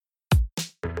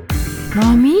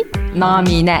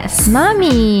Номинес.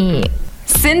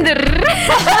 Сэндэр.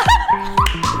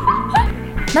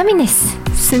 Номинес.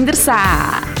 Сэндэр са.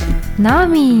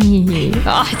 Номинер.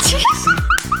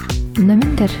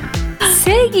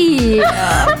 Сэги.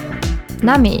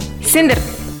 Сэндэр.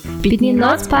 Бидний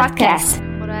Notes podcast.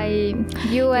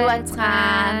 Юу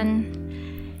ацхан.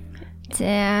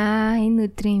 За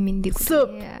энэ өдрийн мэндийг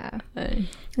хүргэе.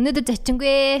 Өнөөдөр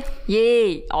зочингүй.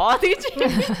 Yay. Тэгэж.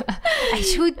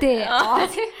 Ашгүй дээ.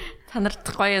 Та нарт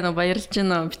гоё нөө баярлж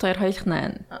байна. Бид хоёр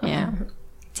хоёулахнаа. Яа.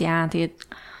 За тэгээд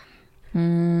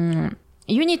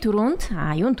юуны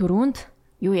төрөнд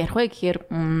юу ярих вэ гэхээр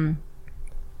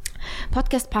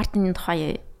подкаст партийн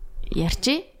тухай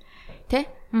ярьчээ. Тэ?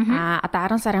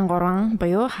 Одоо 10 сарын 3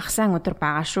 буюу хагасаа өдөр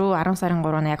байгаа шүү. 10 сарын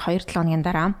 3-ны яг 2-7 хоногийн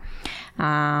дараа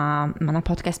манай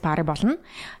подкаст пари болно.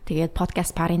 Тэгээд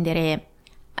подкаст парийн дээрээ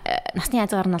насны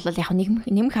хязгаар нь бол яг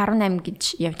нэмэх 18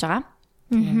 гэж явж байгаа.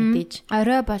 Мэдээж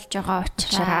орой болж байгаа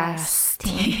учраас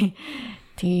тий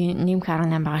нэмэх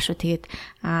 18 байгаа шүү. Тэгээд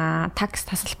такс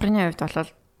тасалбарын хувьд бол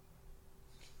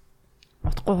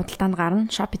утгагүй худалдаанд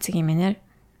гарна. Shop эцэг юм нэр.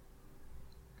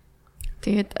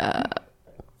 Тэгээд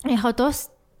яг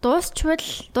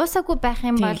дуусаагүй байх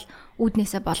юм бол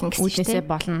үүднээсээ болно гэсэн чинь. Үүднээсээ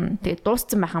болно. Тэгээд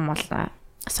дууссан байх юм бол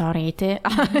sorry тий.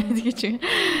 Тэгэж.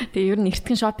 Тэгээ ер нь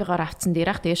эртгэн шопигоор авцсан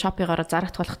дээрах. Тэгээ шопигоор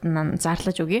зарагт болохт нь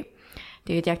зарлаж өгье.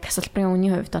 Тэгээд яг тасалбарын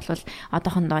үнийн хувьд бол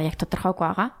одоохондоо яг тодорхойгүй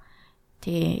байгаа.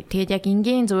 Тэгээд яг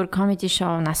ингийн зөвхөн comedy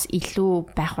show-наас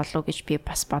илүү байх болов уу гэж би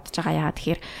бас бодож байгаа. Яагаад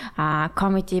тэгэхээр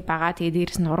comedy байгаа. Тэгээд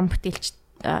дээрээс нь уран бүтээлч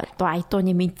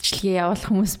айдууны мэдчилгээ явуулах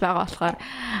хүмүүс байгаа болохоор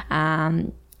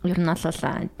ер нь бол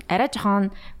арай жоохон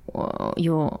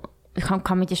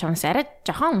comedy show-наас арай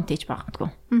жоохон үнэтэйж байгаа гэдэг.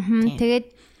 Тэгээд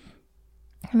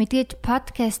мэдээж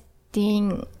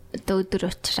подкастын өдөр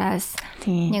учраас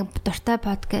яг дуртай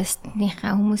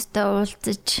подкастныхаа хүмүүстэй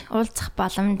уулзах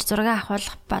боломж, зураг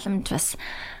авах боломж бас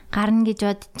гарна гэж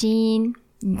бодож байна.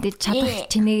 Энд чадах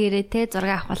чинээгээрээ те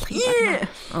зураг авах юм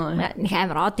байна. Нэг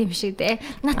амар од юм шиг те.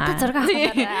 Надад зураг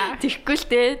авах. Тэхгүй л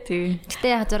те. Гэтэ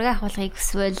яг зураг авахыг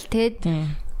хүсвэл те.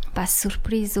 Бас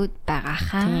сюрпризүүд байгаа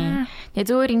хаа. Тэгээ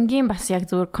зөвөр ингийн бас яг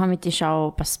зөвөр comedy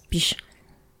show бас биш.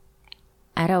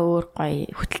 Арай өөр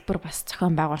гоё хөтөлбөр бас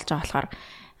зохион байгуулж байгаа болохоор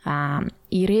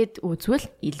ирээд үзвэл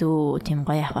илүү тийм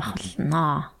гоё авах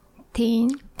болно.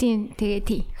 Тийм.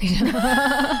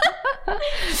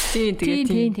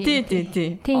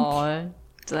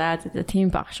 За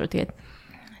тийм баг шүү. Тэгээд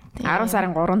 10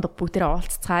 сарын 3-нд бүгдээрээ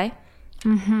уулзцгаая.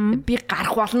 Би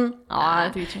гарах болно.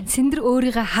 Тэгэж. Сэндэр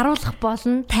өөрийгөө харуулах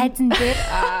болно. Тайзан дээр.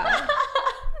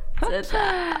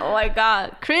 Oh my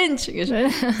god, cringe гэж.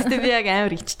 Тэ би яг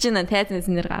амар ичж байна. Тайзан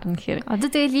дээр гарна гэхээр. Одоо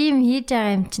тэгэл ийм хийж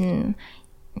байгаа юм чинь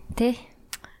тэ.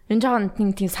 Энэ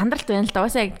жоохон тийм сандралт байна л да.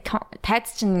 Уусаа яг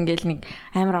тайз чинь ингээл нэг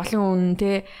амар олон хүн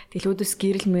тэ дэлгүүдээс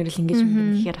гэрэл мэрэл ингэж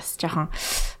юм гэхээр бас жоохон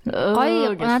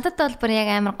гоё. Надад бол бүр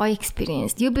яг амар гоё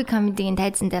experience. UB comedy-гийн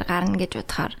тайзан дээр гарна гэж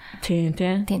бодохоор. Тийм.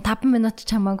 5 минут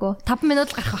ч хамаагүй. 5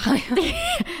 минут л гарах байх.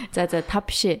 За 5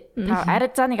 бишээ. Арай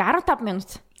за нэг 15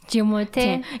 минут. Юм уу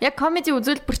те. Яг комеди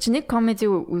үзүүлбэр чинь яг 15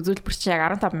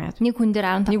 минут. Нэг хүн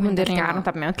дээр 15 минут.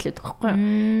 15 минут л гэдэг байхгүй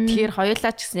юу? Тэгэхээр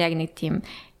хоёулаа ч гэсэн яг нэг тийм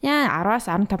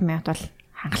 10-аас 15 минут бол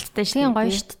хангалттай шүү. Тийм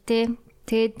гоё шүү дээ.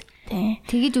 Тэгээд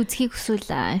тэгэж үзхийг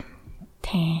хүсвэл.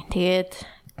 Тэгээд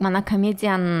манай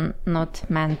комедианууд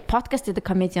маань подкаст гэдэг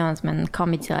комедианууд маань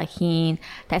комеди хийн,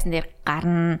 тайсан дээр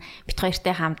гарна, бит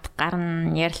хоёртой хамт гарна,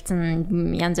 ярилцсан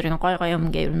янз бүрийн гоё юм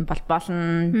гэх юм бол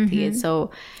болно. Тэгээд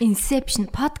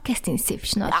podcast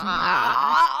inception болно.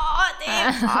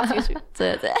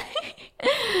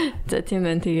 За тийм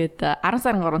байна. Тэгээд 10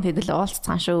 сарын 3-нд хэдэл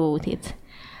уулзсан шүү. Тэгээд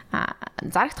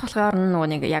зарагт болохоор нөгөө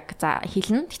нэг яг за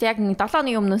хэлнэ. Гэтэ яг нэг 7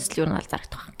 өдрийн өмнөөс л юу нэг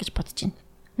зарагт байх гэж бодож байна.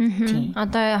 Тийм.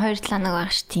 Одоо 2-7 хоног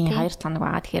байгаа шүү. Тийм 2-7 хоног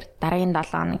байгаа. Тэгэхээр дараагийн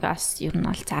 7 хоногоос ер нь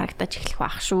бол зарагдаж эхлэх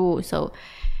байх шүү. So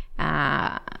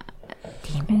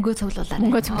тийм мөнгө цуглуулаа.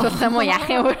 Мөнгө цуглуулах юм уу яах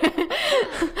юм бэ?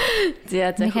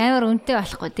 За нэг амар үнэтэй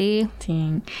болохгүй тий.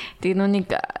 Тийм. Тэгээ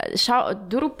нүг 4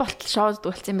 болтол шоуд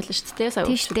дуулсан юм байна шүү дээ. Сая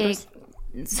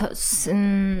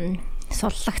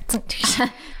суллагцсан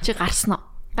чи гарсан уу?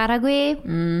 Гараагүй.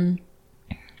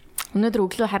 Өнөөдөр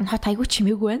өглөө харин хот айгүй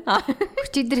чимээгүй байна.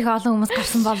 Өчигдөр их олон хүмүүс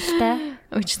гарсан бололтой.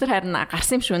 Өчигдөр харин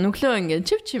гарсан юм шүү. Өглөө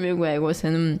ингээд чимээгүй айгүй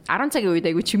сонирм. 10 цагийн үед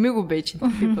айгүй чимээгүй байж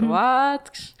байна. Би бүр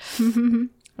what гэж.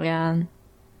 Яа.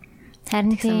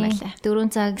 Харин гэсэн байлаа.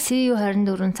 4 цаг, CU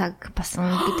 24 цаг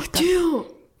болсон гэдэгт.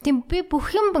 Тийм би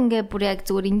бүх юм ингээ бүр яг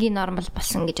зүгээр энгийн нормал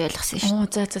болсон гэж ойлгосон шүү.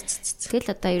 За.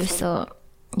 Тэгэл одоо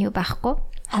ерөөсөө юу байхгүй?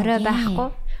 Хорой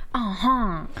байхгүй.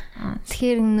 Аха.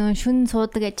 Тэгэхээр нөө шүн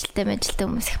суудаг ажилтай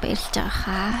хүмүүс их баярлж байгаа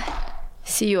хаа.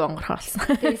 See you онгорхоолсон.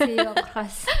 See you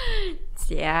онгорхоос.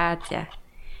 За.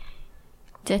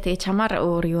 Тэгээ чамаар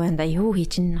өөр юу энэ да юу хий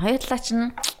чин хоёр талаа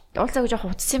чин уулзаагүй жоох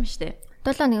утсан юм штэ.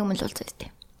 7 хоног өмнө уулзаад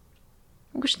тий.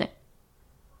 Үгүй штэ.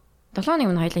 7 хоног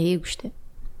өмнө хоёлаа хийгээгүй штэ.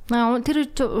 Тэр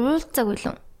уулзаагүй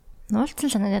л. Уулзсан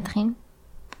санагдах юм.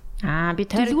 Би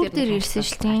тойрог дээр ирсэн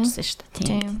шүү дээ.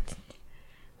 Тийм.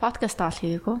 Подкаст таал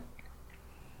хийгээгүй.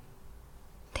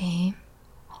 Тийм.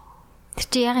 Тэр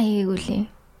чи яга хийгээгүй лээ.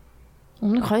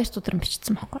 Өмнө 2 өдөр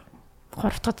бичсэн байхгүй.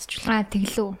 3 дахь ч үлээ.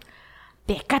 Тэглүү.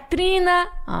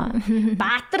 Бекатрина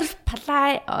Баатар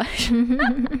Палай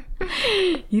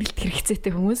эрэлт хэрэгцээтэй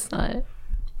хүмүүс. Тэ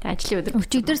ажлын өдөр.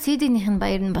 Өчигдөр CD-ийнх нь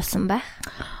баяр нь болсон байх.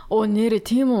 Нэрээ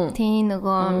тийм үү? Тийм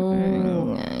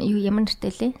нөгөө юу ямар нэртэй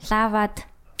лээ? Лавад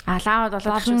болоод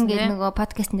болсон гэдэг нөгөө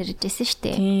подкаст нэр ижсэн шүү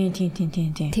дээ.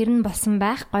 Тийм. Тэр нь болсон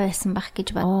байх, гоё байсан байх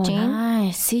гэж бодож байна.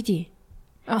 CD.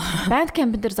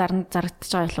 Bandcamp дээр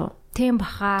зарагдаж байгаа юу? Тийм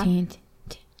баха.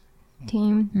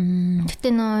 Тийм. Гэтэ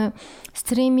нөө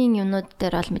стриминг юмнууд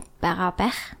дээр бол байгаа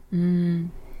байх.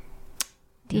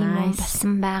 Тийм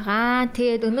болсон байгаа.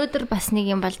 Тэгээд өнөөдөр бас нэг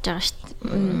юм болж байгаа шүү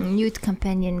дээ. Nude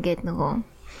Companion гэдэг нөгөө.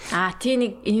 Тийм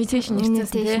нэг invitation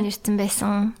ирсэн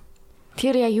байсан.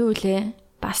 Тэр яг юу лээ?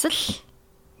 Бас л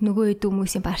нөгөө хэд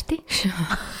хүмүүсийн парти.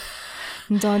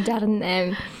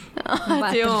 168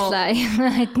 Butterfly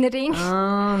эднэрийн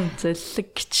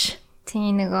зэлгч.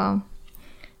 Тийм нөгөө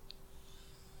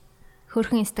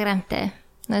хөрхэн инстаграмтай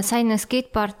сайн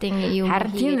скейтбординг юм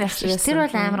тэр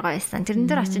бол амар гоё байсан. Тэрэн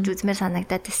дээр очиж үзмээр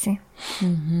санагдаад байсан.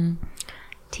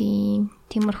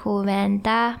 Тиймэрхүү байна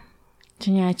да.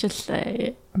 Чиний ажил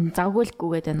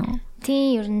завгуулгүйгээд байна уу?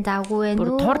 Тийм ер нь завгүй байна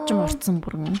уу? Бүр турж морцсон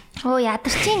бүрэн.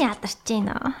 Ядарч гин.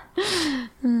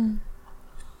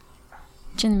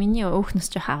 Чин миний өөхнөс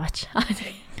жоох аваач.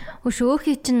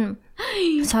 Өөхий чин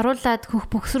саруулаад хөх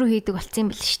бөхс рүү хийдэг болсон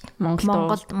юм бэл шүү дээ.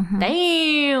 Монголд.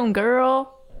 Damn girl.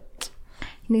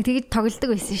 Нэг тэгж тоглодог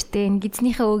байсан шүү дээ.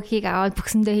 Гизнийхээ өөхийг аваад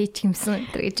бөхсөндөө хийчих юмсан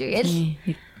энэ гэж үгээл.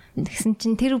 Тэгсэн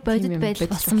чин тэр бодит байдал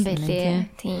болсон байлээ.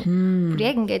 Тийм. Бүр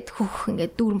яг ингээд хөх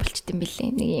ингээд дүүрэн болчт юм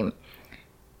бэлээ. Нэг юм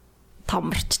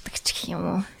томорчдаг ч гэх юм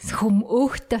уу. Хөм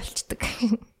өөхтэй болчдаг.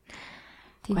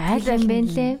 Тийм байлаа юм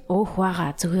байлээ. Өөх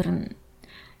байгаа зүгээр нь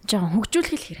жоохон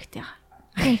хөгжүүлэх хэрэгтэй байгаа.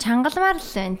 Тийм чангалмаар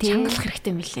л байна тийм. Чангалах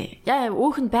хэрэгтэй мөлий.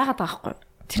 Өөх нь байгаад байгаа хгүй.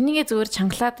 Тэрнийгээ зүгээр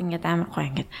чангалаад ингээд амар гоё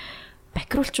ингээд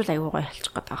бакируулчул аюу гоё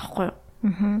болчих гээд байгаа хгүй.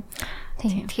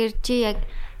 Тийм. Тэгэхээр чи яг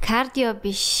кардио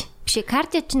биш.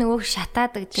 Кардио ч нөгөөх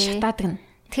шатаадаг тий. Шатаадаг нь.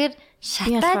 Тэгэхээр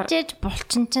шатааж ээж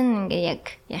булчин чинь ингээ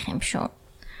яг яах юм шүү.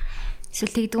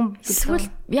 Эсвэл тэгдэгэн эсвэл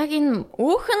яг энэ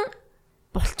өөх нь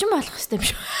булчин болох хэрэгтэй юм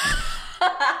шүү.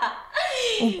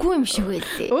 Үгүй юм шиг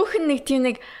байлээ. Өөх нь нэг тийм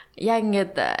нэг яг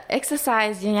ингээд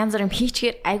exercise янз бүр юм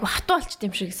хийчихээр айгу хатуу болчт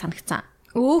юм шиг санагцсан.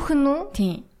 Өөх нь үү?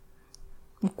 Тийм.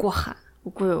 Үгүй баха.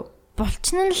 Үгүй юу.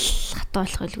 Булчин нь л хатуу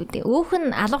болох байлгүй дээ. Өөх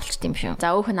нь алга болчт юм шүү.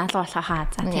 За өөх нь алга болох хаа.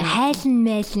 За тийм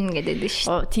хайлан гэдэг дээ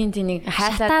шүү. Тийм нэг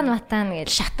хайлаад матаан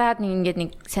гэдэг. Шатаад нэг ингээд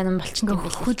нэг сонирн булчин юм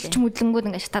бэл. Хөдөлж мүдлэнгүүд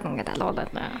ингээд шатаад ингээд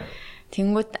алгуулаад байгаа.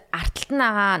 Тэнгүүд арталт нь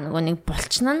байгаа нөгөө нэг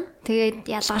булчин нь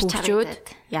тэгээд ялгарч харагдаад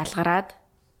ялгараад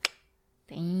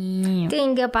тэг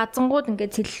ингээ базангууд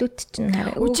ингээ цэллүүт чинь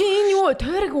хараа. Үгүй энэ юу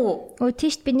тойрог уу?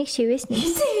 Тийшт би нэг шивээс нэг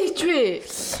хийж вэ?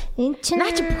 Энд чинь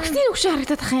наа чи бүхний нүх шиг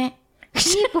харагдаад ах юм.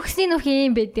 Чи бүхний нүх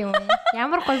юм байд юм.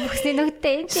 Ямар гой бүхний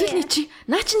нүхтэй энэ. Сүүл чи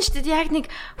наа чи нэштэй яг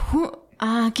нэг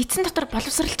гидсэн дотор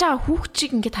боловсралж байгаа хүүхд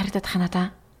шиг ингээ харагдаад ах надаа.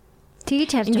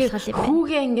 Тэгэж харж болох юм байна.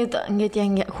 Хүүгээ ингээд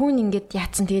яг хүүн ингээд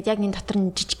яатсан. Тэгээд яг энэ дотор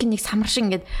нь жижиг нэг самар шиг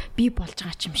ингээд би болж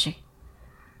байгаа ч юм шиг.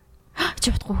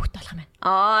 Чи утга хүүхд болох юм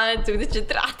байна. Зүгдэж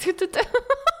өдр атгтууд.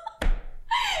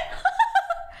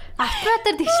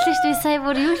 Автратор тэгчлээ шүү дээ. Сая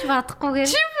бүр юу ч бадахгүйгээр.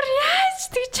 Чи бүр яаж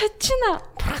тэгж чадчихна?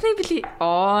 Бурхны били.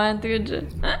 Тэгэж.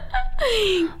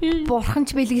 Бурхан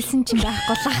ч бэлгэлсэн чинь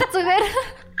байхгүй лах зүгээр.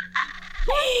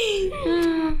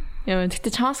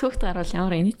 Тэгтээ чамаас хүүхд гарвал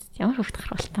ямар хүүхд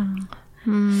гарвал та.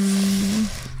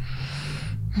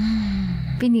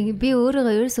 Би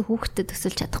өөрийгөө ерөөсө хүүхдэд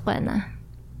төсөлж чадахгүй байна.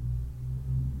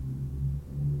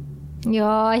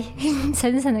 Яй,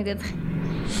 санагдаад.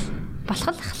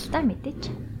 Болох л та мэдээч.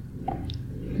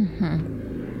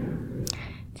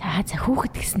 За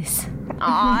хүүхэд гэснээс.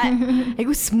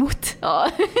 Айгу смут.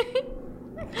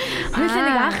 Хоёулаа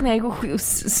нэг анхны айгу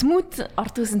смут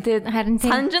орд үсэнтэй харин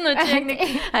санаж нь яг нэг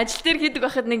ажил дээр хийдэг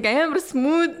байхад нэг амар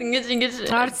смут ингэж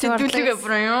сэдвүүлгээ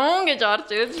бүрэн гэж орж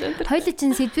ирсэн. Хоёулаа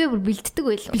чинь сэдвээ бүр бэлддэг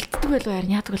байлаа. Бэлддэг байлаа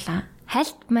харин яадаг байлаа.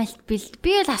 Хальт малт бэлд.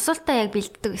 Би л асуултаа яг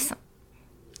бэлддэг байсан.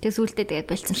 Тэгээс үлдээ тэгээд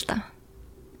болцсон л та.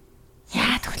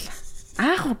 Яадаг байлаа.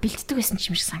 Аах уу бэлддэг байсан ч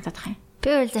юм шиг санагдаад байгаа юм. Би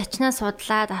бол зочноо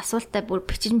судлаад асуултаа бүр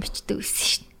бичдэг байсан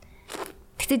шин.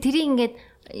 Тэгтээ Гэтэ тэрийг ингээд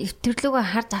төрлөөгөө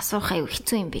харж асуух аюу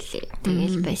хэцүү юм билээ.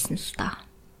 Тэгэл байсан л та.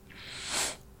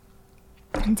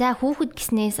 За хүүхэд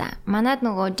гиснээс манад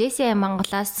нөгөө JCI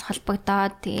Монголоос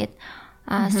холбогдоод тэгээд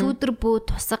сүүдэр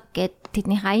бүү тусаг гэд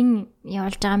тэднийх аян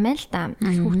явуулж байгаа юм байна л да.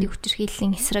 Хүүхдийн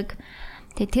хүчирхийллийн эсрэг.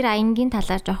 Тэгээд тэр аянгийн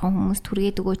талаар жоохон хүмүүс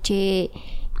түргээд өгөөч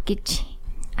гэж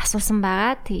асуусан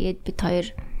байгаа. Тэгээд бид хоёр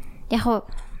яг хуу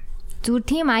зүгээр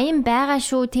тийм аян байгаа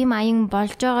шүү, тийм аян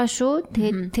болж байгаа шүү.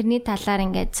 Тэгээд тэрний талаар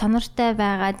ингээд сонортой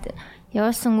байгаад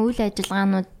явуулсан үйл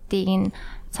ажиллагаануудыг нь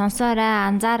сонсоорой,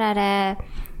 анзаараарай,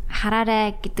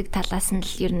 хараарай гэдэг талаас нь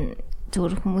л ер нь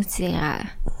зөвхөн хүмүүсийн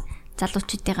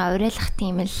залуучуудыгаа уриалгах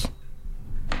тийм л.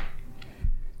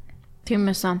 Тийм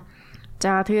байсан.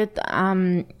 За тэгээд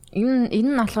энэ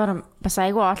нь болохоор бас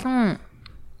айгүй олон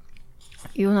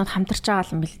юунууд хамтарч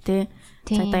байгаа юм бэл тээ.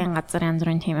 Цагдаагийн газар янз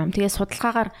бүрийн тийм юм. Тэгээд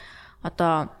судалгаагаар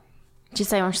одоо чи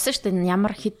сая уншсан шүү дээ.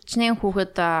 Ямар хичнээн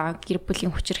хүүхэд гэр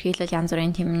бүлийн хүчирхийлэл янз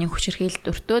бүрийн тиймний хүчирхийлэлд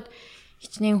өртөөд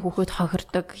хичнээн хүүхэд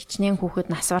хохирдог, хичнээн хүүхэд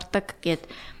нас бардаг гэд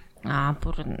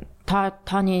бүр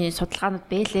тооны судалгаанууд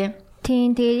бэлээ.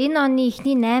 Тийм. Тэгээд энэ оны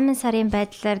эхний 8 сарын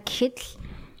байдлаар гэхэд л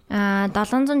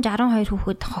 762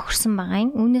 хүүхэд хохирсон байгаа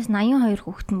юм. Үүнээс 82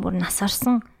 хүүхэд нь бүр нас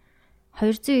барсан.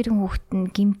 290 хүүхэд нь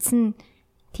гэмтсэн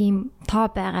тийм тоо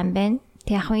байгаа юм байна.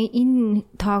 Тэг яг энэ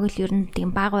тоог л ер нь тийм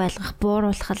баг байлгах,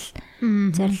 бууруулах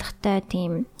зорилготой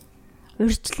тийм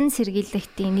урьдчилан сэргийлэх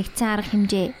тийм нэгдсэн арга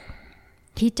хэмжээ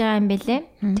хийж байгаа юм байлээ.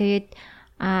 Тэгээд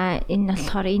энэ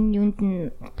болохоор энэ юунд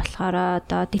нь болохоор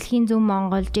одоо Дэлхийн зөв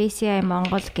Монгол, JCI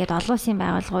Монгол гэдэг олон улсын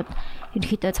байгууллагууд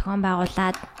ерөнхийдөө зохион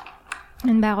байгуулад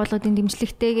энэ байгууллагуудын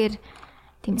дэмжлэгтэйгээр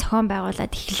тийм зохион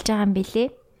байгуулад эхэлж байгаа юм билээ.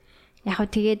 Яг хөө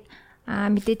тэгээд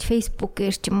мэдээж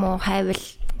Facebook-ээр ч юм уу хайвал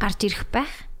гарч ирэх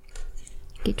байх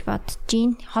гэж бодож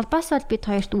байна. Холбоос бол бид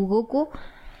хоёрт өгөөгүй.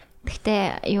 Гэхдээ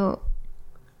юу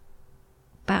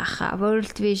баха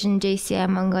World Vision JCI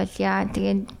Mongolia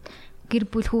тэгээд гэр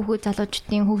бүл хүүхэд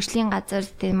залуучдын хөгжлийн газар,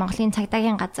 тэгээд Монголын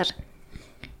цагдаагийн газар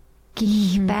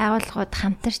гих байгууллагууд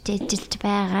хамтарч ажиллаж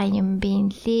байгаа юм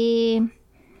бинлээ.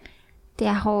 Тэг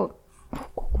яг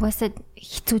угаасаа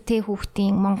хэцүүтэй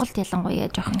хүүхдийн Монголд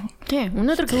ялангуяа жоохон тийм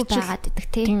өнөөдөр байгаад идэг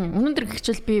тийм өнөөдөр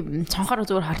гихчил би цонхоор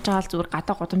зүгээр харж байгаа л зүгээр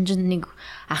гадаа гудамжинд нэг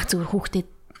ах зүгээр хүүхдэд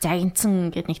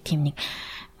загинцсан гэдэг нэг тийм нэг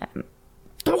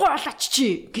дугаа олооч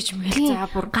чи гэж мэгэл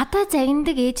за бүр гадаа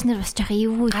загиндаг ээж нар бас жоохон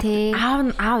эвгүй те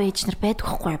аав ээж нар байдаг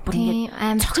байхгүй бүр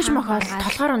ингээд цохиж мохоод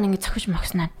толгоор нь ингээд цохиж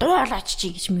мохснаа дугаа олооч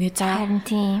чи гэж мэгээ за харин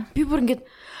тийм би бүр ингээд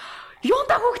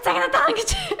юунда хүүхд загнаад байгаа гэж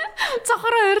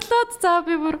цохороо ойрлоод за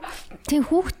би бүр тийм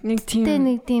хүүхд нэг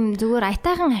тийм зүгээр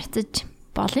аятайхан харьцаж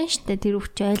болно штэ тэр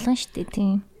хүүхд ойлгон штэ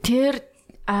тийм тэр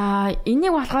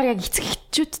энийг болохоор яг эцэг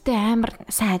эхчүүдтэй амар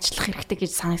сайн ажиллах хэрэгтэй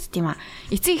гэж санагдд юм а.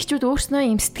 Эцэг эхчүүд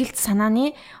өөрснөө юм сэтгэлд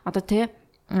санааны одоо тий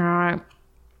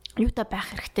юутай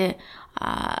байх хэрэгтэй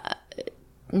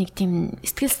нэг тийм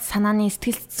сэтгэл санааны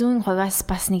сэтгэл зүйн хувьас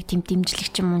бас нэг тийм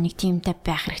дэмжлэг ч юм уу нэг тиймтэй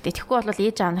байх хэрэгтэй. Тэгэхгүй бол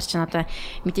ээж аав нар ч одоо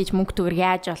мэдээж мөнгө төгөр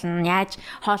яаж болно, яаж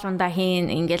хоолундаа хийн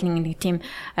ингээл нэг тийм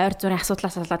ойр зүрийн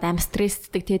асуудлаас болоод амар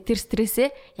стресстэй. Тэгээд тэр стрессээ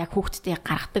яг хүүхдтэй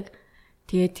гаргадаг.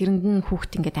 Тэгээд тэрэнд нь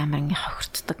хүүхд ингээд амар ингээ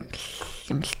хохирддаг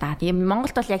юм л та. Тийм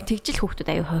Монголд бол яг тэгжил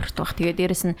хүүхдүүд аюу хохирдог баг. Тэгээд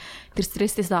дээрэс нь тэр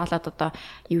стрессээс болоод одоо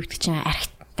юу гэдэг чинь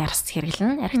архит дарс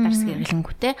хэрэглэн, архит дарс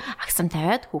хэрэглэнгүүтээ агсам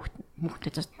тавиад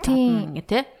хүүхдүүд ингээ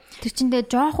тий. Тэр чинь тэгээ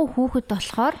жоохон хүүхэд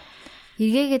болохоор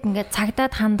эргээгээд ингээ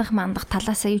цагдаад хандах мандах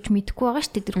талаасаа юуч мэдэхгүй байгаа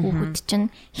шүү дээ тэр хүүхэд чинь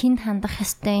хинд хандах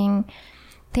хэвтэй.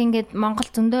 Тэг ингээд Монгол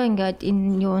зөндөө ингээд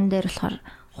энэ юун дээр болохоор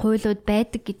хуйлууд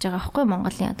байдаг гэж байгаа байхгүй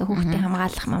Монголын одоо хүүхдийн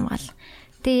хамгаалах.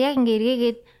 Тэгээ яг ингээ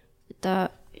эргээгээд одоо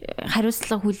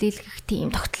хариуцлага хүлээлгэх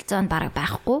тийм тогтолцоо нь бараг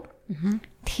байхгүй.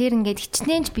 Тэгэхээр ингээд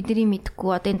хичнээн ч бидний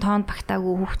мэдхгүй одоо энэ тоонд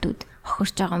багтаагүй хүүхдүүд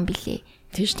хохирч байгаа юм билээ.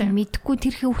 Тийм шүү дээ. Мэдхгүй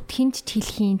тэр хүүхд хинт ч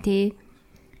хэлэх юм те.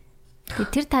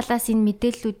 Тэр талаас энэ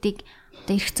мэдээллүүдийг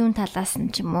одоо эрх зүйн талаас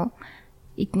нь ч юм уу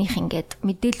эднийх ингээд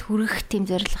мэдээлэл хүргэх тийм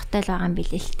зорилготой л байгаа юм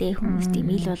билээ л те. Хүмүүст ийм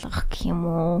ил болгох гэх юм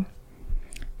уу.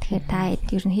 Тэгэхээр та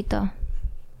ерөнхийдөө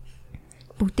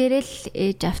бүгдээрээ л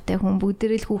ээж автай хүн,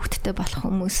 бүгдээрээ л хүүхэдтэй болох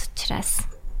хүмүүс учраас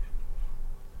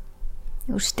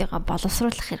өөрсдийгөө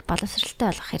боловсруулах боловсралтай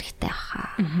болох хэрэгтэй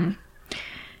баха.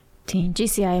 Тийм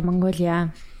JCI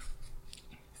Mongolia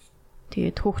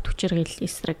тэгээд хүүхд хүчирхийлэл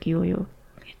эсрэг юу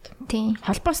гэд. Тийм.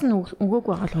 Холбоос нь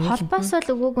өгөөгүй байгаа л холбоос л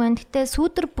өгөөгүй байна. Гэтэ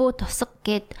сүүдэр бүү тусаг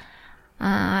гэд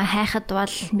хайхад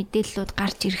бол мэдээллүүд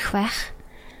гарч ирэх байх.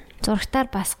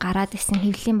 Зурагтаар бас гараад исэн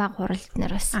хэвлэлийн баг хуралд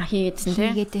нар бас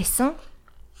хийгээд байсан.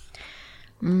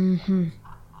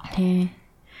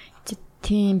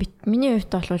 Тийм миний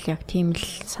хувьд бол яг тийм л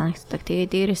санагддаг. Тэгээ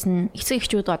дээрэс нь эцэг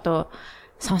эхчүүд одоо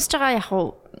сонсож байгаа яг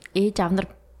уу ээж аав нар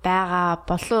байгаа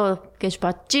болов гэж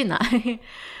бодож байна.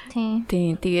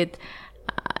 Тийм. Тэгээд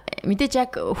мэдээж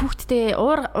яг хүүхдтэй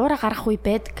уура гарах үе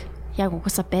байдаг. Яг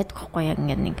угаасаа байдаг хгүй яг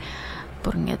ингээд нэг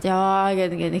бүр ингээд яа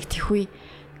гэдэг нэг тих үе.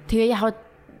 Тэгээ яг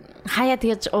хаяа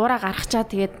тэгэж уура гаргачаа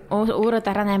тэгээд өөрөө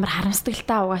дараа нь амар харамсдаг л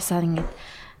та угаасаа ингээд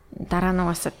дараа нь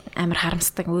угаасаа амар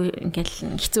харамсдаг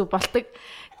ингээд хэцүү болдог.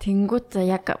 Тэнгүүт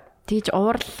яг тийж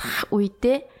уурлах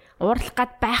үедээ уурлах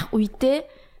гад байх үедээ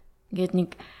ингээд нэг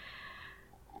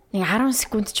 10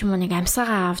 секунд ч юм уу нэг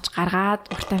амсаагаа авч гаргаад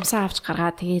урт амсаа авч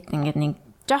гаргаад тэгээд ингээд нэг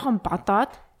жоохон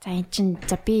бодоод за эн чин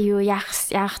за би юу яах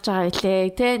гэж байгаа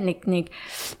вэ те нэг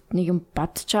юм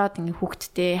бодцоод ингээ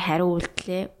хүүхдтэй хариу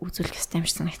үйлдэлээ үзүүлэх ёстой юм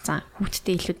шиг санагдсан.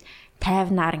 Хүүхдтэй илүү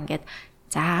тайвнаар ингээд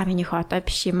за миний хөө одоо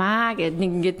биш юм аа гэд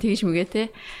нэг ингээд тэгж мүгээ те.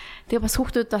 Тэгээ бас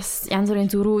хүүхдүүд бас янз бүрийн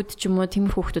зөрүүд ч юм уу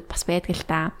тиймэр хүүхдүүд бас байдаг л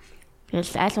та.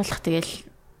 Тэгэл аль болох тэгэл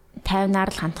тайвнаар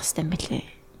л хандах ёстой юм билээ.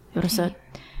 Ерөөсөө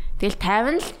тэгэл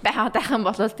тайван л байхад юм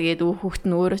бол тэгээд хүүхд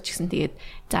нь өөрөө ч гэсэн тэгээд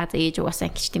за ээж угаасаа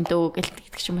ингэж тийм дөө гэл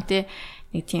тэгдэг ч юм уу те.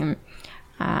 Нэг тийм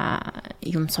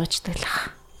юм суучдаг л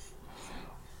ах.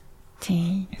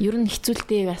 Тийм. Ер нь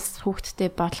хэцүүлтэй бас хүүхдтэй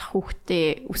болох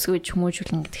хүүхдтэй өсгөөж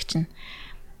хүмүүжүүлнэ гэдэг чинь.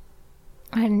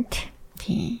 Харин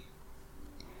тийм.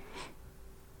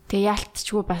 Тэгээ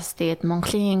яалтчгүй бас тэгээд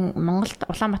Монголд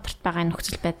Улаанбаатарт байгаа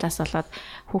нөхцөл байдлаас болоод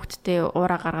хүүхдтэй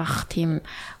уура гаргах тийм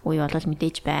үе бол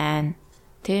мэдээж байна.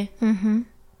 Тэ?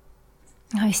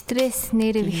 Стресс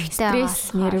нерв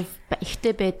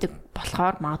ихтэй байдаг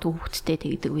болохоор магадгүй хүүхдтэй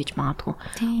тэгдэг үеж магадгүй.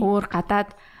 Өөр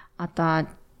гадаад одоо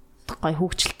гой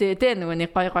хөвгчлээ те нөгөө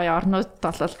нэг гой орнууд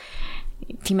бол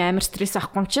тийм амар стресс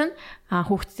авахгүй юм чинь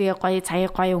хүүхдтэй гой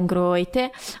цагийг гой өнгөрөөе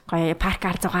те гой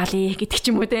паркаар зугаалъя гэдэг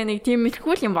ч юм уу те нэг тийм их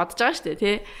юм бодож байгаа шүү дээ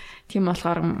те. Тийм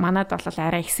болохоор манад бол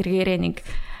арай их сэргээрээ нэг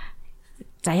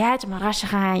за яаж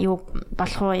маргаашхаа юу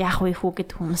болох уу яах вэ хүү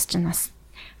гэдэг хүмүүс чинь бас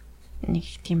нэг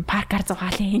тийм паркаар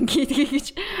зугаалъя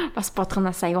ингэж бас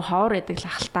бодгоноос аюу ховор байдаг л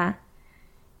ахaltaа.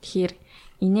 Тэгэхээр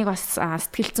энийг бас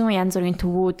сэтгэл зүйн янз бүрийн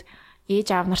төвүүд ээж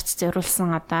аав нарт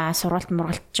зориулсан одоо сургалт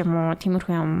мургалт ч юм уу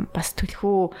тиймэрхүү юм бас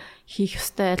төлхөө хийх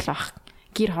ёстой л бах.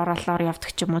 Гэр хороолоор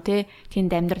явдаг ч юм уу те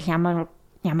тэнд амьдрал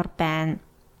ямар байна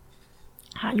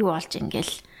юу болж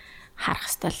ингээл харах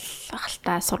ёстой л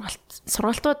ахaltaа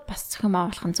сургалтууд бас зохион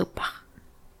байгуулах нь зөв баг.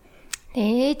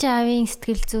 Ээж аавын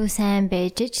сэтгэл зүй сайн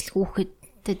байж л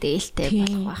хүүхэдтэй дээлтэй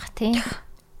болох бах тийм.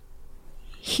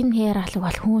 Хин хээр алга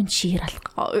бол хүүн шир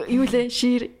алга. Юу лээ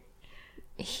шир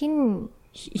хин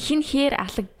хээр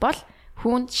алга бол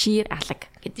хүүн шир алга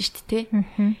гэдэг шүү дээ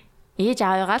тий. Ээж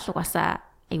аавыгаа л угаасаа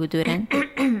айгуу дүүрэн.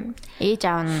 Ээж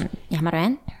аав нь ямар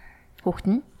байна? Хүүхэд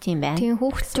нь тийм байна. Тийм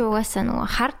хүүхэд ч угаасаа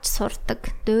нөгөө харж сурдаг,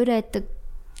 дуурайдаг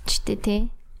ч тий.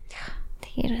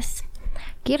 Тэгэхээр бас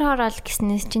гэр хороол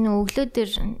гэснээс чинь өглөөдөр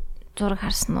зураг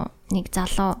харсан уу? Нэг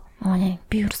залуу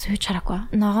би юу сууж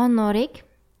хараагүй. Ногоо нуурыг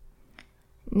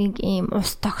нэг ийм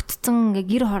ус тогтцсон ингээ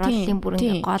гэр хорооллын бүр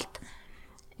ингээ голд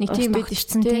нэг тийм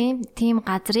бидсэн тийм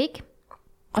газрыг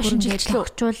гошин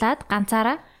жилчлээ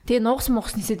ганцаараа тэгээ нуугс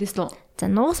муухс нисэдэс лөө. За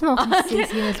нуугс муухс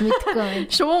нисэдэс юм бол мэдэхгүй байна.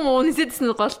 Шуу муу нисэдэс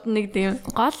нь голд нэг тийм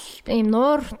гол ийм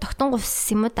нуур тогтон гус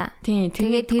юм уу да.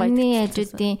 Тэгээ тэрний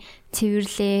хажуудын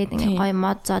цэвэрлээд ингээ гой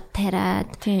мод зод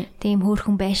тараад тийм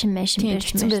хөөрхөн байшин барьсан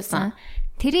байсан.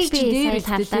 Тэрийг би сайн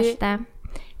харлаа л та.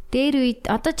 Дээр үед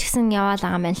одоо ч гэсэн яваал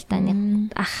байгаа юм байна л та нэг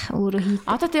ах өөрөө хий.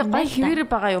 Одоо тэгээ гой хэвээр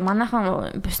байгаа юу?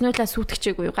 Манайхан буснуулаа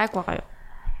сүйтгэжээгүй юу? Гайг байгаа юу?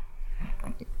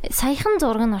 Саяхан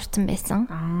зураг нь орсон байсан.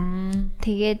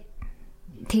 Тэгээд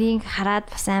тэрийг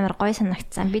хараад бас амар гой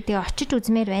санагдсан. Би тэгээ очиж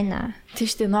үзмээр байна. Тийм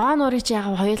шүү дээ. Ногоо нуурыг чи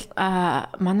яг хоёул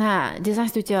манай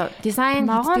дизайн студио дизайн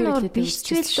ногоо нуур биш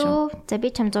ч үлээ. За би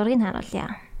чам зургийг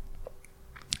харуулъя.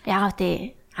 Яагаад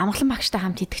те амглан багштай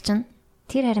хамт идэх чинь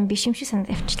тэр харин биш юм шиг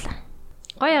санагдав явчлаа.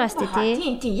 Гоё байгаас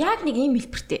тий. Тийм яг нэг ийм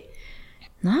хэлбэртэй.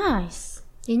 Nice.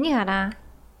 Энийг хараа.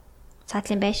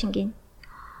 Цаатлын байшингийн.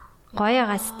 Гоё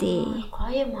байгаас тий.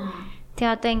 Гоё юм аа.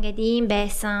 Тэ одоо ингээд ийм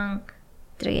байсан.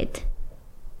 Тэргээд.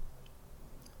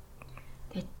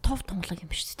 Тэгээ тов тонглог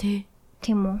юм биш тий.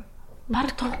 Тийм үү?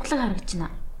 Бараг тонглог харагдаж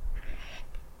байна.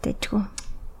 Тэжгүй.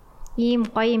 Ийм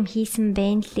гоё юм хийсэн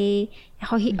байна лээ.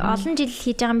 Яг олон жил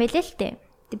хийж байгаа юм байлээ л дээ.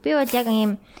 Би бол яг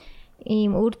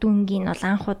ийм үр дүнгийн бол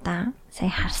анхудаа сая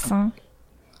харсан.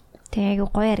 Тэгээ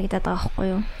гоё харагдаад байгаа байхгүй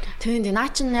юу? Тийм дээ. Наа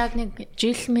чинь яг нэг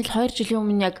жил мэл 2 жилийн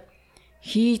өмнө яг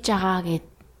хийж байгаа гэд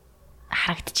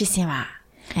харагдчихсэн юм аа.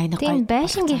 Яг нэг гоё. Тийм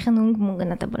байшингийнх нь мөнгө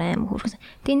надад бүр аим хөөрхөн.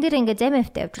 Тэн дээр ингээ зам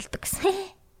автай явуулдаг гэсэн.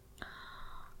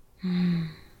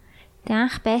 Тэг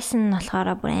анх байсан нь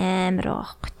болохоор бүр амар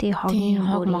байхгүй. Тий хогийн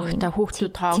хогтой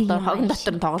хүүхдүүд хоогдоор хогон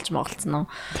дотор нь тоглож моголцсон уу?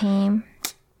 Тийм.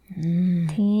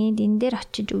 Тийм энэ дээр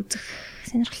очиж үзэх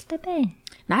сонирхолтой байна.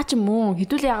 Наа чи мөн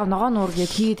хэдүүл яга ногоо нуур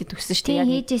гээд хийгээд төгсөн шүү дээ.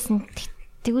 Хийжсэн.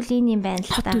 Тэгвэл энэ юм байна л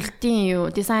да. Төлтийн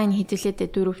юу дизайн хэдүүлээд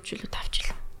 4 ч үлээ 5 ч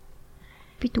үлээ.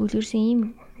 Би тэгвэл ерөөсөн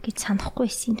ийм гэж санахгүй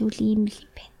байсан. Тэгвэл ийм л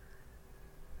юм байна.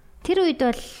 Тэр үед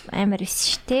бол амар байсан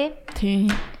шүү дээ.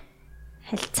 Тийм.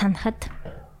 Хальт санахад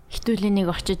хэдүүлээ нэг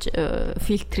очиж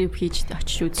field trip хийж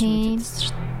очиж үзсэн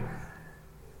шүү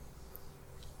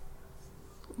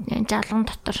дээ. Жалган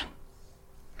дотор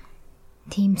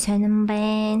тийм сонирн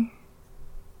байна.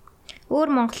 Өөр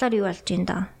монголоор юу болж байна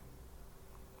да?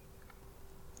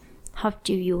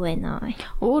 Хавч юу байна аа?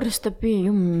 Өөр өстө би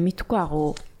юм мэдгүй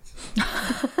агуу.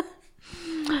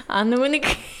 Нөгөө нэг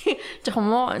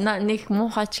жоохон нэг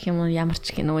муухайч юм уу ямар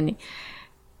ч гэх нөгөө нэг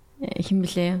хин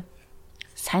блэ?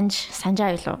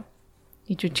 Санжаа юу?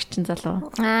 Иж үжигчин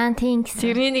залуу. Тийм гэсэн.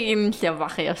 Тэрний нэг юм л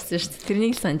явах явсан шүү дээ.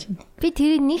 Тэрнийг л санаж байна. Би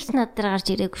тэрийг нэг ч надад гарч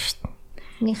ирээгүй шүү дээ.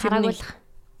 Нэг хараагуулах.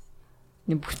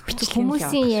 Нэг бичлэг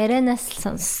хүмүүсийн ярианаас л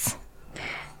сонссон.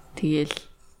 Тэгэл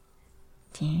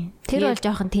тийм. Тэр бол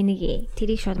жоохон тэнэг.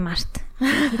 Тэрийг шууд март.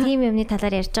 Тийм юмны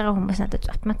талаар ярьж байгаа хүмүүс надад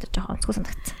автомат жоохон онцгой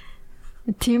санагдсан.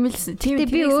 Тийм л тийм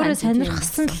би өөрөө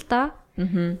сонирхсан л доо.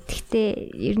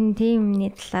 Гэхдээ ер нь тийм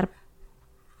юмны талаар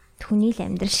хүний л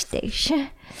амьдрал штэ гэж.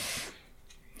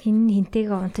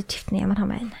 Хинтэйгээ унтаж чивтнэ ямар хам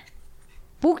байна.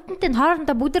 Бүгдэнтэй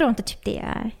хоорондоо бүгдээр унтаж чивтээ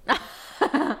яа.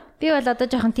 Би бол одоо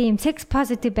жоохон тийм sex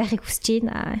positive байхыг хүсэж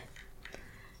байна.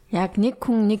 Яг нэг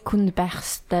хүн байх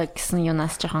хэрэгтэй гэсэн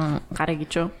юунаас жоохон гарыг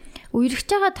гэж юу?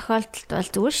 Үерхэж байгаа тохиолдолд бол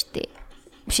зүгээр штэ.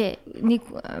 Бишээ нэг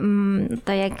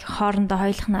одоо яг хоорондоо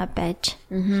хоёулахнаа байж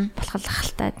болох л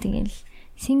ахaltaа тэгэл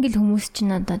сингл хүмүүс ч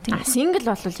надаа тийм. Сингл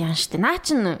бол яан штэ. Наа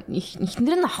чин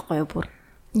ихнэр нь авахгүй юу бүр.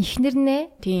 Ихнэр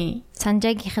нэ? Тийм.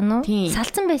 Санжаагийнх нь уу?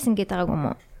 Салцсан байсан гэдэг байгаа юм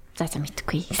уу? За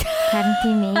мэдхгүй. Харин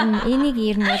тийм энийг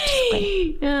ер нь ярьчихгүй.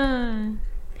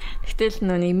 Гэтэл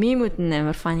нүг мимүүд нь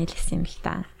амар фаны л гэсэн юм л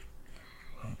та.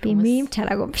 Би мим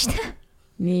чараагүй юм биш та.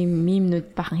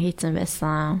 Мимнүүд бахан хийцэн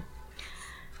байсан.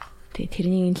 Тэгээ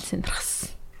тэрнийг л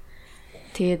сонирхсан.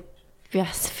 Тэгээд би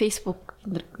бас Facebook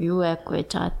юу аагүй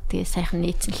жаад тэгээ сайхан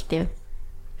нийцэн л дээ.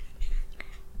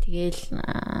 Тэгээл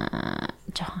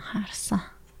жоохон харсан.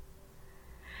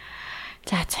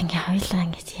 За цангийн хоёлаа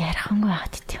ингэж ярихангүй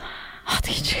байгаад ит юм аа.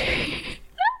 Тэгэж.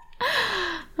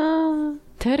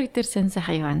 Тэрэг дээр сэн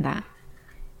сайхан юу байна да.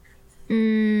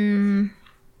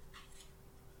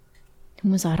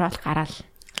 Хүмүүс ороод гараал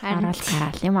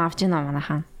юм авч ийн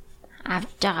манайхан.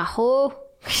 Авж байгаа хөө.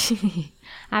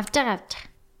 Авж байгаа.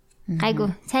 Гайгүй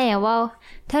сайн яваа.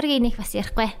 Төргийн нэг бас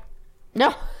ярихгүй.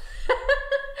 Яа.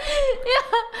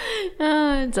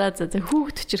 За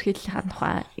хүүхд хүчрхийллийн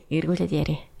тухай эргүүлээд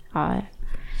ярив.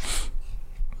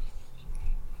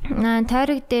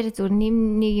 Тойрог дээр зүр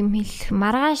нэг юм хэлэх.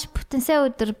 Маргааш бүтэн сая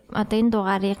өдөр одоо энэ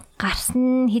дугаарыг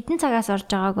гарсан хэдэн цагаас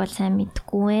орж байгааг бол сайн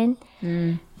мэдэхгүй байна.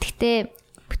 Гэхдээ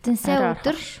бүтэн сая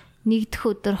өдөр нэгдэх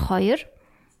өдөр 2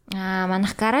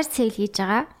 манайх гараж сейл хийж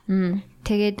байгаа.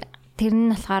 Тэгээд тэр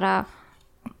нь болохоор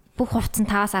бүх хувцас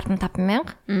нь 5-15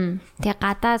 мянга. Тэгээ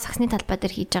гадаа саксны талбай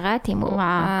дээр хийж байгаа. Тийм үү.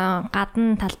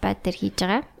 Гадна талбай дээр хийж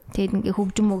байгаа. Тэгээд ингээ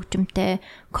хөгжмөмтэй,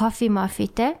 кофе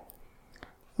мафитэй.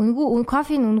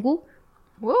 Кофе нүнгүү.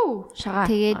 Воо, шагаа.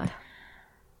 Тэгээд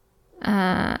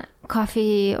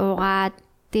кофе уугаад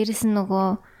дээрэс нь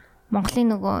нөгөө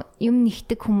Монголын нөгөө юм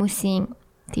нэгдэг хүмүүсийн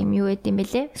тийм юу гэдэг юм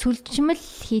бэлээ. Сүлжмэл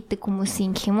хийдэг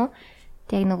хүмүүсийн гэх юм уу.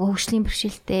 Тэг яг нөгөө хөгжлийн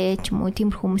бэрхшээлтэй ч юм уу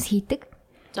тиймэр хүмүүс хийдэг.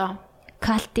 За.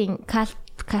 Калт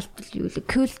юу л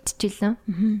культ ч гэлэн.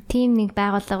 Тийм нэг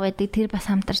байгууллага байдаг. Тэр бас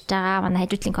хамтарч байгаа. Манай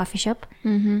хажуудлын кофе шоп.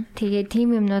 Тэгээд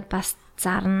тийм юмнууд бас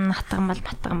зарна,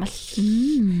 матгамал.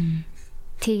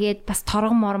 Тэгээд бас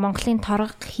Монголын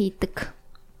торго хийдэг.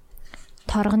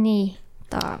 Торгоны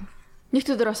одоо нэгд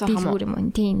өдөр бас ахаа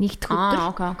юм. Тийм нэгд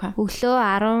өдөр. Окей. Өглөө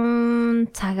 10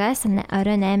 цагаас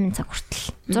орой 8 цаг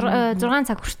хүртэл. 6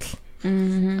 цаг хүртэл.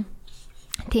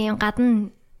 Тийм гадна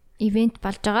ивент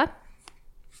болж байгаа.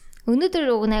 Өнөөдөр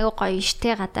уг аягүй гоё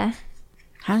штэ гадаа.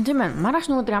 Харин тийм байна.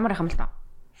 Маргааш нөгөөдөр ямар их юм л та.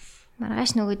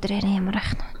 Маргааш нөгөөдөр арай ямар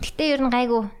их нь. Гэтэ ер нь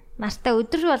гайгүй. Нартай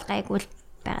өдөр бол гайгүй л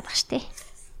байгаад байгаа штэ.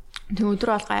 Тэг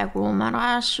өдөр бол гайгүй.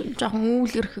 Маргааш жоохон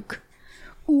үүл өрхөг.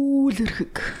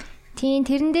 Тийм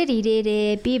тэрэн дээр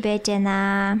ирээрээ би байж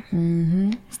байна.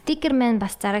 Стикер маань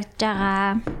бас зарагдж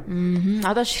байгаа.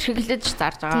 Одоо ширхэглэж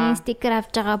зарж байгаа. Тийм стикер авж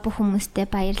байгаа бүх хүмүүстээ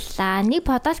баярлалаа. Нэг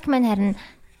подолк маань харин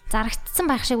зарагдсан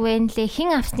байх шиг байна лээ.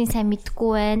 Хэн авсныг сайн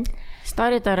мэдэхгүй байна.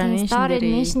 Стори дараа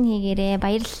меншн хийгээрээ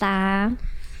баярлалаа.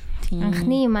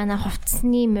 Анхны манай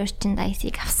хувцсны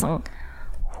мерчендайзыг авсан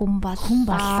хүн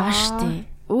боллоо штэ.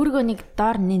 Өөргөө нэг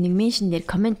доор нэг меншн дээр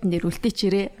комментэн дээр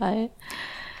үлдээчээрээ.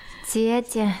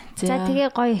 За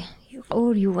тэгээ гоё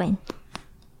өөр юу байна?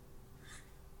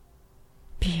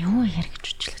 Би юу ярих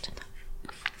гэж бодлоо ч.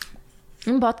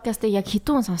 Энэ подкастыг яг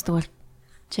хэдэн хүн сонсдог бол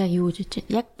чи яг юу гэж бодож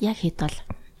байна? Яг хэд бол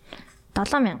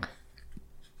 7000.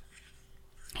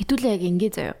 Хэдүүлээ яг ингэ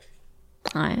заяа.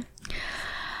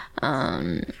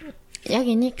 Яг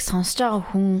энийг сонсож байгаа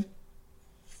хүн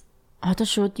одоо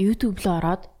шууд YouTube руу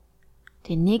ороод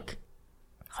тэг 1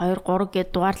 2 3 гэд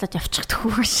дугаарлаж явчих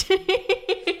төхөө гэж.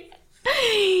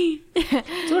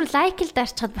 Зүгээр лайк л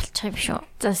дарчихад болчих юм шүү.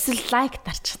 За эсвэл лайк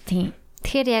дарчих тийм.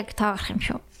 Тэгэхээр яг таарах юм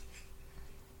шүү.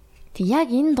 Тэг яг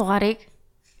энэ дугаарыг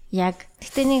яг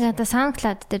гэтээ нэг одоо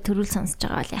SoundCloud дээр төрүүл сонсож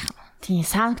байгаа бол яах вэ? Тийм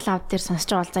SoundCloud дээр сонсож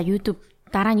байгаа бол за YouTube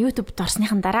дараа нь YouTube-д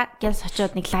орсныхан дараа гялс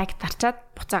очиод нэг лайк дарчаад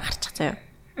буцаа гарчих заяа.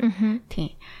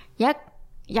 Тийм. Яг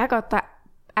одоо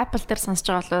Apple дээр сонсож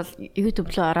байгаа бол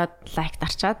YouTube руу ороод лайк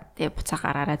дарчаад тэгээ буцаа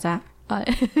гараарай за.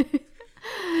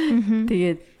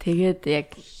 Тэгээд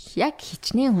яг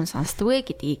хичнээн хүн сонсдог вэ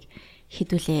гэдгийг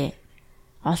хэдүүлээ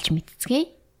олж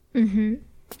мэдцгээе.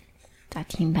 За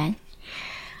тийм байна.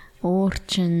 Өөр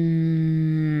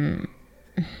чин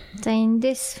за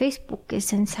эндээс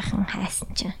Facebook-ээс эн сайхан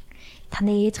хайсан чинь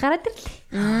таны ээж гараад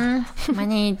ирлээ.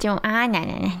 Манай ээж наа.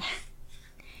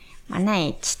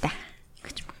 Манай ээж та.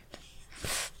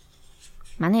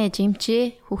 Манай ээж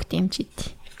эмчээ, хүүхдээ эмчээд.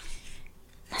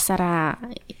 Насаараа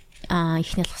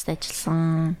ихний алхастай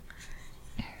ажилласан.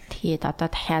 Тэгээд одоо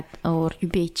дахиад өөр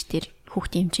UBH дээр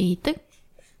хүүхдээ эмчээ хийдэг.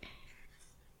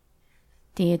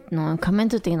 Тэгээд нөө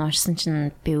комментуудыг уншсан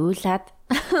чинь би уйлаад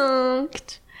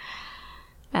гэж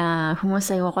хүмүүс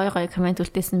аяа гоё коммент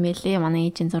үлдээсэн мэлээ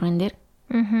манай ээжийн зурган дээр.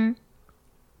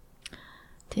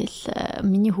 Тэгэл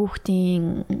миний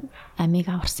хүүхдийн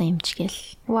амийг аварсан эмч гээл.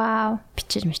 Вау.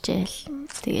 Бичиж мичээл.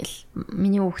 Тэгэл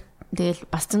миний хүүхд тэгэл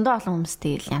бас зөндөө олон хүмүүс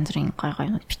тэгэл янз бүрийн гоё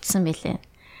юмуд бичсэн байлээ.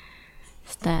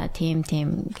 Хэвээ тийм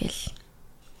гээл.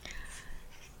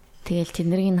 Тэгэл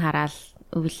тэднийг хараад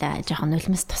өвлөө жоохон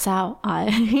нулимс тусаа.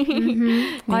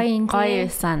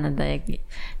 Гоё санаа яг.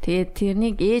 Тэгээд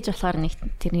тэрнийг ээж болохоор нэг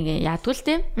тэрнийг яадгүй л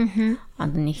тийм.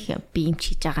 Одоо нэг би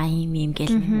эмч хийж байгаа юм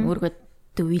гээл өөргөө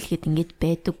дөвийлгээд ингэж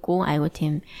байдаггүй. Айгу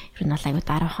тийм ер нь бол айгу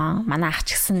даруухан. Манай ах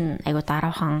ч гэсэн айгу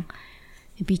даруухан.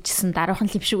 Би ч гэсэн даруухан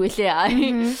л юм шиг байлээ.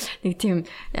 Нэг тийм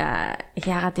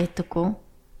яагаад байдаггүй.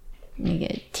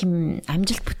 Нэг тийм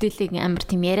амжилт бүтээлийг амар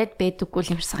тийм яриад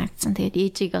байдаггүй юм шиг санагдсан. Тэгээд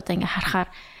ээжийг одоо ингэ харахаар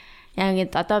яг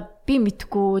ингэ одоо би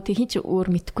мэдхгүй тэг хин ч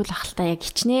өөр мэдхгүй л ахaltaа яг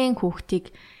хичнээн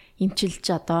хүүхдийг эмчилж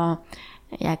одоо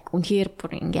яг үнэхээр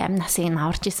бүр ингэ амь насыг нь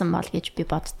аварч исэн бол гэж би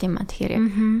боддtiin маа. Тэгэхээр яг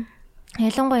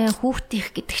ялангуяа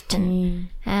хүүхдих гэдэг чинь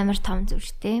амар том зүйл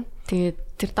шүү дээ. Тэгээд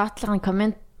тэр доотлогын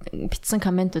коммент бичсэн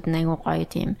комментууд нь айгу гоё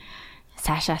тийм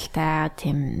сайшаалтай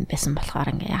тийм байсан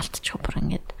болохоор ингээ ялтчих бүр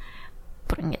ингээ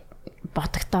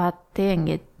ботогтоод тий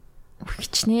ингээ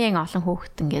хичнээн олон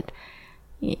хүүхэд ингээ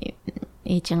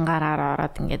ээжийн гараар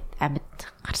ороод ингээ амьд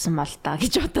гарсан бол та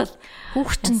гэж бодвол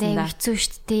хүүхчэндээ хэцүү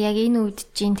шүү дээ. Яг энэ үед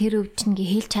чинь тэр үед чинь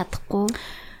ингээ хэлж чадахгүй.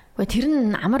 Тэр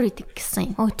нь амар идэг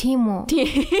гэсэн юм. Тийм үү?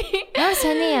 Аа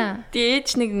саний.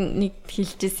 Ээж нэг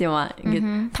хэлжсэн юм аа.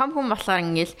 Ингээд том хүн болохоор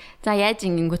ингээл за яаж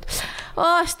ингэнгүүт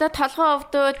өстө толгоо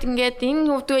өвдөөд ингээд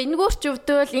энэ энэгүүрч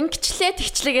өвдөөл ингэчлээ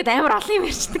тэгчлээ гэдээ амар олон юм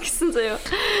ярьчихдаг гэсэн заяа.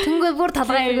 Тэнгүү бүр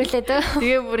толгоо эргүүлээд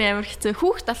тэгээ бүр амар хэцүү.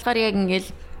 Хүүхд болохоор яг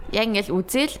ингээл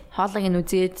үзэл хоолойг нь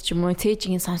үзээд ч юм уу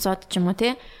цээжийг нь сонсоод ч юм уу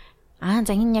те. За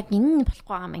энэ яг энэ болохгүй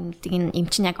байгаа юм гэдэг энэ эм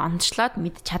чинь яг онцлоод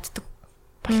мэд чаддаг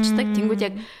болчдаг. Тэнгүүд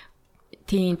яг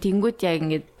тэнгүүд яг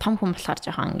ингээд том хүн болохоор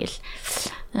жоохон ингээл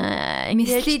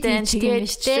мислид тэгээд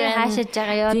хаашааж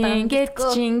байгаа ёо ингээл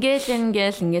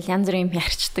янз бүрийн юм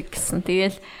ярьцдаг гэсэн.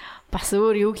 Тэгэл бас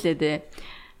өөр юу гэлээ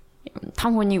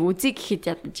том хүнийг үзье гэхэд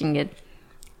ядаж ингээд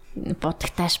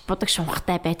будаг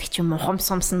шунхтай байдаг ч юм уу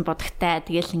хумсумс нь будагтай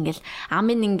тэгэл ингээл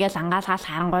амын ингээл ангаалгаал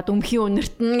харангууд өмхийн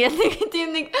өнөрт нь гэл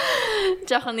тийм нэг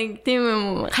жоохон нэг тийм юм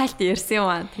хайлт ярьсан юм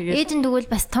аа. Тэгээд ээж нь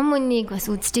тэгвэл бас том хүнийг бас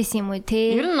үзчихсэн юм уу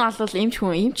те. Ер нь бол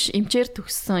эмчээр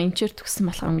төгссөн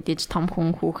болохоор мэдээж том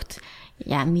хүн хүүхэд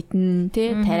яа мэднэ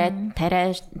те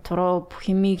тариа туруу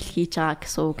бүх юмыг л хийж байгаа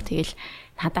гэсэн үг. Тэгэл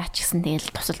надаа ч гэсэн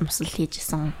тэгэл тусал мусал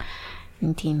хийжсэн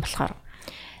энэ тийм болохоор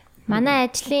манай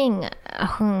ажлын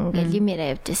охин ингээл юм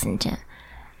яриа явжсэн чинь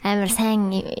амар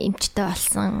сайн эмчтэй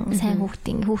болсон, сайн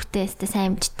хүүхдээстэй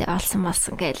сайн эмчтэй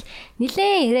болсон гээл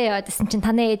нилээ ирээ яваадсэн чинь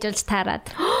таны ээж болж таарад.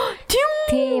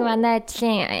 Тийм манай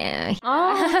ажлын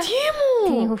тийм үү?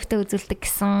 Тийм хүүхдээ үзүүлдэг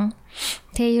гэсэн.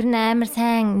 Тэгээ ер нь амар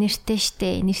сайн нэртэй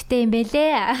штэ. Нэртэй юм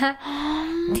бэлээ.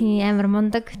 Тийм амар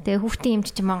мундаг. Тэгээ хүүхдийн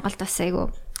эмч чинь Монголд бас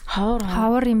айгу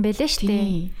ховор юм бэлээ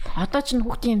штэ. Одоо ч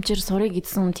хүүхдийн эмчээр сурыг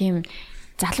гэдсэн тийм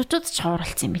залуучууд ч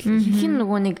хооролцсон юм билээ. Хин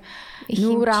нөгөө нэг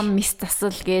нүүрам мис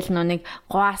засал гээл нөө нэг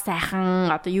гоо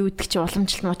сайхан одоо юу гэдэг чи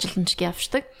уламжлалт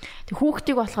явждаг. Тэг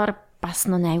хүүхдийг болохоор бас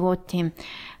нөө айгуу тийм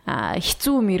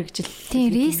хэцүү мэрэгжил. Тийм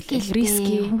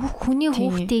риски. Хүний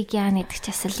хүүхдийг яа гэдэг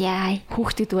ч асал яа.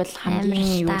 Хүүхдэд бол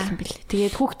хамгийн юу юм бэл.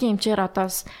 Тэгээд хүүхдийн эмчээр одоо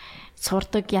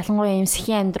сурдаг ялангуяа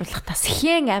эмсхийн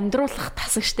амьдруулах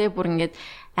тасагчтай бүр ингээд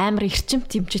амар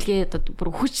эрчимт эмчилгээ одоо бүр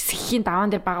хүч сэхийн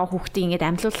даваан дээр байгаа хүүхдийг ингээд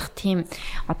амьлуулах тийм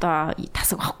одоо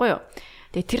тасаг багхгүй юу.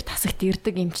 Тэгээд тэр тасагт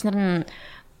ирдэг эмчнэр нь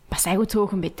бас айгүй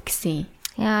цөөхөн байдаг гэсэн.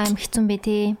 Яа юм хэцүү бэ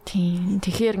тий. Тийм.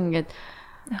 Тэгэхээр ингээд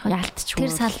яалтчгүй.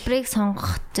 Тэр салбарыг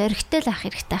сонгох зоригтой л ах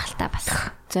хэрэгтэй ахalta бас.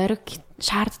 Зориг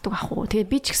шаарддаг ах уу. Тэгээд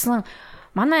би ч гэсэн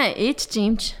манай ээж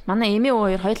чинь эмч, манай эмээ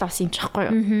хоёр хоёул бас эмч ахгүй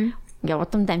юу. Ингээ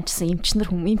удам дамжсан эмчнэр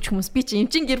эмч хүмүүс би чи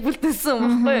эмчин гэр бүлтэйсэн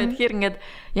юм баггүй юу. Тэгэхээр ингээд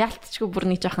яалтчгүй бүр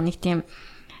нэг жоохон нэг тийм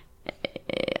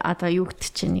одоо юу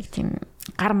гэдэг чинь нэг тийм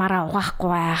гар мараа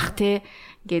угаахгүй байх тий.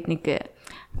 Ингээд нэг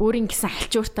өөрийн гэсэн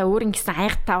алчууртаа өөрийн гэсэн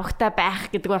аяг тавхтай байх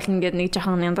гэдэг бол ингээд нэг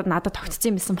жоохон надад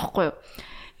тогтцсон юм байсан баггүй юу.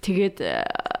 Тэгээд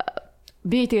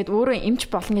би өөрөө эмч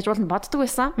болно гэж бол боддог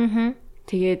байсан.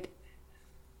 Тэгээд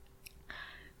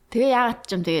яагаад ч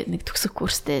юм тэгээд нэг төгсөх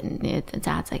курстэй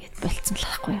заа гэд болцсон л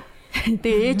байхгүй юу.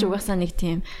 Тэгээд ээж угаасаа нэг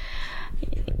тийм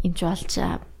эмч болж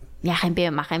яах юм бэ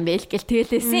мах юм бэ л гэл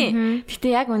тэлээсэн. Гэтэ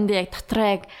яг үндэ яг дотроо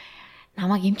яг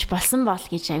намайг эмч болсон бол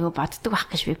гэж айгүй боддог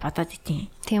байх гэж би бодоод идэв.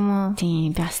 Тийм үү?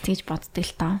 Тийм би бас тэгж боддог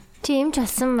л таа. Чи эмч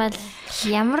болсон бол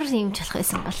ямар эмч болох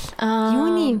байсан бол?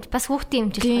 Юуны эмч? Бас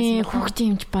хүүхдийн эмч болох байсан.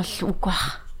 Хүүхдийн эмч бол үгүй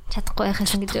бах. Чадахгүй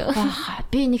байхаас гэж.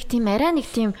 Би нэг тийм арай нэг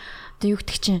тийм одоо юу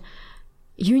гэдэг чинь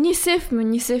UNICEF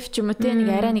ч юм уу те нэг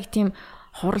арай нэг тийм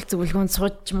хурал зөвлөгөөнд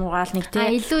сууж муугаал нэг те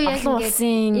олон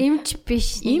улсын эмч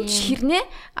биш. Эмч хэрнээ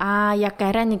яг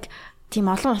арай нэг тийм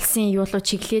олон улсын юулуу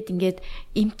чиглээд ингээд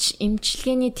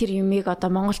эмчилгээний тэр юмыг одоо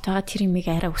Монголд байгаа тэр юмыг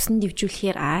арай өсөн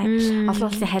дэвжүүлэхээр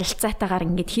олон улсын харилцаатайгаар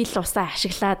ингээд хил усаа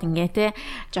ашиглаад ингээд те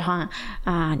жоохон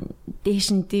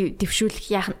дээш нь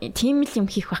дэвшүүлэх яах тийм л юм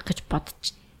хийх байх гэж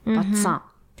бодсон.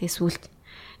 Тэгээ сүлд.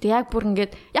 Тэг яг бүр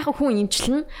ингээд яг хүн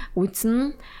эмчилнэ,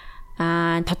 үзнэ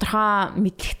тодорхой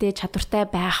мэдлэгтэй чадвартай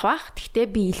байх бах. Гэхдээ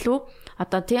би илүү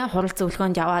одоо тийм хурал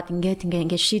зөвлөгөөнд яваад ингээд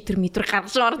шийдвэр мэдрэг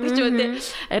гаргаж ордог ч юм те.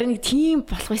 Харин нэг тийм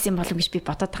болох байсан болов гэж би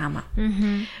бодоод байгаа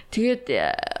юм. Тэгээд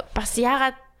бас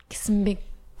яагаад гэсэн бэ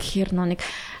гэхээр нэг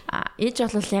ээж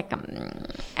бол яг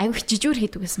аюу жижүүр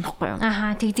хийдэг гэсэн байхгүй юу?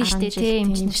 Тэгдэж штэ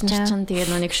тийм эмчнэр чинь тэгээд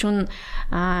нэг шүн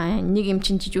нэг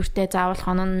эмчин жижүүртэй заавал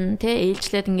хонон те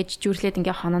ээлжлээд ингээд жижүүрлээд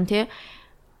ингээд хонон те.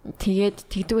 Тэгээд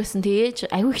тэгдэг байсан. Тэгээд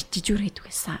аюу жижүүр хийдэг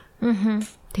байсан.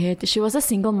 Тэгээд she was a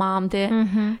single mom те.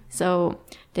 So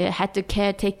they had to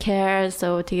take care.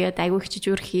 So тэгээд айгүй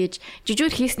жижүүр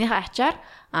хийснийхаа ачаар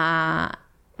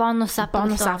бонус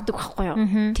авдаг байхгүй юу?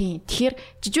 Тийм. Тэгэхээр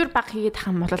жижүүр баг хийгээд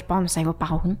хам бол бонус айгүй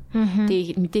бага өгнө.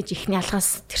 Тэгээд мэдээж ихний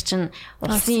алгаас тэр чин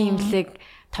улсын имлэг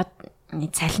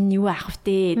цалин юу авах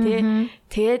вэ те.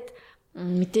 Тэгээд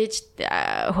мэдээж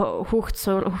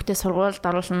хүүхдээ сургуульд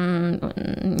оруулна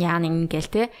яа нэг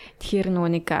ингээл те. Тэгэхээр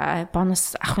нөгөө нэг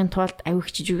бонус авахын тулд аюу их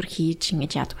жижигэр хийж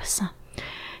ингэж яадаг байсан.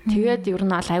 Тэгээд ер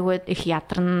нь бол аюу их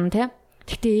ядарна те.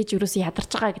 Гэтэ ээж юуроос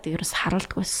ядарч байгаа гэдэг юуроос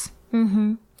харуулдаг байсан.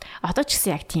 Одоо ч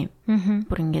гэсэн яг тийм.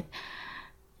 Бүр ингээд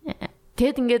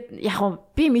тэгэд ингээд яг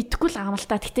би мэдэхгүй л байгаа юм л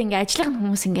та. Гэтэ ингээд ажиллах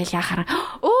хүмүүс ингээд яхаар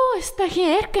ста хин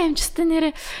эрка амжстай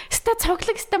нэрэ ста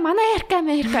цоглог ста манай эрка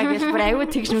гэж бүр аюу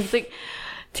тэгж мэгдэг.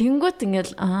 Тэнгүүт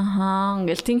ингээл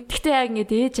ингээл тэгтээ яг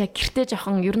ингээд ээж яг гэртээ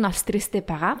жоохон ер нь ол стресстэй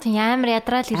байгаа. Тийм амар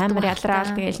ядраал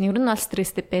тэгэл ер нь ол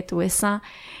стресстэй байдаг байсан.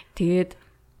 Тэгээд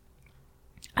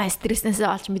стресснээсээ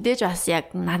олж мэдээж бас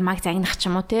яг намайг загнах ч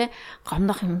юм уу те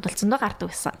гомдох юм бол зөндөө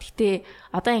гардаг байсан. Гэтэ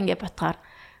одоо ингээд ботгоор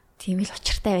тийм л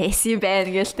учиртай байсан юм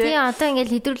байна гээл те. Тийм одоо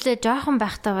ингээл хэдрүүлээ жоохон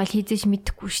байхдаа бол хийжээж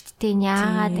мэдэхгүй шүү дээ.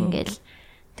 Яагаад ингээл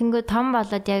тэнгүү том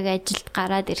болоод яг ажилд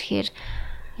гараад ирэхээр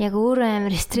яг өөрөө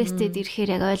амар стресстэй ирэхээр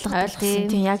яг ойлгосон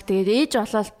тийм яг тэгээд ээж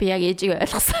болол би яг ээжийг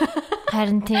ойлгосон.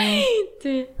 Харин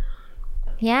тийм.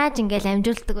 Яаж ингээл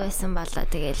амжуулдаг байсан болоо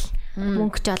тэгэл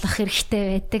мөнгө ч олох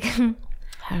хэрэгтэй байдаг.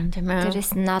 Харин тийм ээ.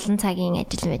 Тэрээс нь олон цагийн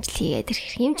ажил хийгээд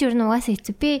ирэхээр юм ч юу нугасаа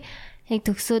хэцүү. Би яг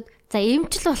төгсөөд за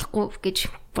эмчл болохгүй гэж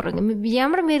бүр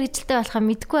ямар мэрэгжилтэй болохоо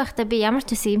мэдэхгүй байхдаа би ямар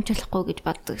ч хэсэг эмч болохгүй гэж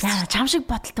боддог. Чам шиг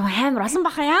бодолтой амар олон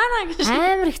баха яана гэж.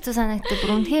 Амар хэцүү санагддаг.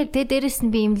 Бүр үнэхээр тэгээ дээрэс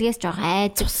нь би эмнэлгээс жоох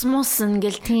айж цусмус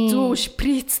ингээл зүү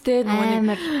шприцтэй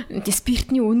нөгөө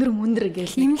спиртний үнэр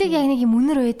ингээл. Эмнэлэг яг нэг юм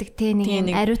үнэр байдаг те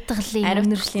нэг ариутгалын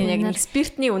үнэр яг нэг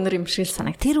спиртний үнэр юм шиг л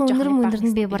санагддаг. Тэр үнэр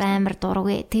нь би бүр амар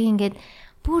дургүй. Тэг ингээд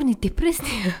бүр нэг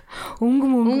депрессний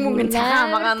өнгө цагаан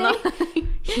магаана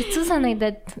хэцүү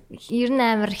санагдаад ер нь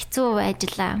амар хэцүү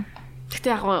ажиллаа.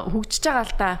 Гэтэ яг хөгжиж байгаа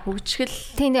л да. Хөгжихэл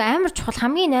тийм амар чухал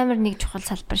хамгийн амар нэг чухал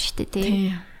салбар шүү дээ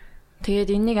тий.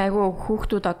 Тэгээд энийг айгүй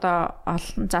хүүхдүүд одоо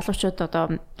залуучууд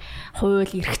одоо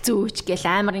хууль эрх зүйч гэл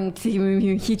амар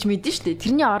ингэ хийж мэдэн штэ.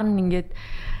 Тэрний оронд ингээд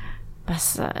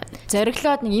бас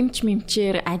зориглоод нэг эмч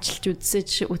мэмчээр ажиллаж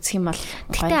үзэх юм бол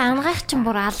гэтээ ангаах чинь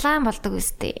бүр алаан болдог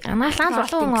үстэй. Анаалан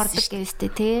олон ордог гэвстэй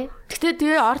тий. Гэтээ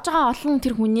тэгээ орж байгаа олон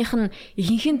тэр хүнийх нь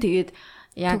ихэнх нь тэгээд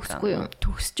яг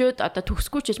төгсчөөд одоо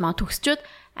төгсгүй ч гэж маа төгсчөөд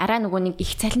арай нөгөө нэг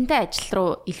их цалинтай ажил руу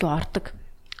илүү ордог.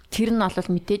 Тэр нь бол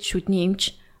мэдээж шүдний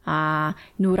эмч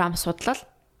нүүр ам судлал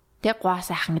тэг гуа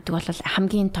сайхан гэдэг бол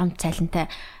хамгийн том цалинтай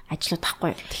ажлууд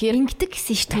тахгүй. Тэгэхээр ингэдэг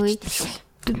гэсэн шүү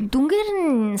дээ. Дүнгээр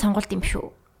нь сонголт юм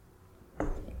шүү.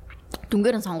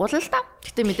 Дүнгээр нь сонгуул л та.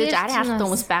 Гэтэ мэдээж арын алт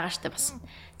хүмүүс байгаа штэ бас.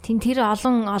 Тэр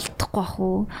олон олдохгүй бах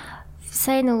уу.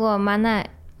 Сайн нөгөө манай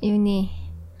юуны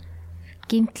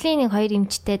гимтлийн нэг хоёр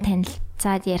эмчтэй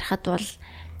танилцаад ярихад бол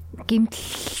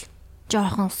гимтэл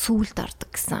жоохон сүулт ордог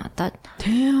гэсэн. Одоо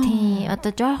тий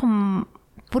одоо жоохон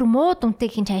бүр муу дүнтэй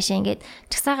хин цаашаа ингээд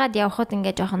чагсаагаад явхад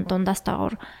ингээд жоохон дундаас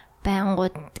доогуур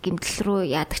байнгут гимтэл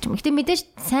рүү яадаг ч юм. Гэтэ мэдээж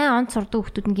сайн онц сурдаг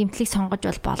хүмүүс нь гимтлийг сонгож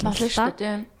болно л доо.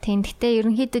 Тийм. Гэтэ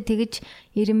ерөнхийдөө тэгэж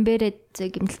эренбээрээ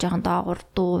гимтэл жоохон доогуур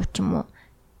дуу ч юм уу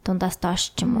дундаас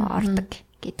доош ч юм уу ордог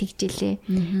гэж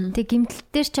тэгжээ. Тэг гимтэл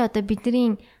дээр ч одоо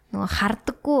бидний нөгөө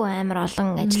хардаггүй амар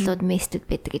олон ажлууд местэд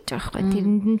байдаг гэж байгаа байхгүй.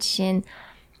 Тэрэнд нь жишээ нь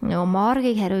нөгөө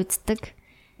моргийг хариуцдаг.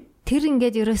 Тэр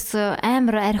ингээд ерөөсөө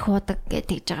амар арх удаг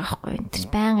гэж тэгж байгаа байхгүй. Тэр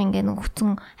байнга ингээд нөгөө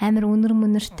хүцэн амар өнөр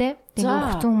мөнөртэй.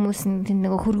 Тэгээ хүцэн хүмүүс нь тэр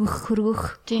нөгөө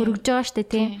хөргөж байгаа штэ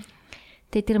тий.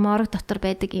 Тэгээ тэр морг дотор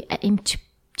байдаг эмч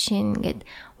жишээ нь ингээд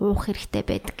уух хэрэгтэй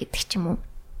байдаг гэдэг ч юм уу.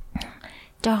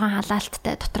 Жохон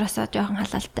халаалттай дотроосоо жохон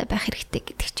халаалттай байх хэрэгтэй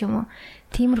гэдэг ч юм уу.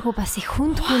 Тиймэрхүү бас их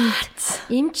хүнд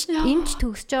эмч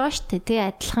төгсөж байгаа штэ тий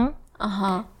адилхан.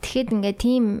 Тэгэхэд ингээд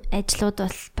тийм ажлууд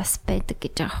бол бас байдаг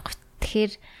гэж байгаа байхгүй.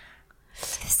 Тэгэхээр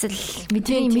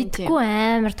мэдгүй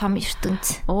амар том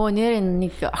ертөнц. Нэр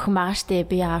нэг охин байгаа штэ.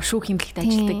 Би шүүх хэмлэгт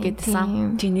ажилладаг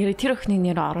гэдсэн. Тий нэр тэр охины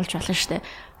нэрээ оруулж болно штэ.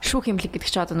 Шүүх хэмлэг гэдэг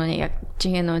чинь одоо нүг яг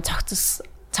жинхэнэ нөө цогцос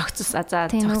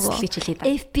гэж хэлээд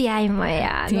байна. FBI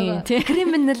маяа.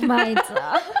 Criminal minds.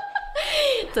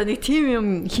 За нэг тийм юм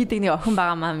хийдэг нэг охин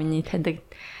байгаа маа миний таньдаг.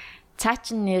 Цаа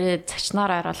чин нэрээ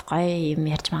зочноор орол гоё юм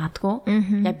ярьж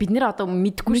магадгүй. Яа бид нэр одоо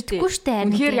мэдгүй штэ.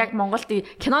 Тэгэхээр яг Монголд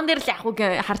кинон дээр л яг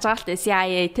харж байгаа л тэ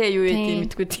CIA те юу юм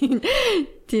мэдгүй тийм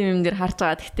юм дээр харж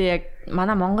байгаа. Гэхдээ яг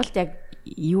манай Монголд яг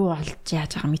юу болж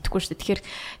яаж байгаа мэдгүй штэ. Тэгэхээр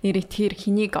нэрээ тэр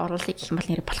хэнийг оруулах гэх юм бол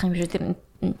нэр болох юм шүү тэр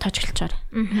тоочглчоор.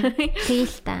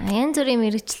 Тэгэл та. Янз бүрийн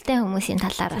мэрэгчлээ хүмүүсийн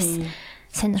талаар бас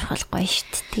сонирхол гоё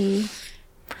штэ тий.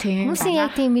 Хүмүүсийн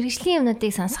яг тийм мэрэгжлийн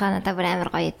юмнуудыг сонсохоо надад бүр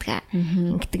амар гоё идэг.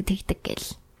 Ингэдэг тэгдэг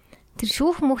гэл. Тэр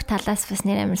шүүх мөх талаас бас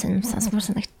нэр амар сонсмор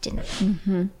санагдаж байна.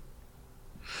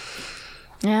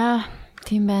 Яа,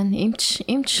 тийм байна. Эмч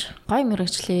гоё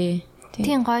мэрэгчлээ.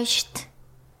 Тийм гоё штт.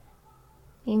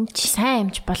 Сайн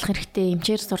эмч болох хэрэгтэй.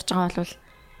 Эмчээр сурж байгаа бол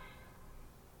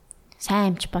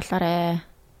сайн эмч болоорой.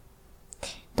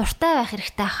 Дуртай байх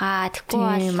хэрэгтэй хаа.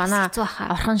 Тэгвэл манай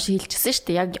орхон шилжсэн шүү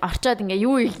дээ. Яг орчоод ингээ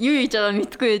юу хийж байгаа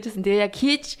мэдгүй яжсэн. Тэгээ яг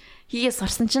хийгээ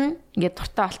сурсан чинь ингээ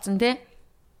дуртай болсон те.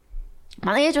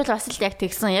 Манай ээж бол бас л яг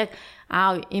тэгсэн. Яг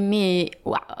эми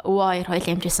хоёр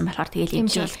хоёул эмчсэн болохоор тэгэл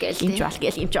эмч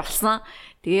болсон.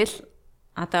 Тэгэл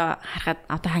одоо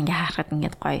харахад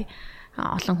ингээ гоё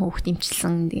олон хүүхд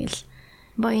эмчилсэн. Тэгэл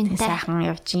боёнтай сайхан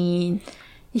явж гин.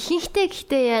 Ихэнхдээ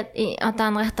гэхдээ одоо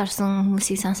ангаахт орсон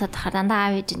хүмүүсийг сонсоод байхад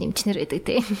дандаа аав ээж эмчнэр гэдэг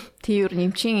тий. Тийм юу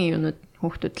эмчийн юунууд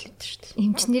хүүхдүүд л гэдэг шүү дээ.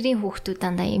 Эмчнэрийн хүүхдүүд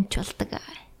дандаа эмч болдог.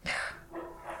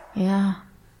 Яа.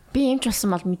 Би эмч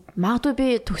болсон бол магадгүй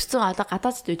би төгссөн одоо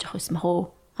гадаадд байж авах байсан бах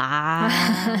уу.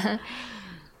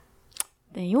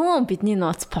 Тэгээ юу бидний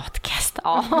нууц подкаст.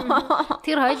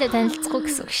 Тэр хоёулаа танилцахгүй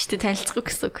гэсэн үг шүү дээ. Танилцахгүй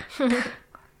гэсэн үг.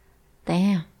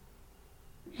 Дээ.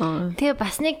 Тэгээ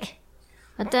бас нэг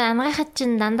одоо ангаахад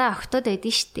чинь дандаа октод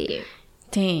байдсан штэ.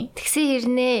 Тийм. Тэгсэн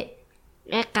хэрнээ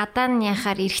яг гадаа нь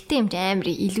яхаар эргэтэй юм амар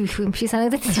илүү их юм шиг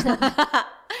санагдаад байна.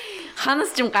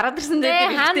 Ханаас ч юм гараад ирсэн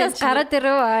дээ. Ханаас гараад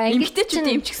ирв. Эмгтэй ч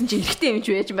юм ч гэсэн чинь эргэтэй юм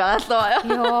ч байж байгаа л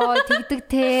ёо тэгдэг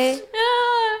те.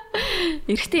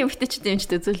 Эргэтэй эмгтэй ч юм ч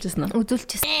үзүүлжсэн үү?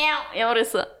 Үзүүлжсэн. Ямар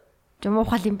эсэ.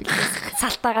 Жумуухал юм билээ.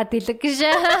 Салтаагаа дэлэг гэж.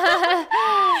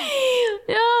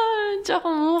 Яа,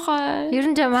 жоохон муухай. Ер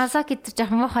нь масак гэдэг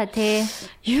жоохон муухай те.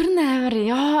 Ер нь амар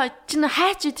яа, чинь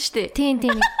хайч идэв штэ. Тийм.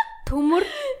 Төмөр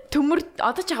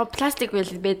одоо ч яг пластик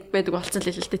байдаг болсон л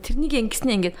л дээ. Тэрнийг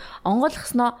ингэснээ ингээд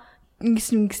онгойлгосноо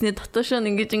ингэснээ дотоошоо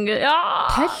ингээ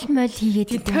тол мол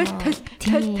хийгээд тол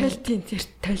тийм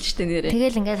тол штэ нэрээ.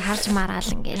 Тэгэл ингээд харж мараал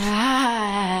ингээд.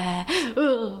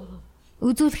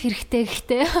 Үзүүлэх хэрэгтэй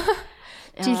гэхдээ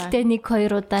жилдээ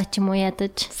 1-2 удаа ч юм уу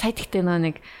ядаж. Сая тэгтээ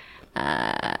нэг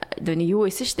дөөний юу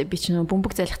исэн штэ би ч нөө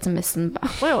бөмбөг залхсан байсан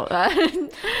байхгүй юу?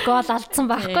 Гол алдсан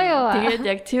байхгүй юу? Тэгээд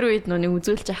яг тэр үед нүг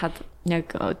үзүүлж хахад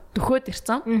яг дөхөөд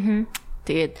ирсэн.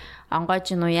 Тэгээд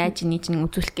онгойж нөө яаж нэг чинь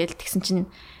үзүүлэх гээл тэгсэн чинь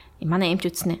манай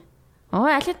эмч үтснэ.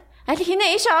 Аль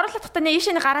хинэ ийшээ оруулах тахтаа нэ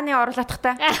ийшээ гарааны оруулах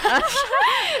тахтаа.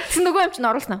 Тэгсэн нөгөө эмч нь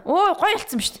оруулснаа. Гоё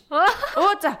болцсон биз дээ.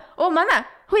 За. Манай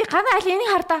хүй ганаа аль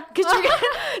энийг хардаа гэж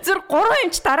зүр 3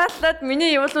 эмч дарааллаад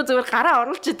миний явуулуу зүгээр гараа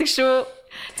оруулж идэг шүү.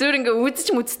 Зүгээр ингээ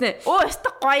үзэж мүдснэ.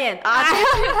 Өстө гоё юм.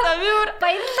 Би бүр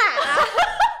баярлаа.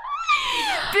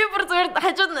 Би бүр зүгээр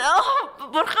хажууд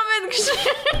бурхан байна гэж.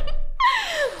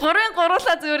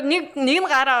 Гурлаа зүгээр нэг нь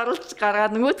гараа оруулж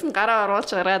гаргаад нөгөөт нь гараа оруулж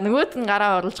гаргаад нөгөөт нь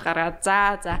гараа оруулж гаргаад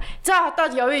за одоо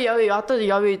явъя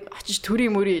очиж төрий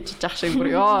мөрий хийж ах шиг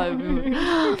бүр ёо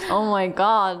oh my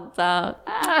god за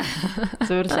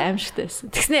зүгээр л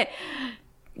аимшигтайсэн тэгснэ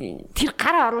тэр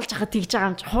гараа оруулж хахад тэгж байгаа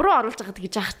юм чи хуруу оруулж хахад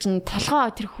тэгж ах чинь толгоо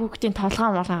тэр хүүхдийн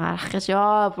толгоо молоо гарах гэж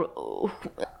ёо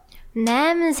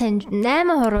 8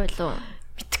 хуруу илүү.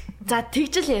 За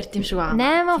тэгж л ярьд юм шиг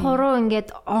байна. 8 хуруу ингээд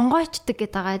онгойчдаг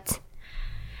гэдэг байгаа.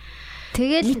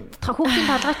 Тэгээд хүүхдийн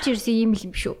толгой ч ирсэн юм л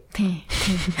юм шүү. Тийм.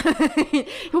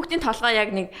 Хүүхдийн толгой яг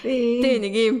нэг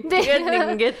нэг юм. Тэгээд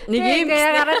нэг ийм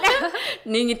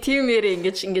нэг тиймээр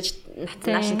ингэж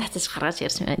нааш татаж гаргаж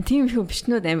ярьсан байна. Тийм их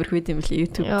бичнүүд амар хүйд юм лээ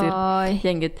YouTube дээр. Яг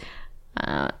ингээд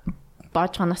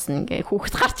боожгоноос ингээ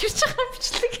хүүхд гарч ирж байгаа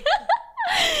бичлэг.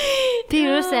 Би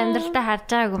юус амьдралдаа харж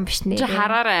байгаагүй юм биш нэ. Чи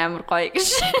хараараа амар гоё гэж.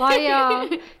 Гоё.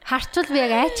 Харчвал би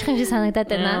яг айчих юм шиг санагдаад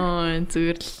байна.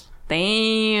 Зүгээр л.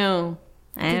 Damn.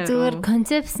 Зүгээр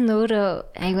концепц нь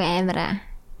өөрөө айгүй амар.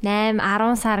 8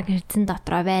 10 сар гэрдсэн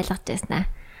дотроо байлгаж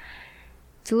байснаа.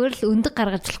 Зүгээр л өндөг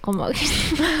гаргаж болохгүй мó гэж.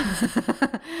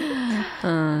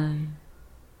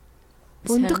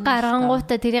 Өндөг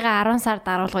гаргангуудаа тэрийг 10 сар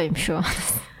даруулга юм шүү.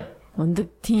 Өндөг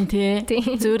тийм те.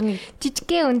 Зүгээр нэг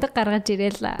жижигхэн өндөг гаргаж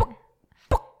ирээл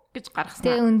гэж гаргаснаа.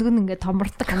 Тэгээ өндөг нь ингээд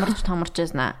томорч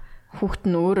байснаа. Хүүхэд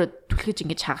нь өөрөө түлхэж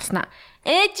ингэж хагалснаа.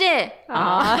 Ээжээ.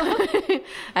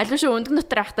 Аль биш өндөг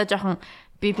дотор ахтаа жоохон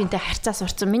би бинтэй харьцаа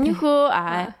сурцсан. Миний хөө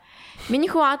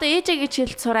одоо ээжээ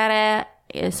гэж хэлж сураарай.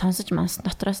 Сонсож манс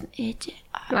дотроос нь ээжээ.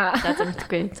 За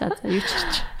мэдхгүй. За юу ч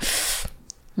хэрч.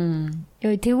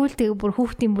 Йоо тэгвэл бүр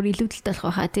хүүхдийн бүр илүүдэлтэй болох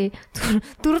байхаа тий.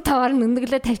 4-5-аар нь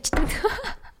өндөглөө тавьчихдаг.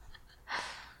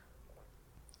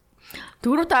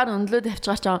 4-5-аар өндлөө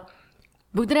тавьчихгаа ч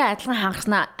бүгдээ адилхан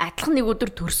хангаснаа. Адилхан нэг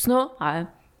өдөр төрснөө.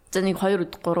 За нэг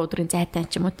 2-3 өдрийн зайтай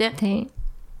ч юм уу тий.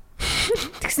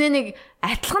 Тэгснээ нэг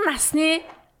адилхан насны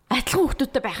адилхан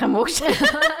хүүхдүүдтэй байх юм уу гэж.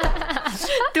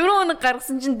 4 өнөг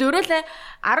гаргасан чинь дөрөөлээ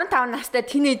 15 настай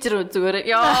тинейжер зүгээр.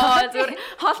 Йоо зүгээр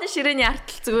хоолны ширээний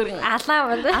артал зүгээр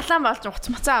алаан болж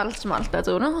уцмацаа оруулж малдаа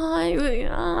зүгээр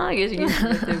гэж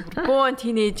бөөн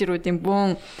тинейжерүүдийн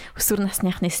бөөн өсвөр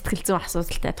насныхны сэтгэл зүйн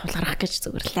асуудалтай тулгарах гэж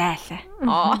зүгээр лайлаа.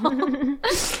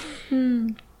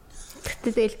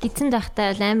 Тэгэл гидсэн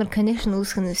дахтай амар connection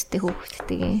үүсгэх нь үстэй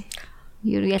хүүхдтэйгээ.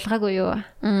 Юу ялгаагүй юу?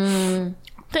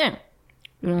 Тийм.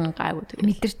 Гайгүй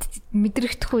тэгээ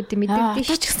мэдрэгдэх үед мэдэгдэж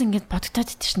ч гэсэн ингээд бодогдоод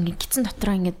идэв шин ингээд гидсэн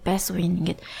дотроо ингээд байсан үеийн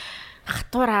ингээд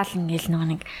хатуураал ингээд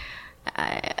нэг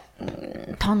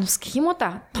тонус гэх юм уу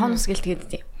да тонус гэл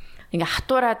тэгээд ингээд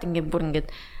хатуураад ингээд бүр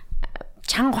ингээд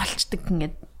чанга болчдөг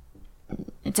ингээд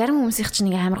зарим хүмүүсийнх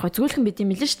чинь ингээд амар гой зөөлхөн бид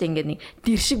юм лээ шүү дээ ингээд нэг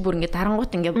дэр шиг бүр ингээд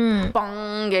дарангуут ингээд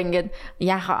бон ингээд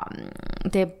яах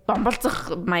тэгээ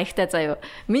бомболцох маягтай заяа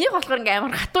миний болохоор ингээд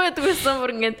амар хатуу яадаг байсан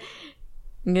бүр ингээд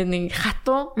нэг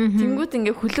хатуу тэнгууд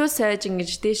ингээ хөлөө сайж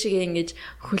ингэж дээшгээ ингэж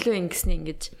хөлөө ингэснэ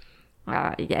ингэж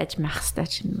яаж маах хэвээр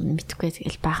ч мэдхгүй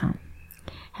тэгэл баахан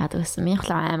хаад байсан. Миний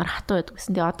хөлөө амар хатуу байдаг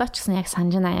гэсэн. Тэгээ одоо ч гэсэн яг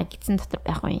санаж байна яг гидсэн дотор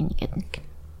байх уу ингээд нэг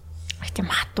тийм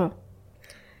хатуу.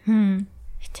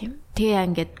 Тийм. Тэгээ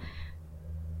ингээд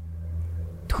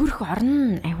төрх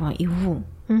орно айгаа ивүү.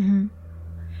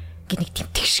 Гэ нэг тийм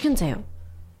тэгшгэн заяа.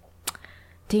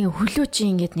 Тэгээ хөлөө чи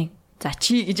ингээд нэг за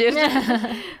чи гэж ярьж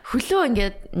хөлөө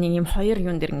ингээд нэг юм 2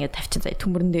 юун дээр ингээд тавьчин заа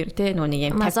төмөрн дээр те нөгөө нэг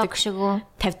юм тавьдаг шиг үү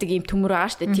тавьдаг юм төмөр байгаа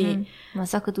штэ тийм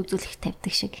масакод үзүүлэх тавьдаг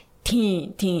шиг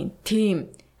тийм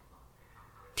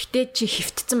гэтээ чи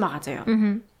хөвтцэн байгаа заяа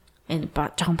энэ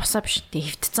жоохон босоо биш тий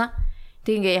хөвтцэн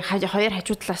тэг ингээд хоёр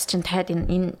хажуу талаас чинь таад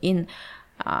энэ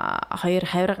хоёр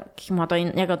хавир гэх юм одоо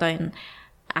энэ яг одоо энэ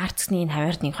арцны энэ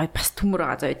хавирд нэг хоёр бас төмөр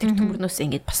байгаа заяа тэр төмөрнөөс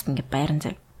ингээд бас ингээд байран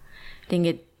заяа тэг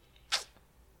ингээд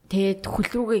тэгээд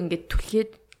хөлрүүгээ ингээд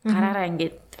түлхээд гараараа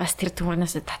ингээд бас тэр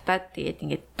төмөрнөөс татаад тэгээд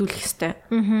ингээд дүүлэх ёстой.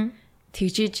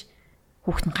 Тэгжиж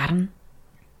хүүхэд нь гарна.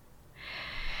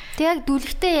 Тэг яг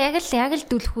дүүлэхдээ яг л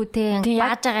дүүлэх үү те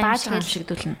бааж байгаа юм шиг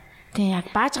дүүлнэ. Тэг яг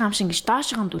бааж байгаа юм шиг ингэж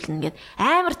доошгоо дүүлнэ ингээд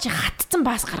амар чи хатцсан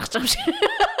баас гаргаж байгаа юм шиг.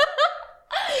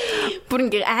 Бүр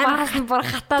ингээ амар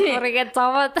хатаад бүр ингээ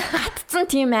зовоод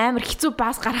хатцсан тийм амар хэцүү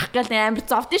баас гарах гал амар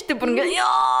зовд нь штэ бүр ингээ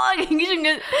ёо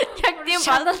ингээ яг тийм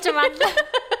бадалж байна.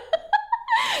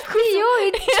 Хүй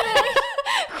юу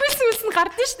хүс нь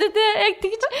гардыг штэ тий яг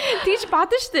тэгж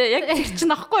бадна штэ яг тэр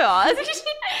чинь ахгүй юу.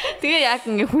 Тэгээ яг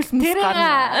ингээ хүс мэс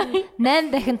гарна. 8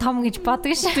 дахин том гэж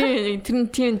боддог штэ. Тэр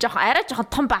нь тийм жоох арай жоох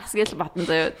том баас гэж бодно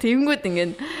заяа. Тэнгүүд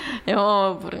ингээ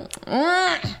ёо бүр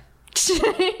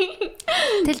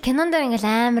тэл кинон дээр ингээл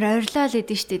амар ойрлоо л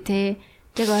идэв штэ тий.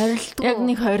 Яг ойрлдог. Яг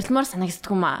нэг ойрлмоор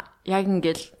санагддаг юм аа. Яг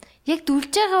ингээл яг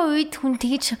дүлж байгаа үед хүн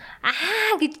тэгж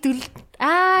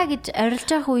гэж орилж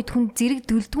байгаа үед хүн зэрэг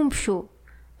дүлдэг юм биш үү?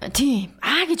 Тийм.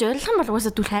 Гэж орилох юм бол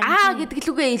угаасаа дүлх. Гэдэг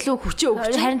лүгээ илүү хүчээ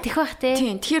өгч. Харин тэх бах тий.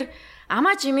 Тийм. Тэгэхээр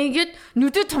амаа жимээгээд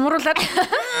нүдэд томруулаад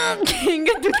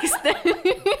ингээд дүлхэстэй.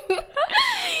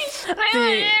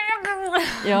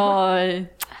 Яа.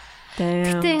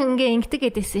 Гэтэ ингээ ингэдэг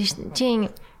гэдээсэн шин. Чи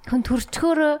хүн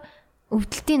төрчхөөрөө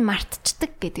өвдөлтийг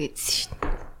мартчихдаг гэдээсэн шин.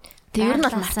 Тэр нь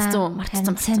бол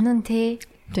мартцсан. Санин тий.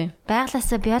 Тийм.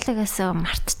 Байглаасаа биологоосоо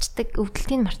мартчихдаг,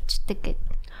 өвдөлтийг мартчихдаг гэд.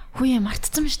 Хүүе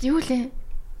мартцсан ба шүү дээ. Юу лээ?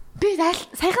 Би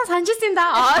саяхан санджсэн юм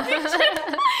да.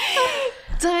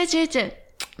 Зөөж.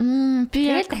 Би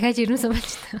яг дахиад ирнэсэн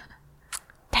болж та.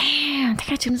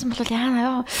 Дахиад ирнэсэн бол яана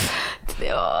ёо.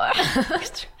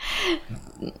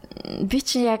 Би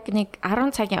чи яг нэг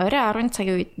 10 цагийн орой 10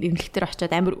 цагийн үед эмнэлэгтэр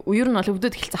очиод амар үер нь бол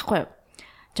өвдөд эхэлсэн байхгүй юу?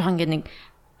 Жохон ингээ нэг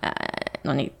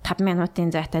 5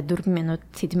 минутын зайтай 4 минут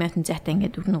 7 минутын зайтай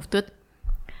ингээд өвдөд.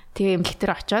 Тэгээ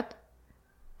эмнэлэгтэр очиод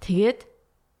тэгээд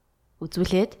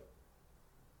үзүүлээд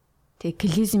тэгээ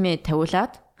клизмээ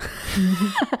тавиулаад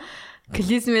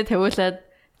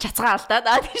чацгаа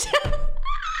алдаад тийш.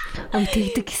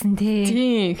 Тэгдэг гэсэн тий.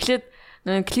 Тийм. Эхлээд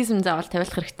клизм заавал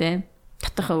тавиулах хэрэгтэй.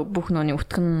 Дотоох бүх нөөний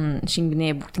өтгөн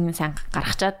шингэнэ бүгднийг сайн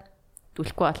гаргачаад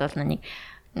дүлэхгүй болвол нэг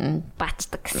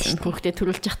баачдаг гэсэн. Хүүхдээ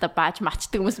төрүүлж явахдаа бааж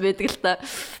мачдаг хүмүүс байдаг л та.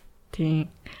 Тийм.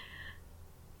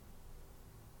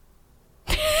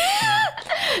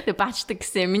 Тэг баачдаг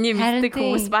гэсэн. Миний мэддэг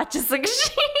хүмүүс баачсан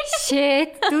гэж.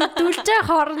 Shit. Дүлж байгаа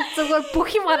хооронд зүгээр бүх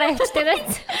юм гараа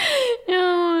авчтайраач.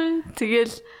 Яа.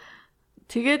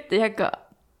 Тэгээд яг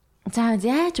за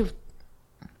яаж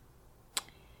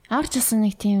аварчсан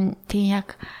нэг тийм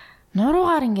яг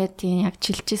нуруугаар ингээд тийм яг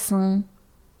чилжсэн.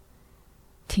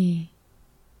 Тийм.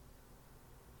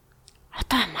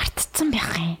 Одоо мартцсан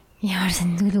байх юм. Ямар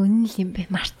сэндгэл үнэн л юм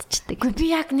бэ мартчихдаг. Гэхдээ би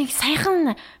яг нэг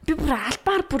саяхан би бүр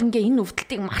албаар бүр ингээ энэ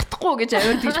өвдөлтийг мартахгүй гэж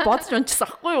аюул тэгж бодож унчихсан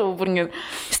байхгүй юу? Бүр ингээ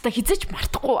өста хизээч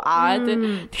мартахгүй.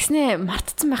 Тэгснээ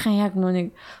мартцсан байхын яг нөө нэг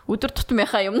өдөр тутам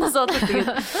байхаа юмнаас болоод тэгээд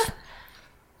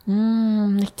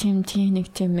нэг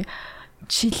тийм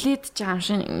чилээд жаам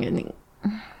шин ингээ нэг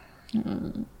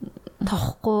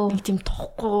тохгүй нэг тийм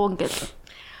тохгүй ингээл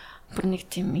бүр нэг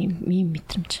тийм юм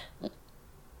мэдрэмж.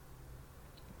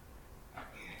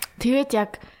 Тэгээд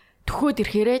яг төхөөд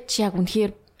ирэхээрээ чи яг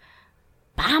үнэхээр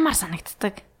баамаар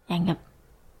санагддаг. Ингээ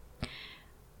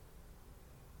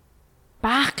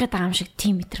баах гэдэг юм шиг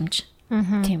тийм мэдрэмж.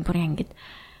 Тийм бүр ингээд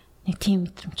нэг тийм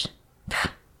мэдрэмж.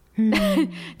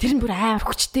 Тэр нь бүр амар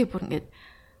хүчтэй бүр ингээд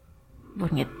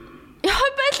яа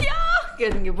байлаа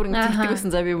гэдэг ингээ бүр ингээд тэгтэйсэн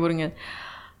за би бүр ингээд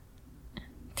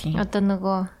тийм одоо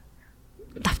нөгөө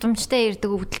давтамжтай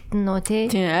ирдэг өвдөлт нь нөө тий.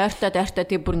 Тийм ойртоод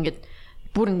тий бүр ингээд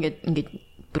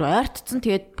ойртцсан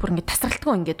тэгээд бүр ингээд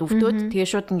тасралтгүй ингээд өвдөөд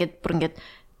тэгээд шууд ингээд бүр ингээд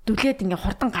дүлээд ингээд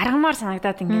хурдан гаргамаар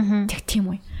санагдаад ингээд тэг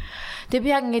тийм үү. Тэгээ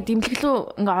би яг ингээд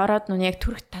дэмлэглүү ингээд ороод нүн яг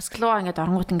түрх тасглуу ингээд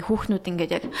оронгууд ингээд хүүхнүүд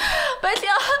ингээд яг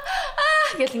байлаа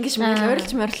гэл ингээд мэл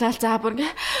ойрлж морлаа за бүр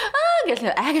ингээд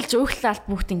гэл айгалж өөхлөалт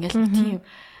бүгд ингээд тийм.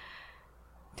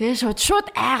 Тэгээ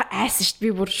шууд айсан шүү дээ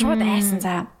би бүр шууд айсан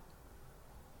за.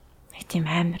 Тийм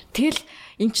амар. Тэгэл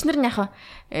эмчнэр нь яхаа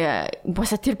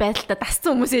буса тэр байдалтай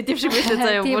дассан хүмүүс эдэв шиг байлаа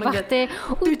заяа бүр ингээд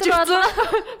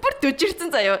бүр дөжирсэн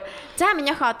заяа. За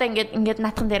минийхээ одоо ингээд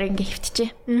наатхан дээр ингээд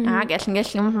хөвтчээ. Гэл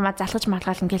юм залгаж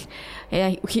малгаал ингээд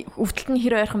өвдөлт нь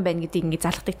хэр ойрхон байна гэдгийг ингээд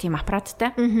залгадаг тийм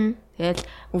аппараттай. Тэгэл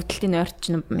өвдөлтийн ойрт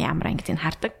чинь ямар ангид энэ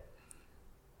хардаг.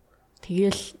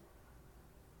 Тэгэл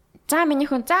за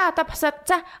минийхэн за одоо босоод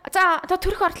за одоо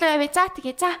төрөх орлоо явъя. За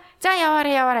тэгээ за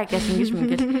яваараа гэл ингэж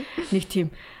нэг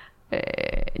тийм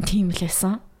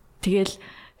лээсэн. Тэгэл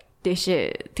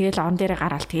дээшээ тэгэл он дээрээ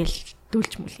гараал тэгэл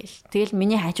дүүлж мүлгээл. Тэгэл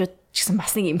миний хажууд ч гэсэн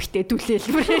бас нэг эмхтэй дүүлээл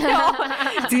бүр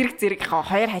зэрэг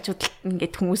хоёр хажууд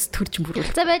ингээд хүмүүс төрж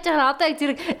мөрүүл. За байж байгаа одоо яг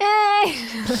зэрэг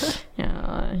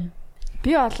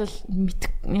би бол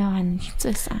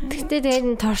хэцээсэн. Тэгтээ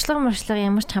тэгээд торшлого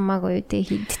ямар ч хамаагүй үү те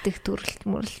хийддэг төрөлт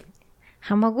мөрөл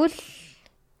хамаагүй л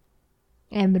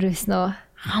амар байсан уу?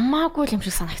 Хамаагүй л юм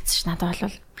шиг санагдсан ш надад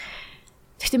бол.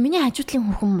 Гэхдээ миний хажуудлын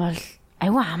хүүхэн бол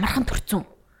аюу амархан төрцөн.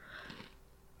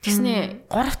 Тэгснэ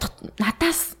 3 дахь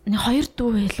надаас 2 дүү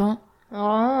байлуу.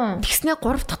 Тэгснэ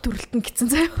 3 дахь төрөлтөн гисэн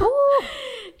заяа.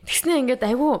 Тэгснэ ингээд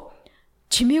аюу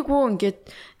чимээгүй ингээд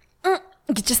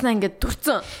гэжсэн ингээд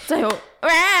төрцөн. Заяа.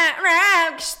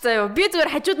 Гэж заяа. Би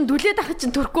зүгээр хажууд нь дүлээд ахад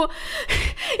чинь төрөхгүй.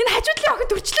 Энэ хажуудлын охин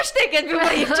төрчлөө штэ гэж би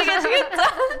бүр ичгээд тэгээд.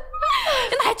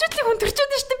 Энэ хажуудлын хүн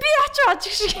төрчөөд штэ би яач оож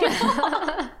шиг.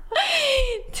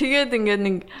 Тэгээд ингээд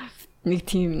нэг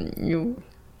тийм юу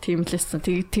тийм лсэн.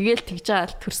 Тэгэл тэгж аа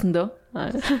төрсөндөө.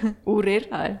 Үүрээр.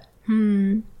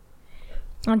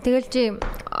 Тэгэл чи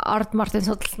орд мортын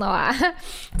судалснаа.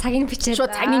 Цагийн бичээд.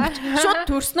 Шууд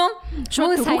төрснөө.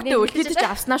 Шууд хүүхдээ үлдээдэж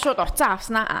авснаа, шууд уцаа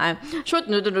авснаа. Шууд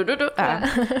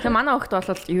тэгээ манай хөхт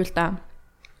бол юу л да.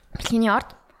 Бэлхийний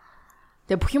орд.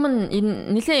 Тэгээ бүх юм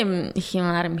нэлээ юм их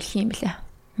юмар бэлхий юм блэ.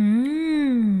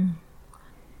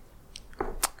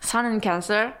 Sun and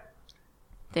Cancer.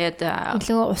 Тэгээд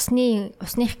илүү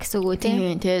усных гэсэн үг үү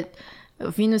тийм. Тэгээд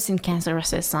Venus in Cancer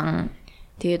байсан.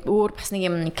 Тэгээд өөр бас нэг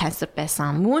юм cancer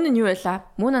байсан. Moon нь юу байлаа?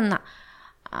 Moon нь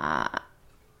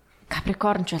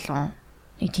Capricorn ч болов.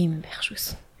 Нэг тийм байх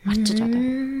шүүс. Марчиж одоо.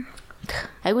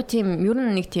 Айгу тийм ер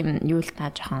нь нэг тийм юу л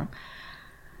та жоохон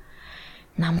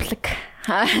намлаг.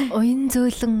 Уян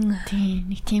зөөлөн. Тийм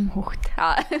нэг тийм хүүхэд.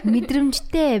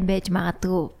 Мэдрэмжтэй байж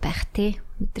магадгүй байх тий.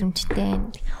 Мэдрэмжтэй.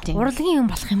 Урлагийн юм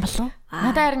болох юм болов?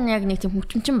 Надаар нь яг нэг тийм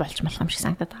хүчмчин болж болох юм шиг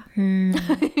санагдаад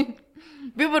байгаа.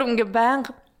 Би бүр ингээ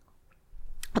байнга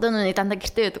одоо нэг дандаа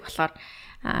гэртээ байдаг болохоор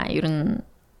ер нь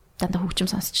дандаа хөгжим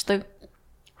сонсчдаг.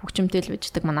 Хөгжимтэй л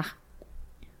bijдэг манайх.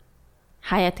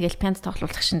 Хаяа тэгэл пянд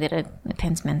тоглуулах шин дээр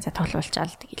пянз мянзаа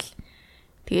тоглуулчаал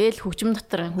тэгэл хөгжим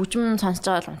дотор хөгжим сонсож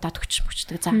байгаа л унтаад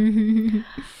хөгждөг за.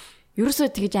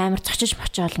 Ерөөсөө тэгэж амар цочиж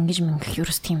мочоол ингэж мөнгөх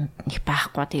ерөөс тийм их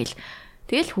байхгүй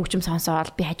тэгэл хөгжим сонсоол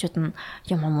би хажууд нь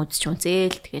юм үзчих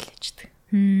үнзээл тэгэл ичдэг.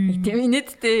 Нэг тийм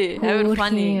инээдтэй амар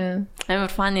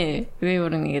funny би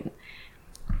өөр нэг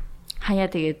хаяа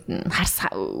тэгээд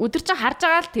өдөр чинь харж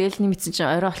байгаа л тэгэл нэмсэн чинь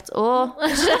орой болцсон.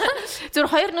 Зүр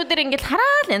хоёр нүдээр ингээд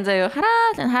хараал энэ заяа.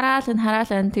 Хараал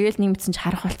тэгэл нэмсэн чинь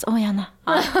харах болцсон. Яана.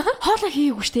 Хоолоо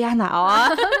хийгээгүй штэ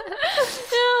яана.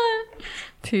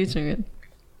 Тэгж ингээд.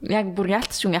 Яг бүр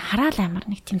яалтч ингээд хараал амар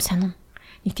нэг тийм сонин.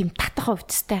 Нэг тийм татах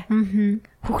хувцастай.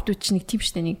 Хүүхдүүд чинь нэг тийм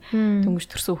штэ нэг дөнгөж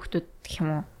төрсөн хүүхдүүд гэх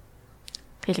юм уу.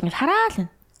 Тэгэл ингээд хараал.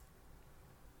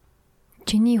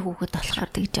 Чиний хүүхэд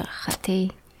болохоор тэгж байгаа хаа тий.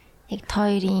 Яг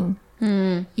тойрын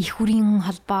их хүрийн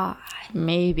холбоо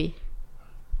maybe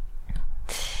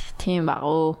тийм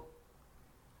багуу.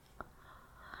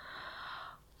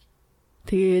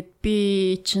 Тэгээд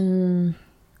би чинь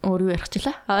өөрөө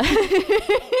ярихчлаа.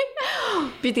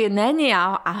 Би тэгээ найны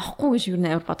авахгүй гэж юу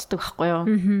нээр боддог байхгүй юу?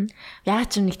 Яг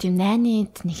ч нэг тийм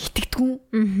найнад нэг итгэдэггүй.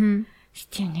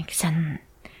 Тийм нэг сан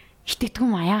итгэдэггүй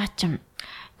маяа ч юм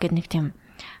гэдэг нэг тийм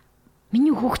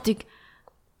миний хүүхдийг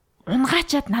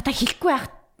унгаачаад надад хэлэхгүй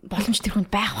байх боломж тэр хүнд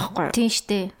байх байхгүй юу? Тийм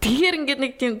штэ. Тэгэхээр ингээд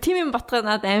нэг тийм юм батгаа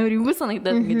надад амар юу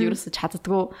санагдаад ингээд ерөөсөж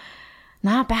чаддгүй.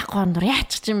 Наа байхгүй орноор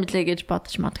яачих юм блэ гэж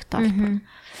бодож модогтоо.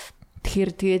 Тэгэхээр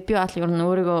тэгээд би бол ер нь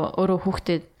өөрөө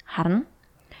хүүхдэд харна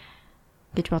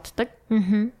гэж боддог.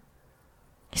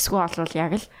 Эсвэл бол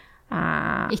яг л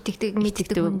итгэдэг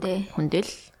мэддэг хүндэл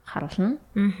харуулна.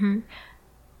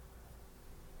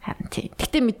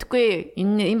 Гэтэ мэдгүй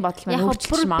энэ бодол маань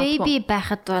өөрчлөж магадгүй. Baby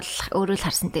байхад бол өөрөө л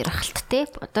харсан дээр ахалт те.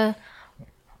 Одоо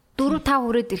 4-5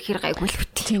 хүрээд ирэхээр гайгүй л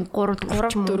хөт. Тийм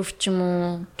 3-4 ч юм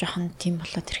уу жоохон тийм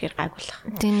болоод ирэхээр гайгүй л.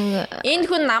 Тийм нэг энэ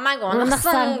хүн намайг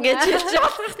унагсан гэж хэлж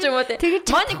болох ч юм уу те.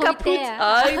 Моника Пут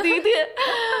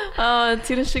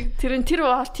тэр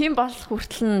бол тийм болох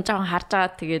хүртэл нь жоохон харж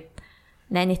байгаа тэгээд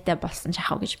найнитаа болсон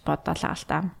жахав гэж бодоолаа л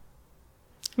та.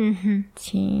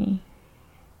 Тийм.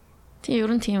 Тийм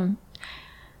ер нь тийм.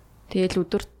 Тэгэл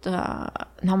өдөрт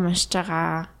ном уншиж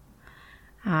байгаа.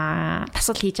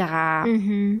 Тасал хийж байгаа.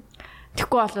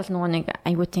 Тэгэхгүй бол нөгөө нэг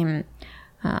айгуу тийм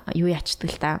юу яачдаг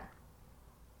л та.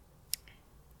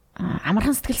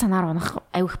 Амархан сэтгэл санаар унах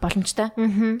айгуу их боломжтой.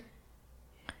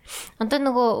 Одоо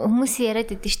нөгөө хүмүүс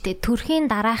яриад идэв штэ төрхийн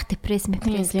дараах депресс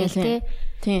гэх тээ.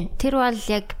 Тийм. Тэр бол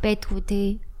яг байдгүй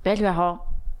тий. Байлгүй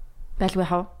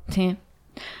хаа. Тийм.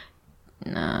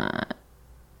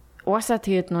 Уусаа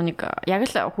тэгээд нүг яг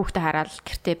л хүүхдээ хараад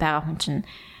гэртээ байгаа хүн чинь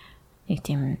нэг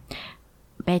тийм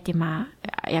байд юм аа.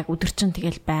 Яг өдөр чинь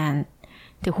тэгэл байна.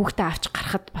 Тэг хүүхдээ авч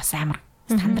гарахад бас амар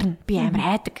стандарт би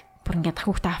амар айдаг. Бүр ингээд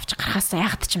хүүхдээ авч гарахаас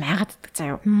яахад ч юм айгааддаг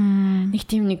заяа. Нэг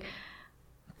тийм нэг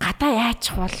гадаа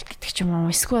яачих бол гэдэг ч юм уу.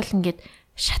 Эсвэл ингээд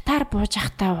шатаар бууж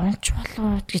ахтаа унч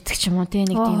болоо гэдэг ч юм уу. Тэг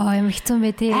нэг тийм амар хэцүү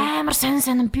бэ тий. Амар сонь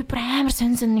би бүр амар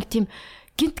сонь нэг тийм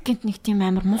гинт нэг тийм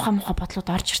амар муухай бодлоод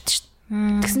орж ирдэ шүү дээ.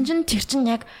 Тэгсэн чинь тэр чинь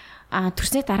яг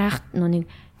төрсний дараах нүг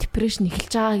депрешн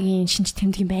эхэлж байгаагийн шинж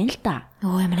тэмдэг юм байна л да.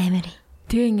 Оо ямар.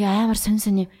 Тэгээ ингээ амар сонь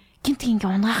гинт ингээ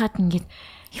унгахад ингээ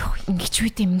ёо ингэж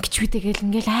үдээ гэл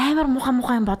ингээл амар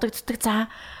муухай юм бодогддог. За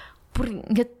бүр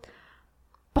ингээд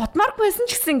бодмаар байсан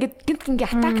ч гэсэн ингээд гинт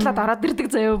ингээ атаклаад ороод ирдэг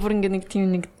заяа бүр ингээ нэг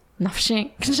тийм нэг навшин.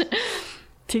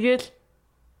 Тэгээд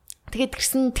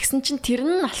тэгсэн чинь тэр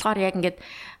нь болохоор яг ингээд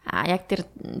яг тэр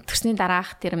төрсний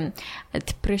дараах тэр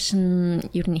депрешн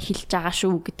ер нь эхэлж байгаа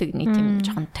шүү гэдэг нэг тийм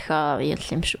жоохон тохио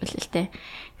юм шүү л те.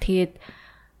 Тэгээд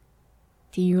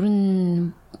ер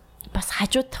нь бас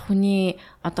хажуудах хүний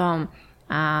одоо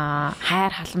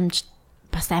хайр халамж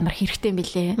бас амар хэрэгтэй юм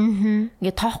билээ.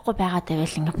 Ингээд тоохгүй байгаад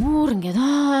байвал ингээд бүр ингээд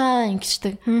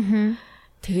ингэждэг.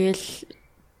 Тэгэл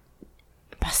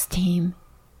бас тийм.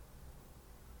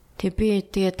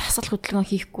 Тэгээ тасал хөдөлгөөн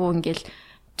хийхгүй ингээд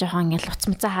жоохон ингээд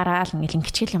луцмцаа хараал ингээд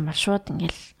ингэчгэл юм бол шууд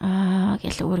ингээд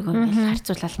гэл өөрийгөө ингээд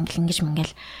харьцуулаад ингээд ингэж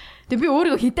мэнгээл. Тэгээ би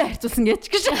өөрийгөө хідээ харьцуулсан гэж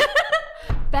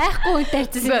байхгүй үнтэй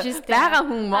харьцуулсан юм шүү дээ. Бага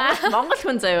хүн Монгол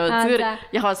хүн заяа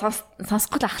зүгээр яг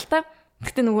сонсгол ахaltaа.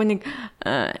 Гэтэ нөгөө нэг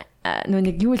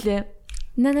юу лээ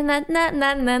на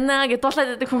гэж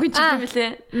дуулаад байдаг хүн чинь юм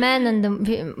лээ. Man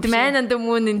and the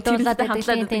moon энэ дуулаад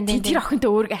хамтлаад тэр охинтой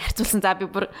өөрийгөө харьцуулсан. За би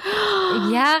бүр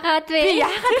яагаад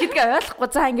гэдгээ ойлгохгүй.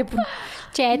 За ингээ бүр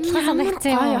чи адилхан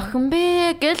санагдсан гоё охин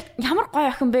бэ гэл ямар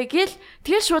гоё охин бэ гэл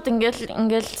тэгэл шууд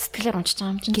ингээл сэтгэлээр унчиж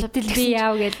байгаа юм чинь. Гэтэл би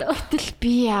яав гэл. Гэтэл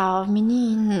би яав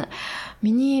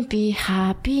миний би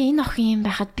энэ охин юм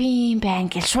байхад би юм байна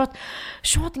гэл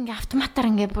шууд ингээ автоматар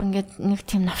ингээ бүр ингээ нэг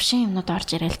тийм навшин юмнууд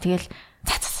орж ирээл тэгэл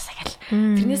цаа гэл.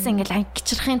 Тэрнээс ингээл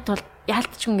ангичрахын тулд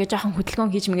яалтч ингээ жоохон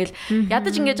хөдөлгөөн хийж мэгэл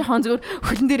ядаж ингээ жоохон зүгээр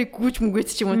хөлн дээрээ гүйж мүгөөд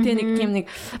ч юм уу те нэг тийм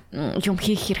нэг юм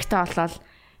хийх хэрэгтэй болол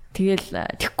тэгэл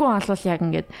тэгхгүй болвол яг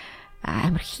ингээд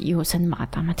амар юу сонирм байгаа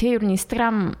даа. Тэгээ ер нь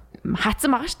Instagram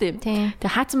хаацсан байгаа шүү дээ.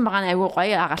 Тэгээ хаацсан байгаа нь айгүй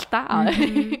гоё байгаа л та.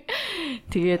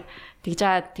 Тэгээд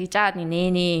тэгжаад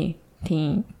нэнэ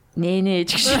тийм нэнэ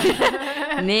ч гэж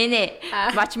нэнэ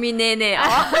watch me нэнэ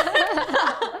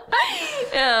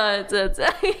за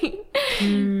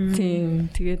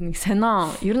тийм тэгээд нэг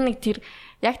санаа ер нь нэг тэр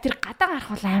яг тэр гадаа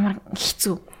гарах бол амар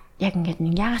хэцүү. Яг ингээд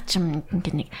нэг яагаад ч юм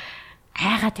ингээд нэг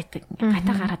айгаад идэг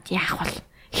гадаа гараад яах бол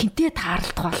хинтээ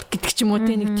таарлах бол гэдэг ч юм уу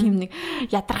те нэг тийм нэг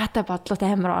ядаргаатай бодлоод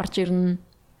амар орж ирнэ.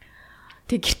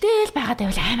 Тэг гэртэл байгаад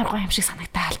байвал амар гоё юм шиг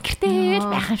санагдаал. Гэртэл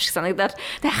байх юм шиг санагдаал.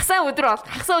 Тэг хагасаа өдөр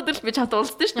л би чамд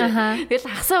уулзсан шүү дээ.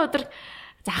 Тэгэл хагасаа өдөр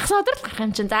л гарах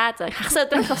юм чинь. За хагасаа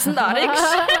өдөр л усанд орё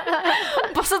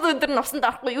гэж. Бусад өдөр нь усанд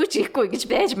орохгүй юу ч хийхгүй гэж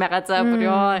байж байгаа. За бүр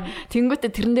ёо.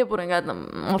 Тэнгүүтээ тэрэндээ бүр ингээд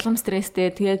улам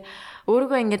стресстэй. Тэгээд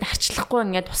өөрийгөө ингээд арчлахгүй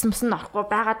ингээд тусмс нь орохгүй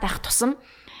байгаад байх тусам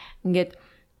ингээл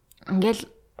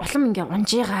улам ингээд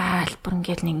унжигаал бүр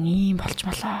ингээд нэг юм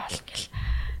болчмолоо гэл.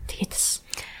 Тэгээд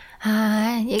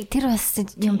яг тэр бас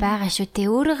юм байгаа шүү те.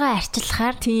 Өөрийгөө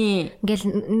арчлахаар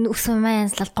ингээл өсвөн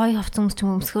янзлал гоё хувц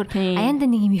өмсөхөр аяанда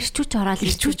нэг юм ирчүүч ороод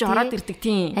ирдэг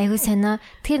тийм. Айгуу санаа.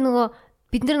 Тэгэхээр нөгөө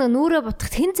бид нар нүрээ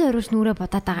бодоход хэн зориулж нүрээ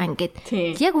бодоод байгаа ингээд.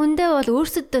 Яг үндэ бол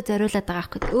өөрсөдөө зориулаад байгаа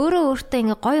байхгүй. Өөртөө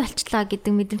ингээ гоё болчлаа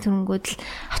гэдэг мэдрэмж төрөнгүүд л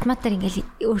автоматар ингээл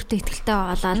өөртөө ихтэлтэй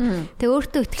болоод тэгээ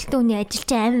өөртөө ихтэлтэй хүний ажил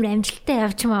чинь амар амжилттай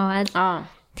явчмаа.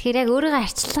 Тэгэхээр яг өөрийгөө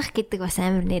арчлах гэдэг бас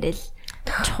амар нэрэл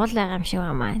чухал байгаа юм шиг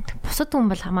байна. Бусад хүн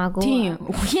бол хамаагүй. Тийм.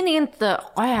 Хин нэгэнд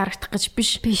гоё харагдах гэж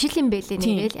биш л юм байлээ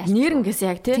нэрэл. Нэрнгээс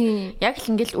яг тий. Яг л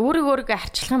ингээл өөрийгөө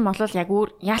арчлах юм бол яг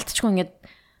яалтчгүй ингээд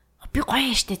би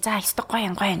гоё штэ. За ёстой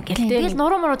гоё гэл тий. Тэгэл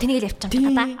нуруу тэнийгэл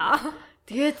явчихсан та.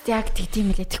 Тэгээд яг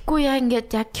тийм үлээ. Тэггүй яа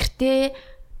ингээд яг гэртээ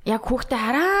яг хүүхдээ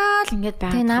хараал ингээд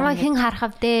байгаа. Тэгээ намайг хэн харах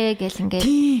вэ гэл ингээд.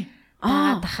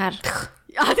 Дахаар.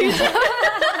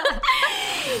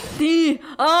 Тий.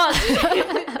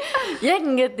 Яг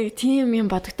ингээд нэг тийм юм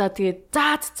бодогдоо тэгээд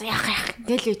за яах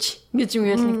гэж юм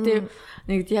гээл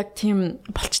нэг яг тийм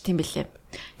болч тийм бэлээ.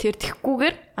 Тэр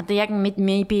тэгхгүйгээр одоо яг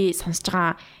maybe сонсож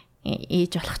байгаа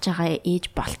ээж болох ч байгаа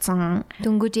ээж болцсон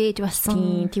дөнгөж ээж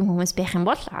болсон тийм хүмүүс байх юм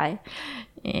бол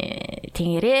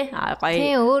тэгэрээ гоё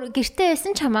тий өөр гэртээ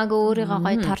байсан ч хамаагүй өөрийгөө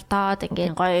гоё тордоод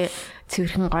ингээд гоё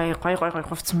цэвэрхэн гоё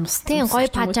хувцс хүмүүс тий гоё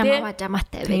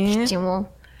пажаматай байх ч юм уу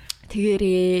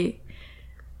тэгэрээ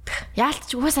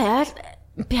яалтч угаасаа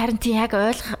би харин тий яг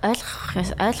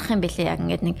ойлгох юм бэлээ яг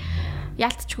ингээд нэг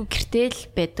яалтчгүй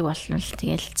гэртэл байдаг болно л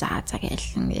тэгэл за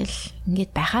гээл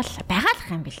ингээд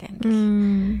байгаалах юм бэлээ.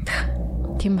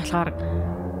 Тийм болохоор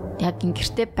яг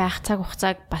гэртээ байх цаг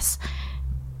хугацааг бас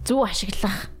зөв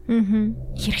ашиглах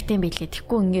хэрэгтэй юм бэлээ.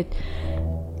 Тэгэхгүй ингээд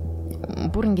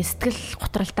бүр ингээд сэтгэл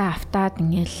готролтой автаад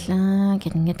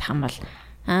ингээд хамбал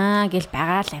гэл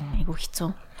байгаал айгу хэцүү.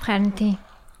 Харин тийм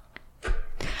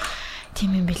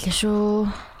юм бэлээ шүү.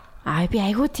 Би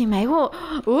айгуу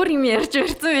өөр юм ярьж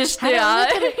ирсэн биш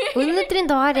үү? Өнөөдрийн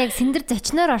дугаар яг Сэндэр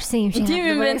зочноор орсон юм шиг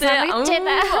санагдчихэв.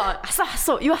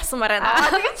 Асуу юу асуумаар байна.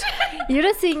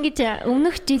 Ерөөсөө ингэж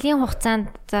өмнөх жилийн хугацаанд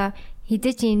за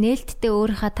хизээч нээлттэй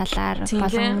өөрийнхөө талаар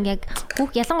болон яг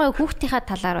ялангуяа хүүхдийнхээ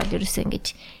талаар бол ерөөсөө ингэж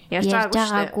ярьж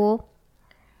байгаагүй.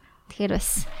 Тэгэхээр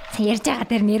бас ярьж байгаа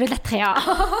дээр нэрүүл атах ёо.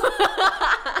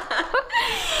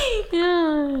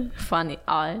 Funny.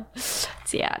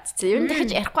 Юу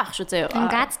нэгж ярихгүй ах шүү заяа.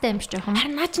 Газтай юм биш жоохон.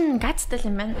 Харин наа чин газтай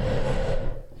юм байна.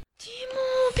 Тийм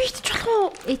үү? Би ч болох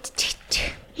уу?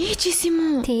 Ээжээс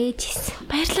юм уу? Ээжээс.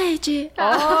 Баярлаа ээжээ.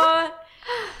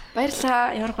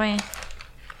 Баярлаа. Ямар гоё.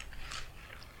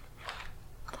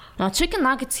 Chicken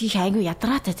nuggets хийх айгу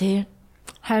ядраатай тий.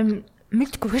 Харин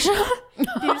мэдгүй шүү.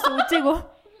 Тэрс үзээгөө.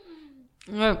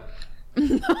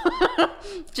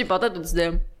 Чи бодоод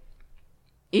үзлээ.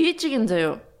 Ээжийг нь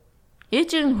заяа.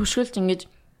 Ээжийг нь хөшгөлж ингэж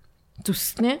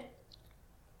зүснэ.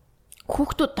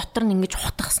 Хүүхдүүд дотор нь ингэж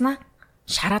хутгаснаа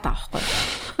шараад байгаа байхгүй.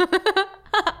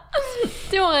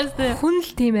 Тийм үгүйстэй. Хүн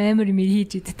л тийм амар юм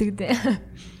хийж иддэг дээ.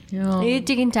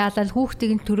 Ээжийг нь жаалал,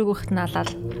 хүүхдийг нь төрөг байхад нь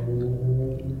алаад.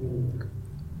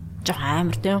 Жоо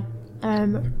амар тийм.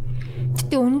 Амар.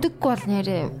 Гэтэ өндөг бол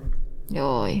нэрээ.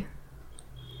 Йой.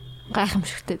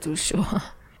 Гайхамшигтай зүйл шүү.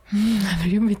 Амар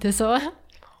юм мэдээсөө.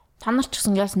 Та нар ч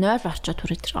гэсэн яас 0 орчоод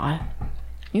түрээд байгаа.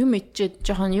 Юм мэдчихэд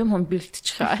жоохон юм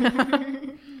бэлтчих.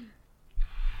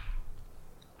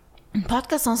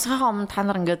 Подкаст сонсохоо өмнө та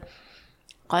нар ингээд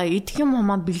гоё идэх юм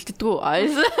хамаа бэлддэггүй.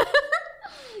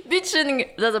 Би ч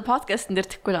нэг подкастн дээр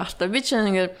тэггүй байгаа шүү дээ. Би ч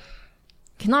ингээд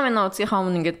кино үзэхээ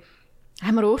өмнө ингээд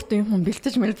амар өөртөө юм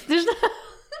бэлдэж мэлдсэн шүү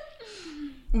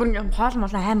дээ. Бүр ингээд хоол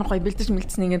мол амар гоё бэлдэж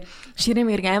мэлдсэн ингээд ширээ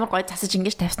мэрэг амар гоё засаж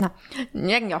ингэж тавьснаа.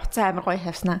 Яг ингээд уцаа амар гоё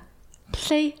тавьснаа.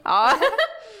 Play.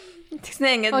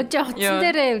 Тэгснэ ингээд утсан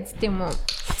дээрээ үзт юм уу?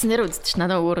 Утсан дээрээ үзтэж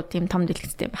надад өөрөө тийм том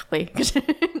дэлгэцтэй байхгүй.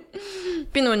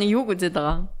 Би нөгөө юуг үзээд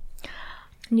байгаа.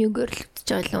 New Girl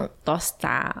үзэж байлаа.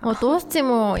 Дууссан. Дууссан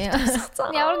юм уу?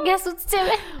 Ямар гэс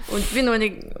үзсэн бэ? Би нөгөө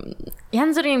нэг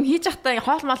янз бүрийн юм хийж явахдаа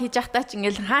хоол мол хийж явахдаа ч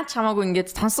ингээд хаач хамаагүй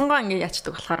ингээд сонсонгоо ингээд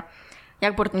ячдаг болохоор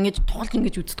яг бүр ингэж туулж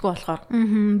ингэж үздэггүй болохоор.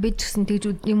 Би ч гэсэн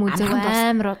тэгж юм үзэв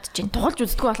амар удаж байна. Туулж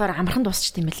үздэггүй болохоор амархан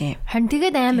дуусчихдээ юм лээ. Харин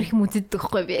тэгээд амар их үздэг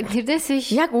байхгүй би. Тэрнээс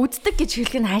биш. Яг үздэг гэж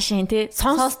хэлэх нь хаашаа тий.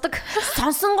 Сонсдог.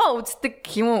 Сонсонгоо үздэг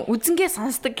юм уу? Үзэнгээ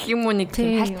сонсдог юм уу нэг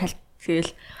тийм хальт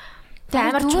тэгэл. Тэгээд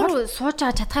амар чухал сууж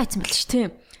байгаа чадхаа хийсэн байл ш.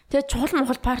 Тийм. Тэгээд чухал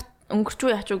мухал парт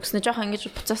өнгөрчүү яач уу гэснээр жоохон ингэж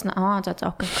буцаасна. За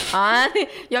окей.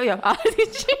 Яв.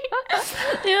 Гэж.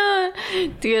 Яа.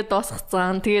 Тэгээд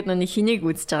дуусгацсан. Тэгээд нүг хэнийг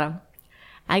үзэж байгаа.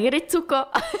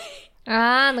 Агэрицуко.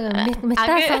 Нэг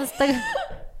метал сонсдог.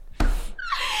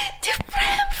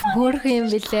 Хөрх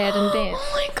юм билээ харин дээ.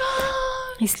 Oh my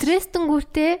god. Стресстэн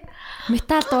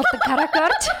метал дуулдаг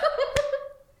каракорч.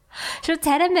 Шууд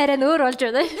царай мараа өөр болж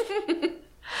байна.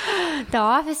 Тэгээ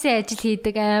офисын ажил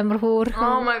хийдэг амар хөөрхөн.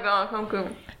 Oh my god,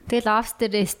 хонхон. Тэгэл офис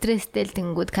дээр стресстэй л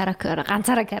тэнгүүд каракор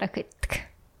ганцаараа караоке хийдэг.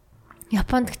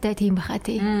 Японд гэдэг тийм байхаа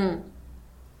тий.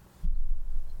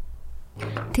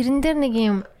 Тэрэн дээр нэг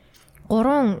юм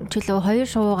 3 чөлөө 2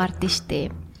 шувуу гардыг штэ.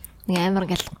 Нэг амар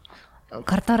гэл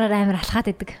коридороор амар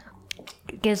алхаад идэг.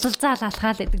 Гэсэлцаал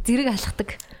алхаал идэг, зэрэг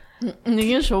алхадаг.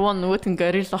 Нэгэн шувуу нөгөөт нь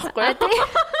горил байхгүй.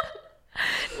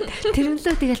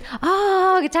 Тэрнлөө тэгэл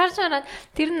гэж харж байгаа.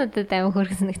 Тэр нь надад амар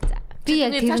хөргсөн нэгцээ. Би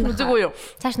яг тэр нь үзээгүй юу?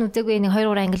 Цааш нь үзээгүй нэг 2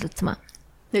 3 англи үзсэн маа.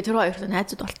 Тэгээ тэр хоёрт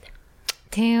найзууд болтой.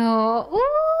 Тийм.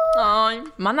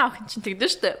 Манай охин чинь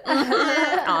тэгдэж штэ.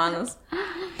 Анас.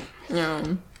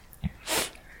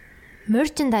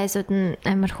 Merchandise-ууд нь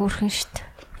амар хөөрхөн штт.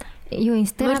 Юу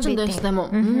Instagram байдаг юм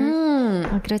уу?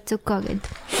 Агрэцуко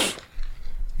гэдэг.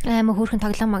 Амар хөөрхөн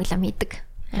тоглоом хийдэг.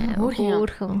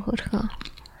 Хөөрхөн.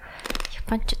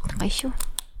 Япончууд гоё шүү.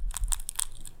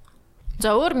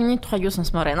 За өөр миний тухай юу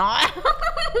сонсмоор байна?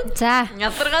 За.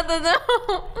 Ядаргаад байна.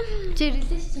 Чи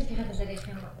relationship-ийн талаар ярих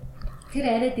юм уу? Тэр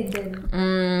арай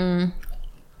дэндээ.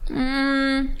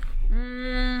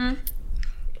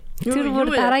 Тэр бүр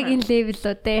дараагийн левел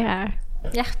үү те.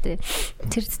 Яг тэ.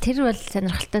 Тэр бол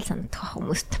сонирхолтой санагдах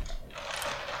хүмүүст.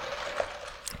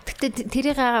 Гэтэ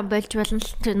тэрийг болж болно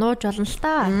л нууж болно л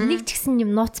та. Нэг ч гэсэн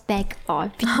юм нууц байг.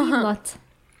 Бидний нууц.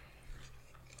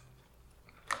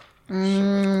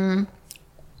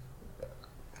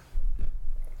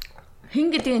 Хин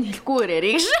гэдгийг хэлэхгүйгээр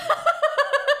ярих ш.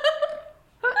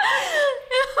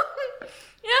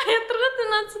 Яа ядраад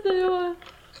нацтай юу.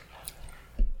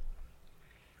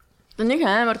 Нэг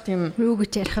амар тийм юу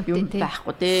гэж ярих вэ те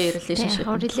байхгүй те relationship.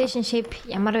 Relationship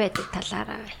ямар байдаг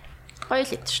талаараа гоё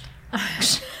л хэд шүү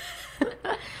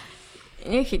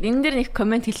дээ. Энэ дээр нэг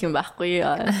комент хэлэх юм байхгүй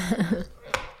юу?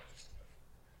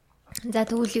 За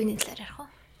тэгвэл юуны талаар ярих вэ?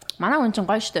 Манай хүн чинь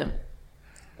гоё штэ.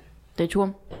 Тэгээд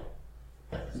чүм.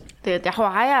 Тэгээд яг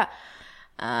хаяа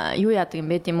юу яадаг юм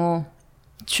бэ тийм үү?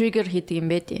 Trigger хийдэг юм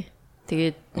бэ тий.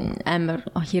 Тэгээд амар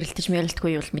хэрэлдэж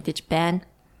мэрэлдэггүй юу мэдээж байна.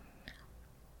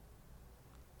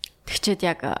 Тэгчээд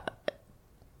яг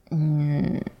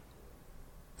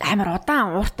амар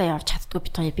удаан ууртаа явж чаддгүй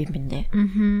бит гоё юм биндэ.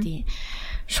 Тий.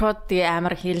 Шууд тий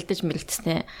амар хэрэлдэж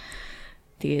мэрэлдснэ.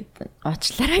 Тэгээд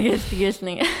уучлаарай гэж тэгээл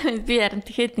нэг би харин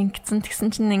тэгэхэд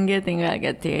тэгсэн чинь ингээд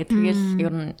тэгэл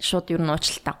ер нь шууд ер нь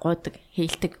уучлалтаа гуйдаг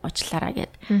хийлдэг уучлаарай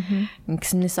гэд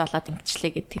ингэснээс болоод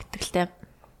ингэчлээ гэд тэгтгэлтэй.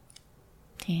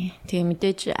 Тий. Тэгээ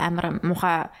мэдээж амар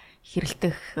муха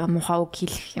хэрэлдэх муха үг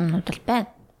хэлэх юмнууд бол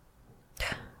байна.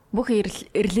 Бүх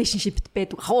relationship-д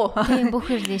байдаг хаа. Тийм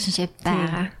бүх relationship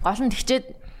байгаа. Гол нь тэгчээд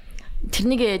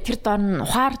тэрнийг тэр доор нь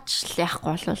ухаарч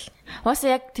яахгүй болвол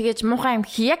уусаа яг тэгэж муха юм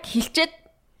яг хэлчээд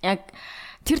яг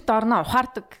тэр доорноо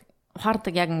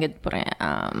ухаардаг яг ингээд бүр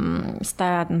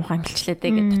стаад мухан хэлчлээдээ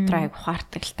гэдэг дотроо яг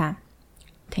ухаардаг л та.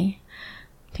 Тийм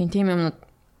юмнууд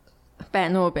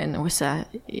байна угсаа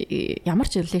ямар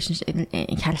ч relationship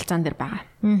харилцаан дээр байгаа.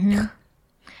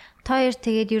 Та хоёр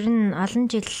тэгээд ер нь олон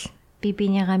жил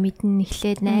бинийгаа мэднэ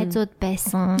эхлээд найзууд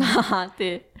байсан.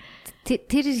 Тий.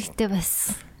 Тэр ихтэй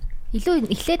бас илүү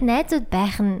эхлээд найзууд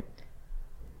байх нь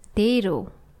дээр үү?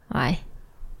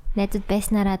 Найзууд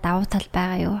байснараа давуу тал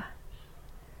байгаа юу?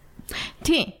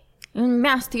 Тий. Энэ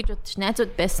мяс тэгж бодчих.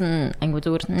 Найзууд байсан айгу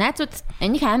зүгээр. Найзууд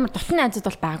энийг амар дотны найзууд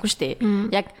бол байгаагүй шүү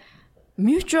дээ. Яг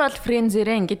mutual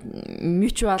friends-ээрээ ингээд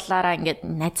mutual-аараа ингээд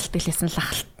найзалдаг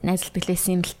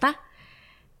лээсэн л та.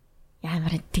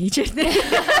 Ямар тэгж ярьдээ.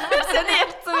 Сэний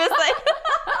ярьсан байсан.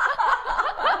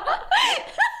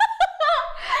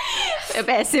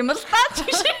 Байсан юм л та ч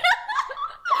гэж.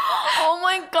 Oh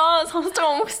my god, сонсож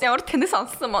байгаа хүмүүс ямар тэнэг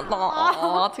сонссон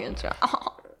болоо. Тэгэж.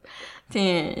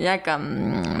 Тийм, яг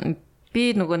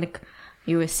би нөгөө нэг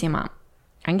юу байсан юм аа.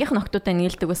 Ангийнх нөхдүүдтэй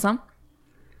нийлдэг байсан.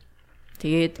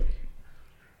 Тэгэл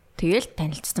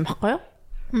танилцсан байхгүй юу?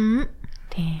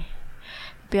 Тийм.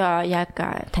 Би яг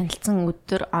танилцсан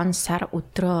өдөр сар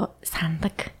өдрөө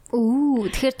сандаг.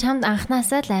 Тэгэхээр чамд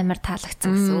анханасаа л амар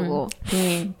таалагдсан гэсэн үг үү?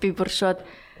 Тийм. Би бүр шууд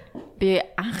би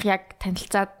анх яг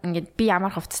танилцаад ингээд би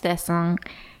ямар хувцастай байсан,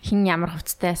 хин ямар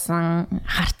хувцастай байсан,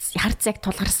 харц яг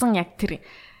тулгарсан яг тэр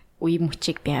үе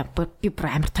мөчийг би бүр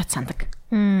амар тат сандаг.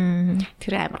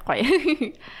 Тэр амар гоё.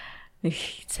 Нэг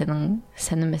сонирн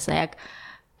байсан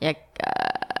яг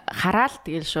хараал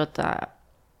тэгэл шууд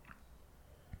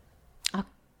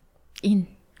энэ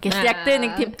гэл яг тэ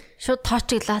нэг тийм шууд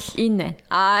тоочглал энэ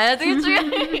байна. Тэгэж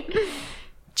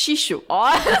чишүү.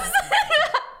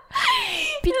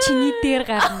 Би чиний дээр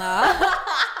гарнаа.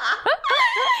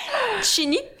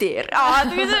 Чиний дээр.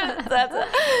 Тэгэж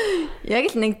яг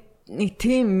л нэг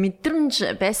тийм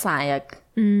мэдрэмж байсан яг.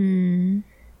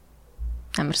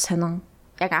 Амар сонин.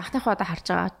 Яг анхныхоо удаа харж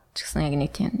байгаа ч гэсэн яг нэг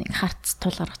тийм нэг харц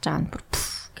тулгарч байгаа нь бүр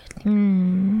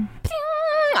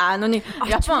нүний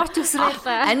Япон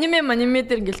аниме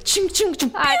дээр ингээл чин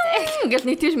ингээл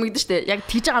нэг тийш мэгдэн штэ. Яг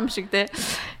тэгж байгаа юм шиг те.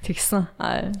 Тэгсэн.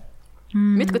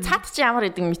 Мэдгүй цаад чи ямар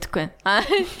идэг мэдгүй байна.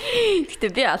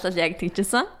 Гэтэ би олол яг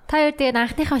тэгжсэн. Та юу тэгээд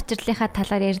анхныхаа учирлынхаа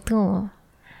талаар ярьдгүй үү?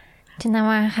 Чи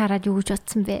намайг хараад юу гэж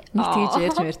утсан бэ? Нэг тэгж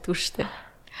ярьж мэрдгүй штэ.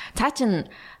 Цаа чин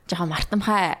жоохон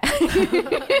мартамхай.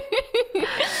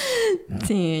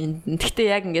 Тийм.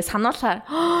 Гэтэ яг ингээ сануулахаар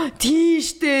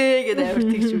тийштэй гэдэг амар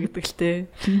тэгж үгдэг л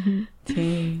те.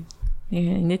 Тийм.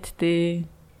 Нэттэй.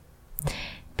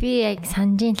 Би яг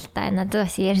санджин л та надад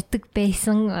бас ярьдаг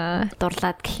байсан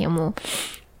дурлаад гэх юм уу.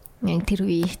 Яг тэр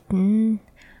үеит нь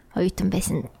оюутан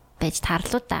байсан байж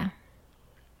таарлуу да.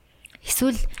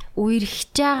 Эсвэл үерхэж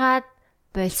жагаад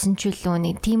болсон ч үлээ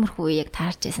нэг тиймэрхүү үеийг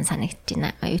таарч байсан санагдаж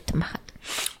байна оюутан байхад.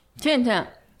 Тийм.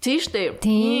 Тийштэй.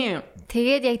 Тийм.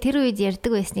 Тэгээд яг тэр үед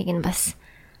ярьдаг байсныг нь бас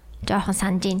жоохон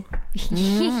санджин.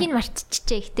 Хин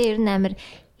марччихжээ. Гэтэ ер нь амар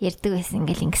ярьдаг байсан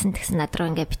ингээл ингэсэн тэгсэн над руу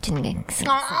ингээ бичнэ гэсэн.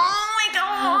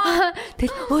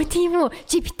 Тэгэл өө тийм үү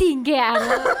чи бити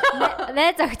ингээ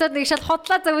найз охтод нэг шал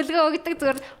хотлоо зөвлөгөө өгдөг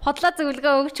зүгээр хотлоо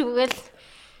зөвлөгөө өгч үгээл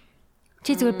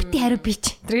чи зүгээр бити хариу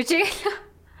бич тэр гэж.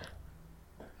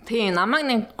 Тийм намайг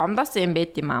нэг гомдоос юм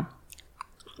байт юм аа.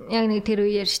 Яг нэг тэр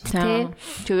үеэр шүү дээ.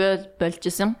 Тэгээд болж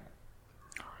исэн.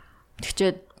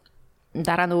 Тэгчээд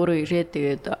дараа нь өөрөө ирээд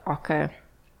тэгээд окей.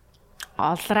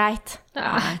 All right.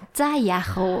 За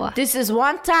яах вэ? This is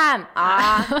one time.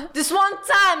 This one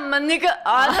time ниг.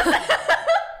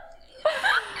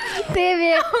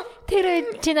 Тэр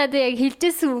чи надад яг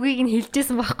хэлжсэн үгийг нь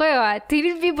хэлжсэн байхгүй юу? Тэр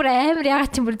би бүр амар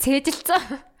ягаад ч юм бүр цээжилсэн.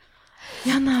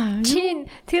 Яна. Чи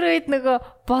тэр үед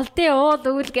нөгөө болдын уул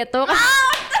өвөл гэдэг дуугаа.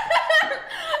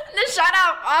 Shut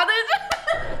up.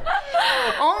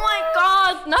 Oh my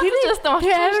god. Not just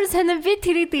амар санаа би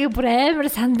тэрийг тэгээ бүр амар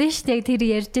сандаа штэ тэр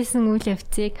ярьжсэн үйл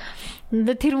явцыг.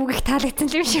 Тэр үг их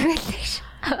таалагдсан юм шиг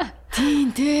байлаа.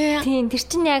 Тийм. Тэр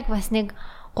чинь яг бас нэг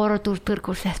 3 4 дэх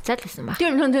курс авцаал гэсэн баг.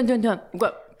 Тийм. Үгүй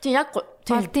тийм яг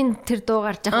Болтын тэр дуу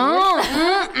гарч байгаа.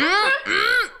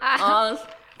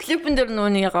 Клипэн дээр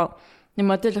нүуний яг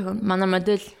модель манай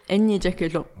модель Энни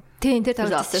Жакело. Тийм тэр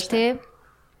тавьчихсан шүү дээ.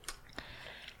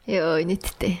 Йоо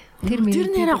нийтдээ. Тэр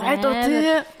нэрээ гоё дуу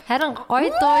тий. Харин гоё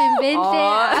дуу юм бэ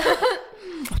лээ.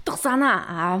 Утга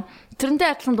санаа.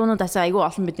 Тэрнтэй адилхан дуунууд асаа айгүй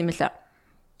олон байт юм лээ.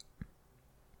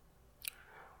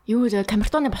 Юу вэ?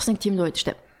 Камертоны бас нэг тийм дуу байдаг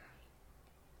шүү дээ.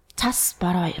 Цас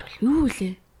бараа 2 юу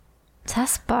лээ?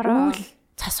 Цас бараа.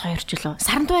 Цас 2 ч лөө.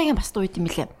 Сарантуйгийн бас дуу юм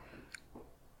лээ.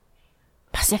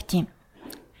 Бас яг тийм.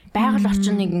 Байгаль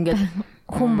орчныг ингээд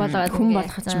хүн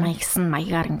болгож маягсан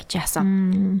маягаар ингэж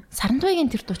яасан. Сарантуйгийн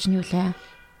тэр дуу чинь юу лээ?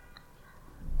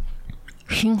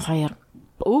 Хин 2.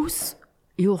 Өөс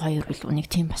юу 2 билүү нэг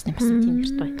тийм бас тийм тэр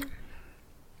дуу байдаг.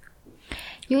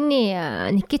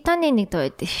 Юуны Никитаны нэг дуу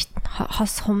байдаг шүү дээ.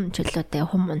 Хос хум чөлөөтэй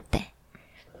хум унтай.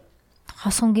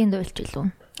 Хос хонгийн дуулж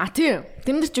билүү? Тийм.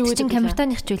 Тэмдэр чи юу гэдэг вэ?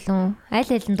 Камертоных ч билүү?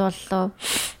 Аль аль нь дууллаа.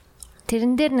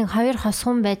 Тэрэн дээр нэг 2 хос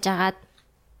хум байжгаад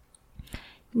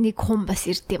нэг хум бас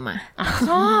ирд юм аа.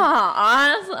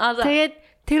 Тэгээд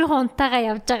тэр хунтаага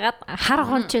явж агаад хар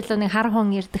хүн ч билүү нэг хар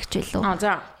хүн ирдэг ч билүү.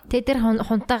 Тэгээд тэр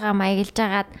хунтаага маяглаж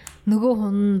агаад нөгөө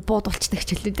хүн буудулцдаг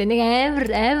ч билүү. Нэг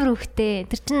амар хөхтэй.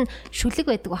 Тэр чин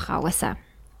шүлэг байдаг баха угаасаа.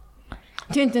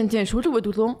 Тийм шүлэг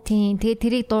байдаг лөө. Тийм. Тэгээд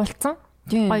тэрийг дуулцсан.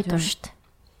 Гоё дуу шүү дээ.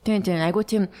 Тийм айгу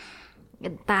тийм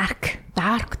dark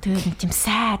тийм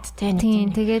sad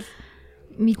тийм тэгэл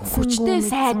хүчтэй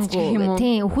сайд гэх юм уу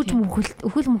тийм өхөл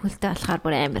мөхөлтэй болохоор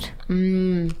бүр амар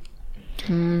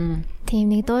тийм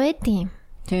нэг дуу тийм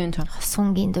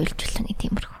хосонгийн дуйлжлаа нэг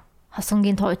тиймэрхүү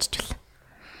хосонгийн туужжлаа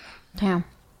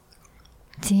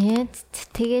тийм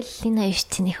тэгэл энэ хоёр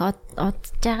чинь их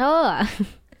одж байгаа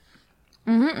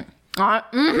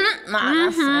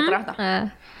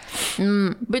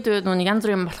бид нөгөө янз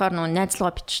бүрийн болохоор нөгөө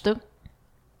найзлага бичдэг.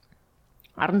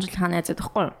 10 жил хаа найзад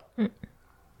байхгүй юу?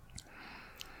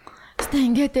 Тэ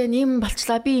ингээд нэм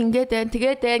болчлаа би ингээд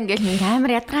тэгээд ингээд нэг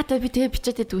амар ядгаатай би тэгээ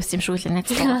бичээд дүүс юм шүү л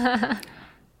найзлага.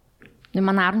 Нэг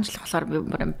манай 10 жил болохоор би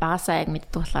багасаа яг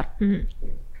мэддэг болохоор.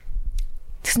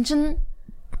 Тэгсэн чинь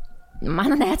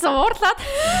манай найз уурлаад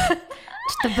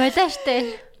ч болоо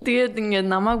штэ. Тэгээд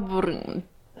ингээд намайг бүр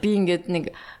би ингээд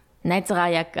нэг найзгаа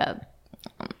яг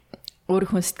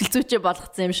өөрийнхөө сэтгэл зүйчээ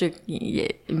болгоцсон юм шиг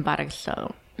юм бараг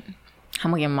л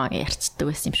хамаг юм ярьцдаг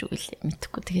байсан юм шиг үл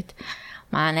мэдхгүй. Тэгээд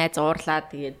маа найз уурлаа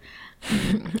тэгээд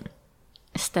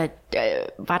стад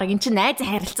бараг эн чинь найз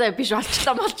харилцаа биш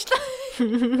болчлаа.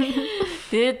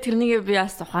 Тэгээд тэрнийг би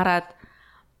бас ухаарад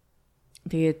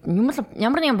тэгээд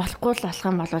ямар нэг юм болохгүй л болох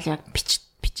юм бол яг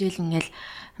бичээл ингээд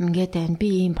байна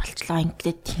би юм болчлоо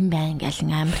ингээд тийм байна ингээл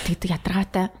амар тэгдэг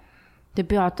ядаргаатай.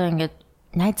 Тэгээд би одоо ингээд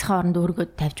найзхаа оронд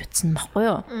өөргөө тавьж утсан байхгүй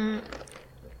юу?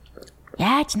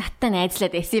 Яаж надтай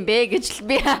найзлаад байсан бэ гэж л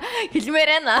би хэлмээр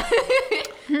байна.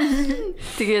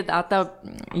 Тэгээд одоо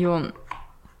юу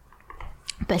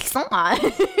болсон?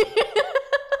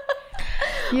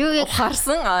 Юу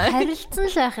харсан? Харилцсан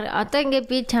л байх. Одоо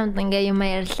ингээд би чамд ингээд юм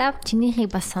ярьлаа.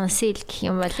 Чинийхийг бас сонсъё л гэх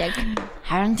юм бол яг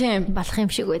харин тийм болох юм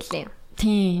шиг байлээ.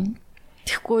 Тийм.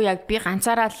 Тэгэхгүй яг би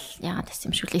ганцаараа л яагаад гэсэн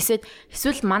юм шиг л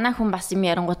эсвэл манай хүн бас юм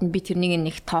ярангууд нь би тэрнийг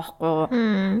нэг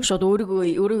тоохгүй шууд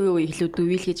өөрийгөө илүү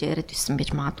дүүл гэж яриад байсан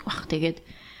байж магадгүй бах. Тэгээд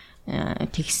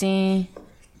тэгсэн.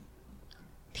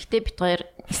 Тэгтээ бит хоёр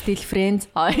still friends.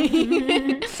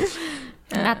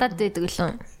 Гадаад байдаг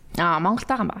лөө. Монголд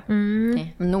байгаа юм ба.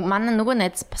 Тийм. Манай нөгөө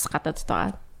найз бас гадаад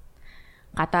байгаа.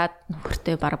 Гадаад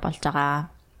нөхөртэй баг болж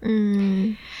байгаа.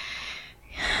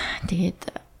 Тэгээд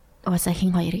уусаа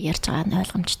хин хоёрыг ярьж байгаа нь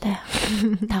ойлгомжтой.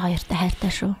 Та хоёртай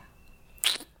хайртай шүү.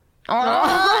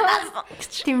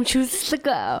 Тийм чүслэг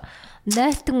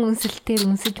найтан үнсэлтээр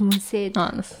үнсэж мүнсээд.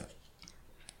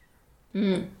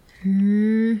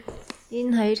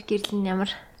 Энэ хоёр гэрэл нь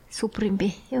ямар супер юм бэ?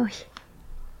 Йоо.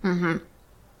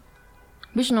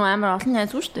 Биш нөө амар олон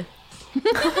найз үү штэ.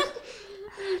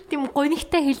 Тийм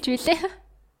гонигтай хэлж билээ.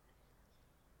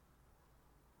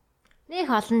 Нэг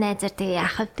олон найзаар тэгээ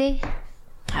яах вэ?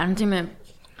 Харин тийм ээ.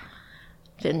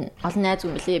 Тэн олон найз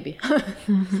юм лээ би.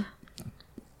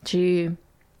 Чи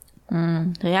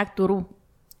яг дөрөв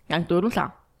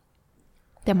лаа.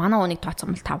 Тэгээ манай ууныг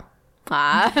тооцсон бол 5.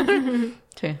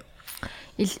 Тий.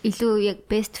 Илүү яг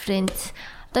best friends.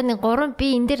 Одоо нэг 3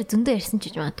 би энэ дээр зөндөө ярьсан ч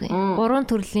гэж магадгүй.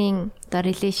 3 төрлийн одоо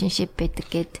relationship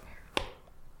байдаг гэд.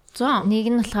 За.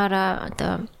 Нэг нь болохоор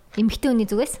одоо эмэгтэй хүний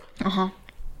зүгээс.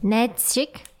 Найз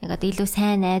шиг яг одоо илүү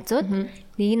сайн найзууд.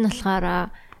 Нэг нь болохоор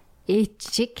ээж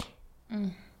шиг.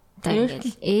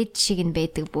 Тэгээд ээж шиг нь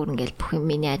байдаг бүр ингээл бүх юм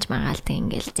миний аж магаалтай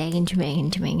ингээл загинж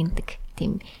мэгэндэг.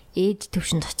 Тийм ээж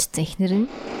төвшөнд очсон ихнэр нь.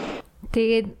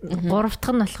 Тэгээд гурав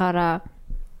дахь нь болохоор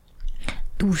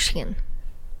дүү шиг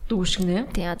нэ.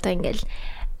 Тий одоо ингээл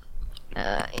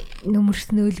нөмөрс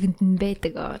нөөлгөнд нь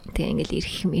байдаг. Тий ингээл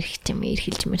эрхэлж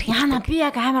мэрх. Яна би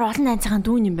яг амар олон найзынхаа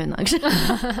дүүн юм байна гэж.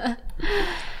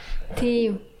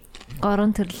 Тий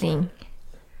гурван төрлийн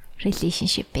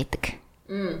relationship байдаг.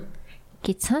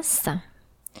 Гэж сонссон.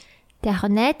 Тэг яг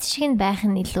найз шиг нь байх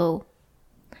нь илүү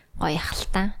гоё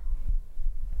ахaltaа.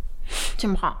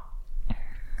 Чим хаа.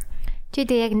 Чи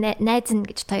тэг яг найз нь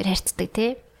гэж хоёр харьцдаг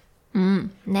тий.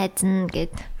 Найз нь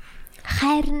гэд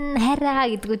хайраа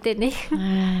гэдгүүтэй нэг.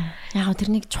 Яг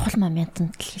тэрнийг чухал моментод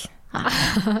л хэл.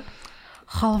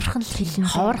 Ховорхон л хэлнэ.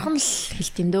 Ховорхон л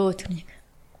хэлт юм дөө тэрнийг.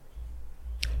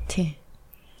 Тий.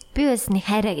 Би бас нэг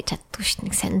хайраа гэж чаддгүй шүү дээ.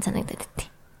 Нэг сонин санагдаад тий.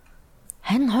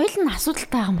 Харин хоёул нь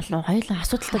асуудалтай байгаа юм болов уу? Хоёул нь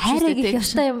асуудалтай хайраа гэх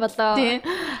ёстой юм болоо. Тий.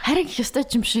 Хайраа гэх ёстой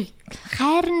юм шиг.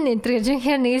 Хайр нь энэ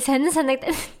жинхэнэ нэг сонин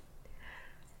санагдаад.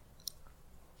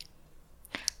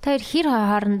 Тэр хэр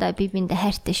хоорондоо би биндээ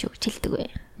хайртай шүү гэж хэлдэг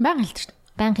вэ? Баян хэлдэг шүү.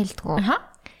 Баян хэлдэг үү?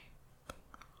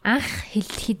 Анх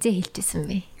хизээ хэлжсэн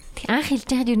бэ? Анх хэлж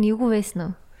байхад юу нэг юу байсан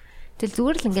уу? Тэгэл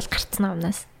зүгээр л ингээл гарцсан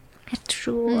амнаас. Хайрт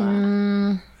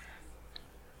шүү.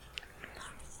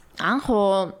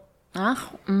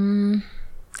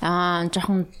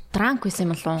 Жохон дранк байсан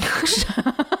юм болов уу?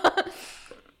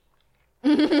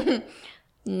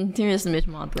 Тиймээс мэж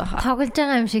магадгүй хаа. Тоглож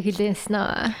байгаа юм шиг хэлээсэн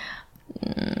үү?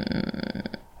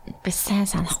 Би сайн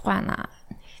санахгүй байна.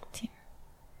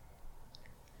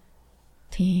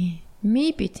 Тийм.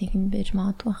 Maybe тийм байж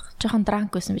магадгүй. Жохон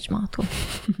дранк байсан байж магадгүй.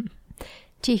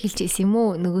 Чи хэлж ирсэн юм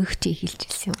уу? Нөгөөх чи хэлж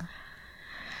ирсэн юм.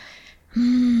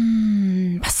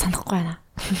 Бас санахгүй байна.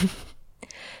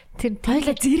 Тэр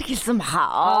тойлоо зэрэг хэлсэн баха.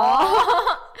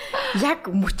 Яг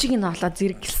мөчиг нь олоо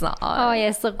зэрэг хэлсэн.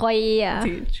 Яс гоё.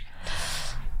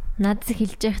 Над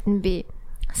хэлж яхад нь би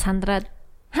сандраад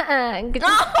ингэж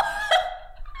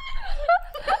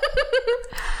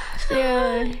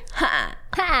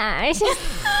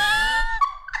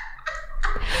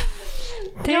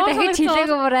Тэгээ дахиж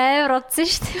хэлээгүй бүр амар удсан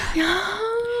шүү дээ.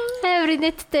 Амар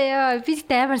нэттэй яа. Би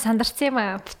амар сандарсан юм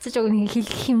аа. Буцаж өгнө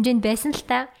хэлэх хэмжээнд байсан л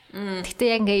та.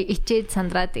 Тэгтээ яг ингээ ичээд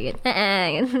сандраа тэгээд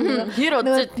хэр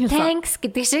удаж хэлсэн. Thanks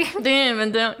гэдэг шиг. Тийм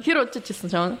энэ хэр удаж хэлсэн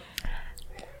чам.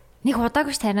 Нэг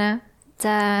удаагүй ш танаа.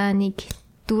 За нэг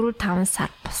 4-5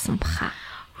 сар болсон баха.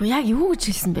 Яг юу гэж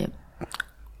хэлсэн бэ?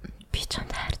 Би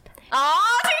чамд хайртай.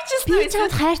 Тэгчихсэн. Би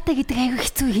чамд хайртай гэдэг аягүй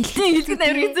хэцүү хэлдэг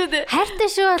амар хэцүү дээ. Хайртай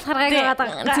шүү болохоор аягүй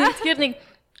гадаг. Тэгэхээр нэг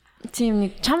тийм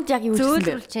нэг чамд яг юу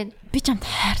хэлсэн бэ? Би чамд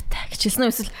хайртай гэж хэлсэн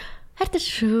үү эсвэл хайртай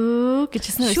шүү гэж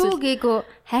хэлсэн үү? Шүү гээгүй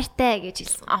хайртай гэж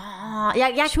хэлсэн.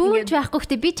 Яг шүүж байхгүй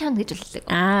гэхдээ би чамд гэж хэллээ.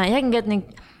 Яг ингээд нэг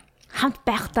хамт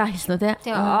байхдаа хэлсэн үү те?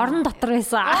 Тийм орон дотор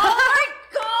байсан.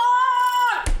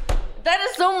 That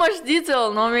is so much detail,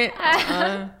 Nomi.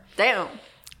 Damn.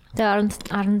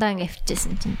 Тэгээ орондоо ингэ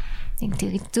авчижсэн чинь нэг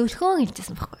тэгээ зөөлхөн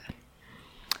хэлжсэн байхгүй юу.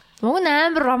 Мөн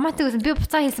амар романтик байсан. Би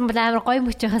буцаа хэлсэн бол амар гоё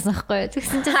мөч байхаас байхгүй юу.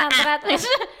 Тэгсэн чинь сандраад байна.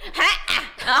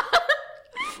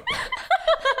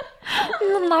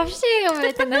 Навшиг юм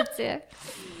байна тий.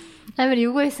 Амар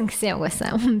юу байсан гэсэн юм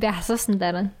байсан. Би асуусан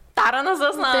дараа. Дараанаас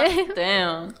асууснаа.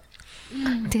 Damn.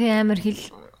 Тэгээ амар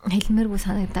хэлмээргүй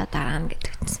санагдаа дараа нь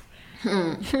гэдэгсэн.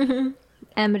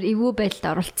 Амар эвгүй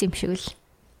байдалд оролцсон юм шиг л.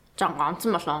 Жан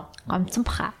гомцсон болоо. Гомцсон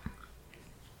баха.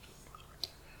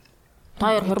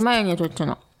 Таяр хурмаа яаж болж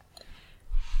байна?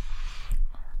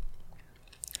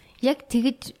 Яг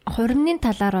тэгэж хурмны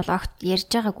талаар бол огт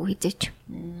ярьж байгаагүй хизээч.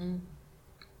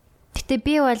 Гэтэ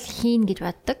би бол хийн гэж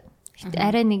боддог.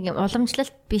 Арай нэг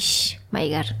уламжлалт биш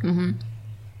маягаар.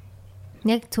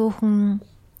 Яг цөөхөн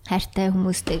хайртай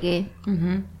хүмүүстэйгээ.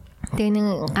 Тэгээ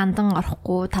нэг гандан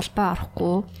орохгүй, талбай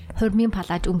орохгүй, хурмын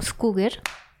палаж өмсөхгүйгээр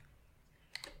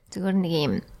зүгээр нэг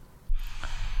юм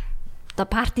оо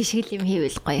парти шиг юм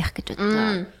хийвэл гоё их гэж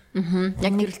бодлоо.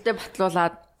 Яг гэрэлтэй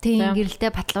батлуулаад тийм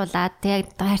гэрэлтэй батлуулаад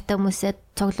тэгээ хайртай хүмүүсээ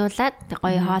цуглуулад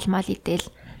гоё хоол мол идэл.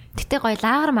 Гэтэ гоё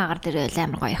лагар магаар дээр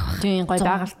амар гоё их баг. Тийм гоё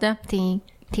дагалтай.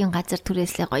 Тийм газар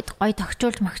түрээслээ гоё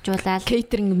тогтчуулж магчуулаад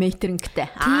кейтеринг мэйтерингтэй.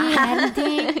 Харин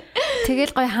тийм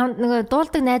тэгэл гоё хамт нөгөө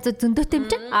дуулдаг найзууд зөндөөтэй юм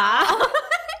чинь.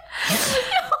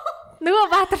 Нөгөө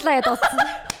баатарлаа яд удсан.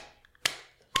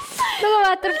 Нөгөө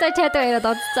баатарлаа чадаа яд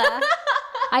удсан.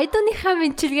 Айдууныхаа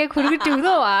мэнчилгээг хүргэж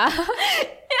өгнөө аа.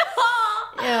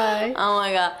 Яа. Oh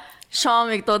my god.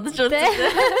 Шамиг дуудаж үзсэн.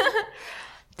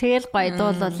 Тэгэл гоё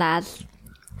дуулуулаад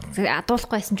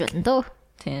Адуулахгүй байсан ч болно дөө.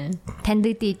 Тийм.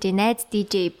 Таньдаг DJ, найз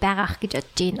DJ байгаах гэж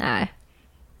бодож байна.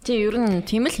 Чи ер нь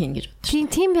тийм л хийн гэж бодчих.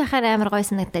 Тийм байхаар амар гоё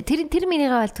санагдаа. Тэр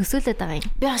минийгаа бол төсөөлөд байгаа юм.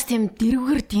 Би бас тийм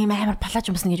дэрвгэр тийм амар палаж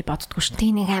юмсан гэж боддгоо шүү.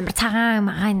 Тийм нэг амар цагаан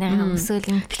магаан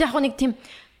төсөөлнө. Гэтэ яг нэг тийм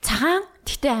цагаан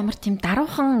гэтэ амар тийм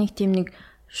даруухан нэг тийм нэг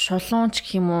шулуунч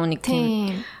гэх юм уу нэг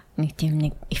тийм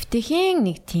нэг эвтэхийн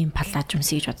нэг тийм палаж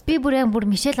юмсыг гэж бод. Би бүр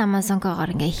Мишель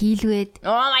Амазонкогоор ингээ хийлвээд.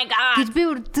 Oh my god. Гэж би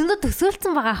бүр зөндөө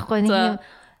төсөөлсөн байгаа байхгүй нэг юм.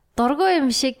 Дургуй юм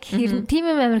шиг тийм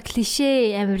юм амар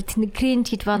клишэ амар тэнэг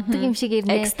кринж гэж боддог юм шиг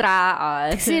ирнэ.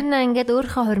 Экстра. Тэгсэрнэ ингээд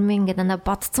өөрийнхөө хормын ингээд дандаа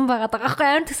бодцсон байгаа байхгүй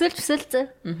амар төсөөлцөө.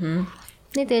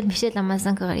 Нэг тэгээд Мишель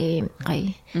Амазонкогоор юм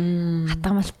гоё.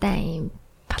 Хатамалтай юм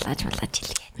палаж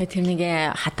хэлгээ. Тэр нэг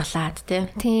хадгалаад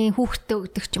тий хүүхдээ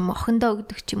өгдөг ч юм уу, охиндоо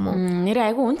өгдөг ч юм уу.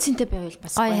 Нэрээ айгүй үнцэнтэй байвал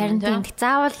бас гоё харин тийм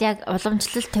заавал яг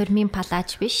уламжлалт тормын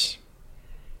палаж биш.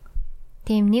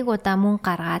 Тийм нэг удаа мөн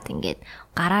гаргаад ингээд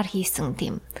гараар хийсэн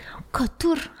тийм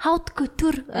couture, haute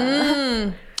couture.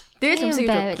 Дээл юмсыг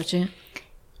бодож.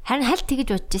 Харин хальт тэгэж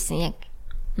бодож исэн яг.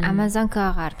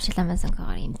 Amazon-гаар, Мишель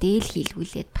Amazon-гаар юм дээл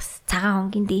хийлгүүлээд бас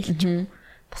цагаан хонгийн дээл ч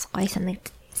бас гоё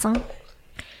санагдсан.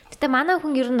 Гэтэ манай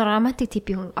хүн ер нь романтик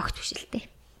типийн хүн огт биш л дээ.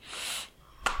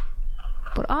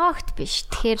 Бүр огт биш.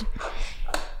 Тэгэхээр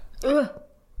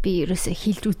би ерөөсөө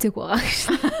хилж үзег байгаа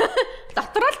гэж.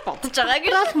 Дотроо л бодож байгаа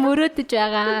гэж. Дотроо мөрөөдөж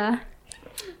байгаа.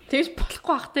 Тэгж болохгүй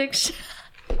бахтай гэж.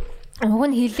 Уг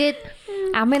нь хилээд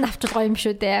амын авчил гоё юм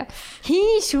шүү дээ.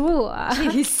 Хийн шүү.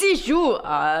 Чи хэлсэн шүү.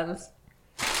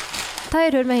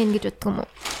 Таяр хөрмө хийн гэж боддог юм уу?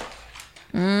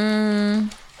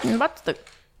 Батдаг.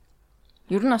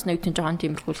 Ер нь бас нэг тийм жоохон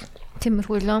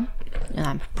Тиймэрхүү лөө.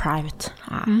 Private.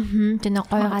 Тэний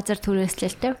гоё газар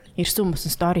түрээслээ л дээ. Ирсэн хүмүүс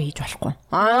нь стори хийж болохгүй.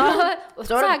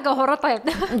 Зураг хураад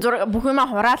байгаа. Зураг бүх юм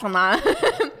хураалгана.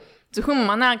 Зөвхөн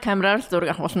манай камераар л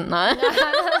зураг авах болно.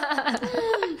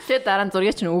 Тэ дараа нь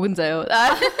зургийг чинь өгөн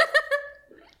заяа.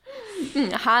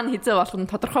 Хаана хийзээ болох нь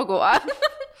тодорхойгүй.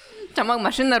 Чамаг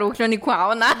машинаар өглөөний хүн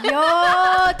авна.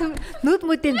 Йоо, нүд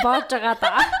мүдийг боож байгаа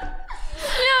да.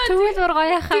 Тэгвэл зур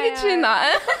гоё яхаа. Тэгэж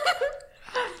байна.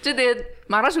 Чи тэгээд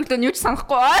маргааш өглөө юу ч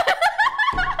санахгүй.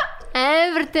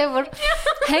 Амар тэмэр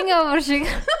hangover шиг.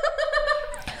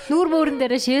 Нүүр мөрөн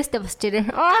дээр шээстэй босч ирээ.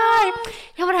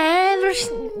 Ямар амар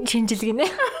шинжилгэнэ.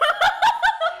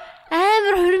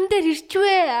 Амар хөрөн дээр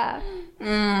ирчвэ.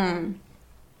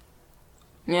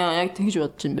 Яа, яг тэгж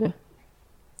бодож юм бэ.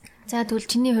 За тэгвэл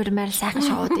чиний хөрмээр сайхан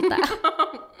шоуд да.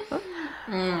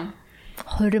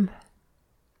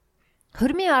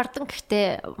 Хөрмийн ордон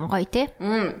гэхдээ гоё те.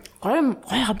 Гоё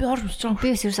би орж үзэж байгаа.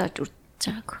 Би өсөрс орж үзэж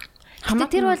байгаагүй. Хамаа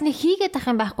тэр бол нэг хийгээд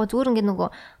ах юм байхгүй зүгээр ингээ нөгөө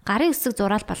гарын өсөг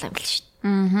зураал балаа юм л шүү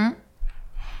дээ.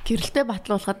 Гэрэлтэй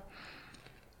батлуулахад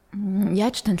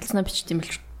яаж танилцсанаа бичт юм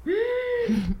бэл.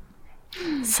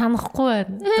 Санахгүй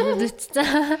байна.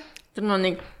 Тэр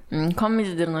нэг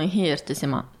комеди дээр нэг хин ярьжсэн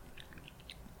юм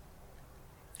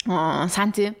аа.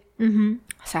 Санти.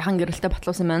 Сайхан гэрэлтэй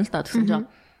батлуулсан байна л да гэсэн чинь.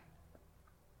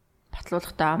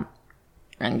 Батлуулахдаа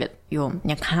ингээд юу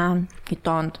яг хаана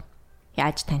хэдонд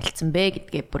яаж танилцсан бэ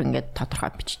гэдгээ бүр ингээд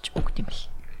тодорхой бичиж өгд юм бэл.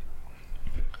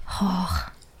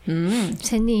 Хоох.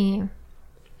 Сэний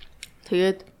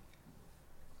тэгээд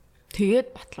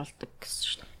батлуулдаг гэсэн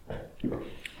шүү дээ.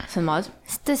 Санаа.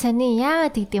 Сэний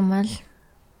яагаад гэдэг юм бол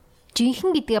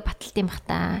жинхэнэ гэдгээ баталт юм бах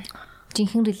та.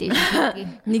 Жинхэнэ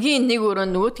релейшн. Нэгийн нэг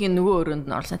өрөөнд нөгөөдгийн нөгөө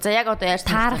өрөөнд нь орлоо. За яг одоо яаж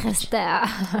таарах ёстой.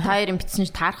 Хоёр юм бичсэн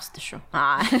чи таарах ёстой шүү.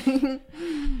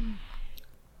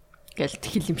 Гэл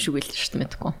тхил юм шиг байл шүү дээ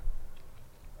мэдгүй.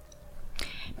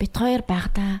 Бид хоёр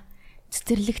багада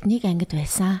цэцэрлэгт нэг ангид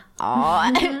байсан.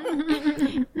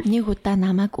 Нэг удаа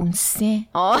намайг үнссэн.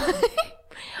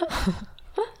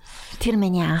 Тэр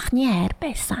миний анхны хайр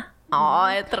байсан.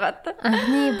 Ядраад.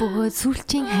 Анхны бөгөөд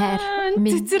сүүлчийн хайр.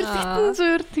 Цэцэрлэгтэн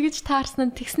зөөр тэгж таарсан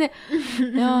нь тэгснэ.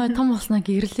 Яа, том болсноо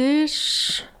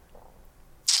гэрлээш.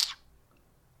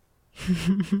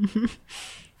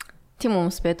 Тим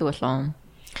хүмүүс байдаг болоо.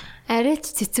 Арайч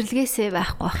цэцэрлэгээсээ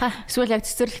байхгүй хаа. Эсвэл яг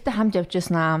цэцэрлэгтэй хамт явж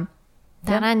яснаа.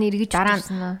 Дараа нь эргэж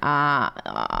орсон аа.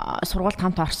 Сургуульд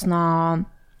хамт орсноо.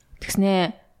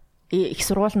 Тэгснэ их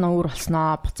сургууль нь өөр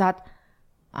болсноо. Буцаад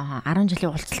 10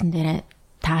 жилийн уулзалтан дээр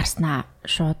таарснаа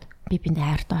шууд би бинд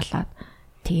хайртай болоод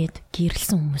тэгээд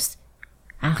гэрэлсэн хүмүүс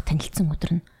анх танилцсан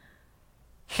өдөр нь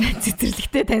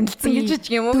цэцэрлэгтэй танилцсан гэж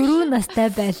юм уу? 4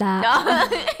 настай байлаа.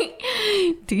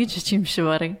 Тэгэж юм шиг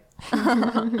барыг.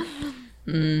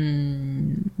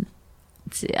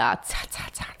 За.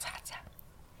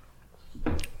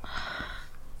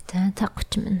 За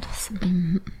 30 минут болсон.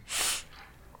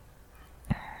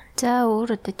 За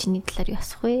өөр одоо чиний талаар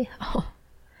ясах вэ?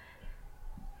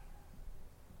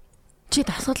 Чи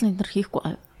дасгал энэ төр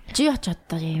хийхгүй. Чи очоод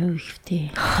одоо юу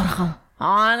ихвтэй. Тархан.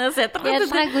 Нас ятархаа.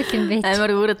 Ялгаагүй юм бэ.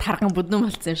 Амар өөрөө тархан бүдүүн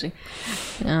болсон юм шиг.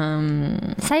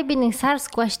 Сая би нэг сар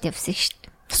скваш тавьсан шүү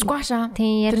дээ. Скваш аа.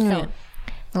 Тийм ярьлаа.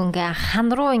 Ингээ хан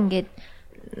руу ингээд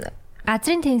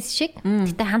газрын теннис шиг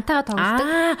гэтээ хантайгаа тоглодог.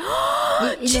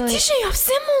 Чи тийшээ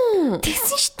явсан юм уу?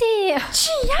 Тэгсэн штэ.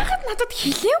 Чи яагаад надад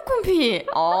хэлээгүй юм бэ?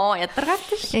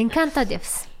 Ядаргаатай ш. Энкантод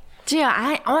явсан. Чи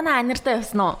уна аниртай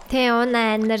явсан уу? Тий,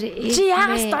 уна анир. Чи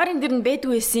яагаад сторийн дээр нь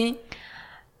бэдгүй байсан?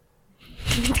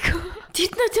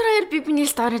 Тэр хоёр бибиний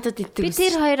сторидод иддэг. Би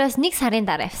тэр хоёроос нэг сарын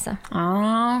дараа явсан.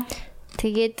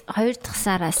 Тэгээд 2 дахь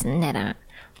сараас нэрэн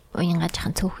уянга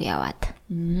жахан цөөх яваад.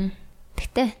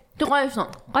 Тэгтээ Тэг гоё юм.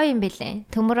 Гоё юм бэлээ.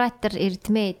 Төмөрбаатар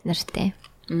Эрдмээ эднэртэй.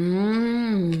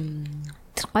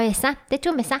 Тэр гоё эсэн. Тэ ч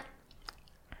юм байсан.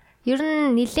 Ер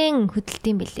нь нилээн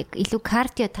хөдөлтийн бэлэг. Илүү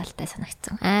кардио талтай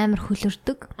санагдсан. Амар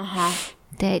хөлөрдөг.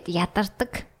 Тэгээд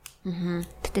ядардаг.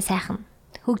 Тэгтээ сайхан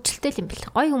хөгжилтэй юм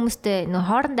бэл. Гоё хүмүүстэй нөө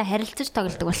хоорондоо харилцаж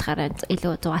тоглодог болохоор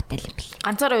илүү зугаатай юм бэл.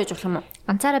 Ганцаараа байж болох юм уу?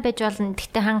 Ганцаараа байж болно.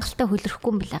 Тэгтээ хангалттай хөлөрөхгүй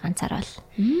юм бэлээ ганцаараа бол.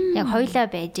 Яг хоёлаа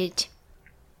байж ээж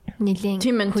нилээн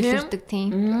хөлөрдөг тийм.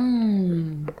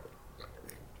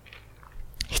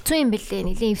 Хэцүү юм бэлээ.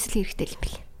 Нилээн эвсэл хэрэгтэй юм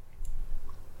бэлээ.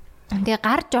 Тэгээ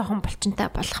гар жоохон болчинтай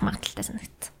болох магадaltaй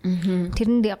санагдсан.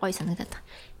 Тэрэндээ гоё санагдаад.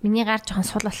 Миний гар жоохон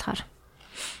сул болохоор.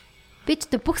 Би ч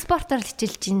бүх спортоор л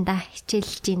хичээлж ин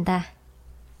да.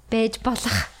 Бэж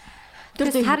болох.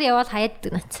 Тэр сар явал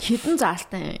хаяаддаг нац. Хідэн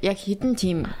заалтай. Яг хідэн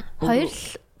тим. 2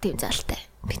 л тийм заалтай.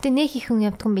 Гэтэ нэг их хүн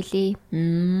явдаг юм билий.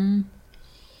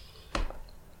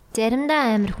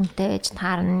 Заримдаа амар хүнтэй байж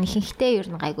таарна. Ихэнхдээ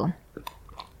ер нь гайгүй.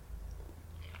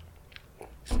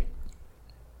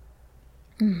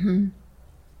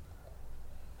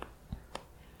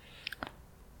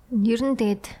 Ер нь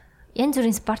тэгээд янз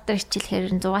бүрийн спортоор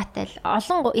хичээлэхээр зугаатай л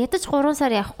олон ядаж 3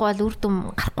 сар явахгүй бол үр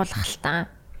дүн гарахгүй л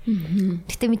хальтаа.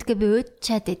 Гэтэ мэдгүй би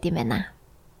өөдчаад байд юм байна.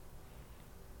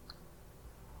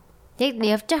 Яг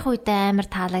явж явах үедээ амар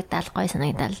таалагдал гоё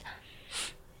санагдал.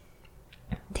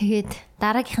 Тэгээд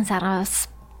дараагийнхын сараас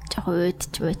жоохон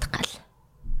өөдч гал.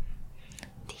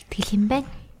 Тэгтгэл юм байна.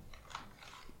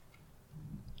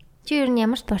 Чи ер нь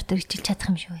ямар спортоор хичээлж чадах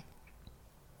юм шүү вэ?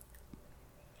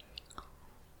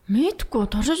 Мэдгүй,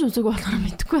 туршиж үзег болохоор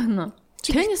мэдгүй байна.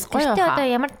 Теннис гоё аа. Одоо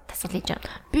ямар тасгал хийж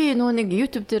байгаа? Би нэг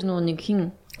YouTube дээр нэг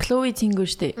хин Chloe Ting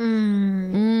штэ.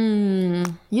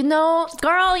 You know,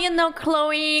 girl, you know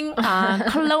Chloe.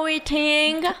 Chloe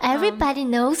Ting. Everybody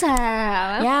knows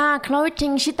her. Yeah, Chloe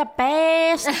Ting, she's the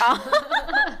best.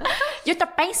 You're the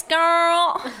best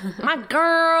girl. My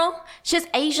girl. She's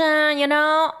Asian, you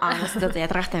know. That's the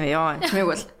ядаргатай юм яа.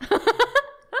 Чимээгүүл.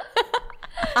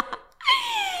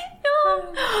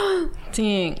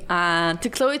 Ting,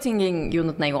 Chloe Ting-ийн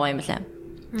юунууд нэг гоё юм байна.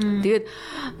 Тэгээд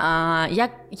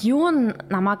яг юу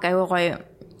намайг аюу гоё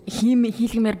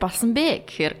хийлгэмээр болсон бэ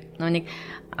гэхээр нэг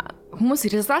хүмүүс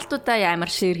результуудаа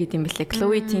амар шеэр хийд юм бэлээ.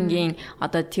 Chloe Ting-ийн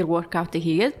одоо тэр workout-ыг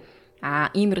хийгээд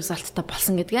ийм результаттай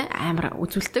болсон гэдгээ амар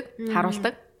үзүүлдэг,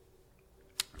 харуулдаг.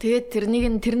 Тэгээд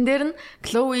тэрэн дээр нь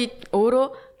Chloe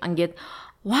өөрөө ингээд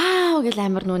вау гэл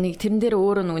амар тэрэн дээр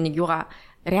өөрөө нэг юугаа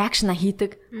реакшна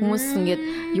хийдэг. Хүмүүс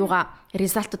ингээд юугаа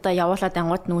результатаа явуулаад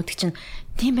ангууд нөгөөд чинь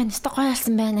тийм байна, өстой гоё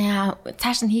болсон байна.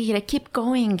 Цааш нь хийгээрээ keep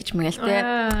going гэж мэгэл тэ.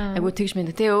 Айгу тэгж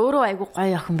мэдээ. Тэгээ өөрөө айгу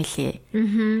гоё охин билээ.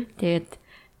 Тэгээд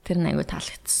тэр нь айгу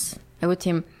таалагдсан. Айгу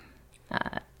тийм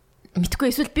мэдгүй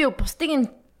эсвэл би бус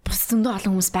зөндөө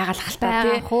олон хүмүүс байгаа л хальтаа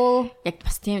тий. Яг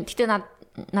бас тийм. Гэтэ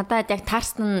надад яг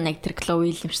таарсан нэг тэр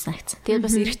Chloe юм шиг санагдсан. Тэгээд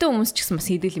бас эрэгтэй хүмүүс ч гэсэн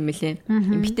бас хийдэг юм байлээ.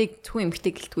 Зөвхөн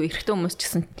эмэгтэй гэлтгүй эрэгтэй хүмүүс ч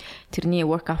гэсэн тэрний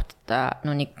workout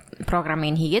нүг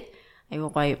програмыг хийгээд аюу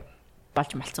гоё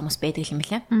болж малцсан хүмүүс байдаг юм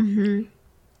байлээ.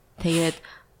 Тэгээд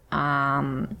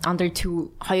under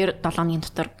 2 7-ны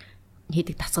дотор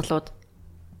хийдэг тасгалууд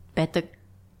байдаг.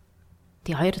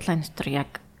 Тэгээ 2 7-ны дотор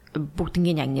яг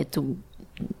бүгднийг яг нэг зөв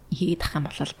хийгээд ах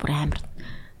юм бол бүр амар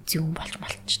зөв болж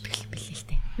малчдаг юм билээ л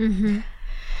дээ.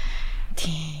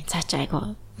 Тий, цаачаа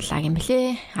айгу лаг юм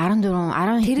блэ. 14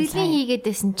 10 тэргэлэн хийгээд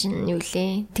байсан чинь юу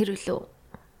лээ? Тэргэлөө.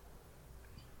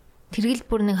 Тэргэл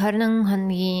бүр нэг 20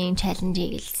 хоногийн чаленж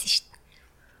хийгэлсэн шүү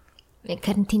дээ.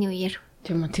 Карантины үеэр.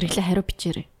 Тийм үү, тэргэлээ хариу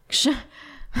бичээрэй. Гэш.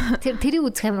 Тэрийг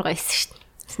үзэх амар гоёсэн шүү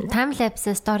дээ.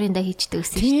 Timelapse сторинда хийчдэг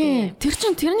гэсэн шүү дээ. Тэр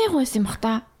чинь тэрнийх байсан юм бах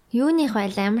та. Юуных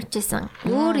байлаа ямар ч байсан.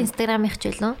 Өөр Instagram-ийнх ч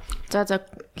байлаа. За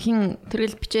хин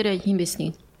тэргэл бичээрэй хин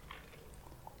байсныг.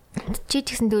 Чи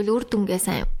ч гэсэн тэгвэл үр дүнгээ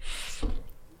сайн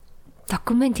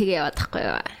документ хийгээ яваад байхгүй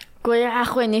юу? Гэхдээ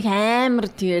яах вэ нэг амар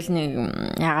тэгэл нэг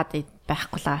яагаад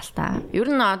байхгүй л аа л та.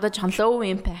 Ер нь одоо ч low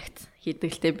impact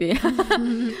хийдэг л те би.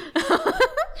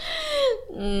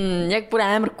 Яг бүр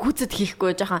амар гүцэд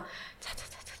хийхгүй жоохон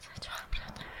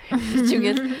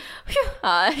Чигээл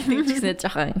тэгчихсэн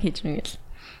жоохон хийж мэгэл.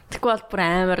 Тэгэхгүй бол бүр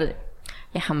амар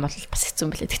яхан бол бас хэцүү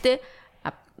юм билээ. Гэтэ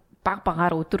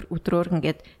багаар өдрөөр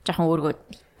ингээд жоохон өөргөө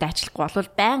дайчлахгүй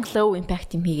бол байнга low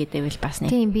impact юм хийгээд байвал бас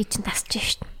нэг. Тийм би чинь тасч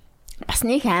шүү дээ. Бас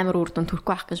нэг амар үр дүн төрөхгүй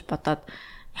байх гэж бодоод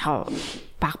яхаа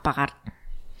багаар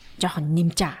жоохон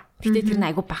нэмжээ. Гэтэ тэр нь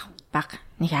айгу баг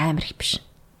нэг амар их биш.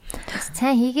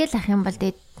 Сайн хийгээл ах юм бол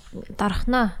тэгээд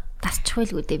дорхноо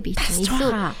тасчихвэлгүй дээ би чинь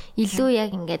илүү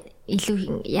яг ингээд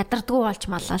илүү ядардггүй болж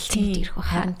малаа л тийм ирэх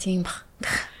баха. Харин тийм баг.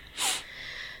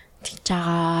 Тэгж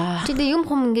байгаа. Чи дээ юм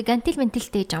хүм ингээд гантил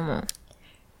ментилтэй гэж юм уу?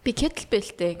 Би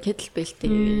кеттлбелтэй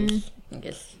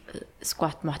ингээл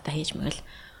скват мота хийж мэгэл.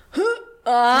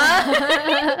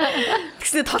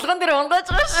 Тэгснэ толгон дээр унгааж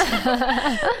байгаа ш.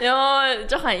 Яа,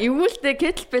 жоохон эвгүүлтэй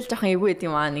кеттлбел жоохон эвгүй гэдэг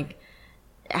юм аа нэг.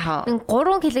 Аа 3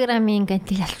 кг-ийн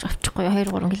гантил авчихгүй 2-3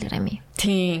 кг-ийн.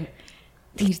 Тийм.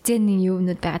 Тэрзэний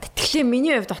юунууд байгаад. Тэгэхээр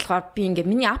миний хувьд болохоор би ингээ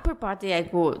миний upper body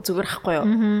айгу зүгээр ахгүй юу.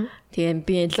 Тийм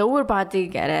би lower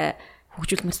body-г арай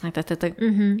хөгжүүлмээр санагдаад байдаг.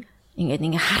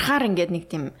 Ингээ харахаар ингээ нэг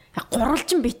тийм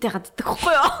гурвалжин биетэй гаддаг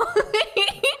хгүй юу.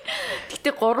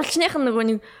 Гэтэ гурвалжных нь нөгөө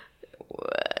нэг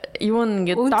юу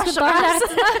ингээ доош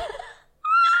гарсан.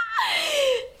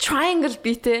 Triangle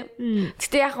биетэй.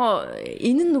 Гэтэ яг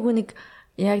энэ нь нөгөө нэг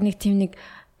яг нэг тийм нэг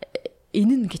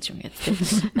энэ нь гэж юм яа.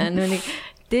 Нөгөө нэг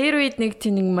дээр үед нэг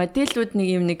тийм нэг модельүүд нэг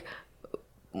юм нэг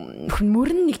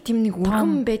мөрөн нэг тийм нэг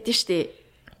үргэн байдэн штэ.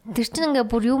 Тэр чинь ингээ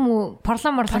бүр юм уу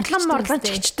порлон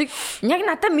чичдэг. Яг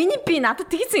надад миний би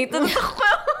надад тэгсэн гэдэг байхгүй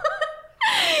юу?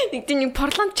 Нэг тийм нэг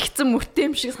порлон чигцэн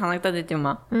мөртэй юм шиг санагдаад байт юм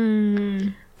аа.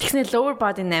 Тэгснэ lower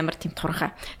body амар тийм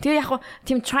турхаа. Тэгээ яг хуу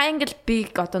тийм triangle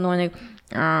big одоо нөгөө нэг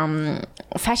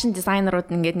fashion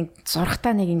designer-ууд ингээд нэг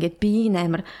зургатаа нэг ингээд биеийг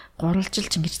амар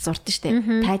гурвалжилж ингэж зурдсан штэ.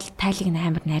 Тайлыг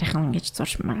амар нарийнхан ингэж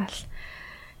зурж магаал.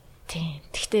 Тийм.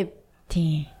 Тэгтээ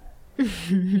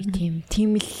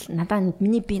тийм л надаа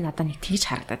миний би надаа нэг тэгж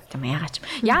харагдаад юм яагаад ч.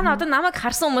 Яна одоо намайг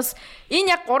харсан хүмүүс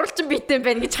энэ яг гурвалжин биетэй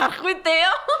байна гэж харахгүй дээ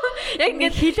ёо. Яг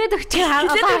ингээд хилээд өчгөр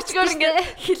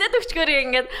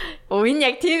ингээд энэ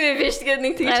яг тийм ээ биш гэдэг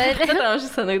нэг тэгж харагдаад байгаа юм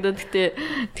шиг санагдаад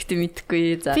тэгтээ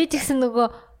мэдэхгүй за. Би тэгсэн нөгөө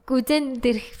гүзэн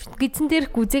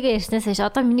дээр гүзэгээ ярьснаас хойш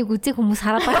одоо миний гүзэг хүмүүс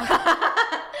хараад байгаа.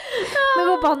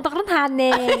 Нөгөө бондгор нь хаанэ.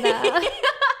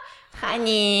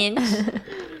 Ханин.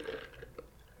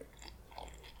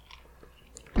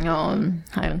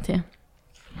 Харин тийм.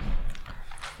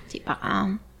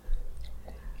 Типаа.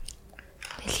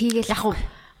 Дэлхийгэл яг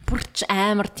бүрч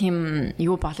амар тийм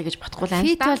юу болоё гэж бодохгүй л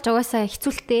фит болж угаасаа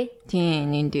хэцүүлтэй. Тийм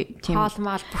нэг тийм хоол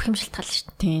маал бүх юм шалтгаална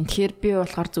шүү дээ. Тийм тэгэхээр би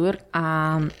болохоор зүгээр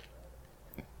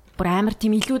бүр амар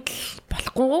тийм илүүдл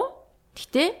болохгүй.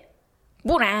 Гэтэ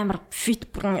бүр амар фит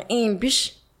бүр юм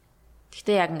биш.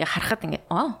 Гэтэ яг ингээ харахад ингээ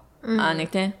нэг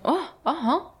тийм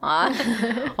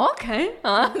окей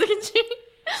тэгэж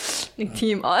нэг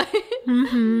тийм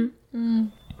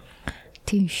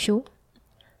тийм шүү.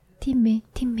 Тийм ээ.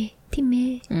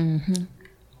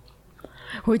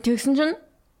 Хөөе тэгсэн чинь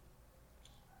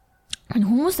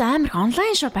хүмүүс амар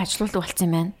онлайн шоп ажиллаулдаг болсон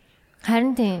юм байна.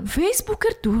 Харин тийм.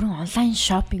 Facebook-ээр дүүрэн онлайн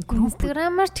шопинг групп,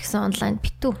 Instagram-аар ч гэсэн онлайн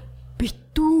битүү.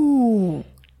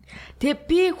 Тэгээ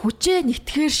би хүчээ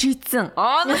нэтгэхээр шийдсэн.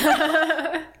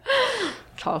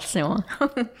 Чаалсан юм.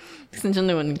 Тэгсэн чинь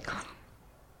нэг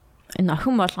энэ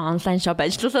охин болгон онлайн шоп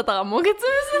ажиллуулад байгаа мó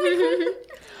гэсэн юм.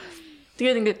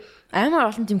 Тэгээд ингээд амар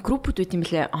олон тийм группүүд байт юм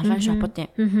билээ онлайн шопууд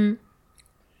юм.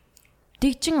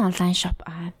 Дигжин онлайн шоп,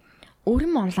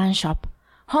 өрөм онлайн шоп,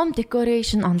 home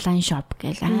decoration онлайн шоп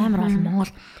гэл амар олон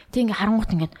Монгол. Тэг ингээд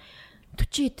харангуут ингээд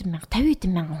 40 мянга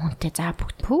 50 мянган хүнтэй заа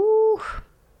бүгд. Пүүх.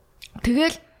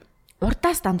 Тэгэл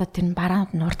урдаас дандаа тэр нь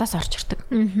бараанд нь урдаас орч ирдэг.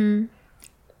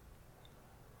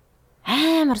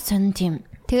 Амар сонь тийм.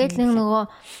 Тэгэл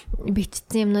нөгөө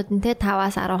бичсэн юмнууд нь те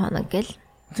 5-аас 10 хоног гэл.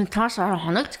 5-аас 10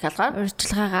 хоног захиалгаар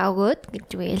урьдчилгаагаа өгөөд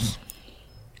гэж байл.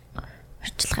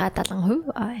 Урьдчилгаа 70%.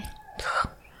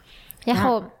 Яг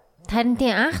уу харин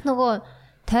тийм анх нөгөө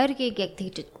тойргийг яг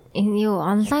тэгж энэ юу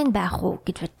онлайн байх уу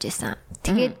гэж бодож байсан.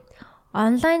 Тэгээд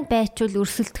онлайн байчвал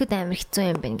өрсөлдөхөд амар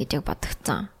хэцүү юм байна гэж яг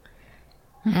бодогцсон.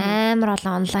 Амар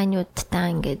олон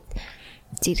онлайнуудтай ингээд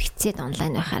зэрэгцээд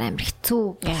онлайн байхаар амар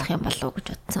хэцүү болох юм болов уу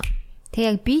гэж бодсон. Тэг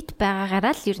яг бит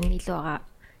байгаагаараа л ер нь илүү байгаа.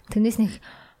 Тэрнээс нэг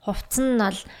хувцсан нь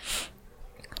бол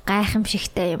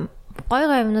гайхамшигтай юм. Гой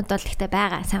юмнууд бол ихтэй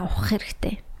байгаа. Сайн ухах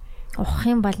хэрэгтэй. Ухах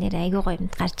юм бол нэр айгүй гоё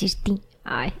юмд гарч ирдیں۔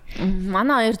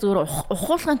 Манай хоёр зүгээр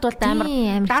ухуулахын тулд амар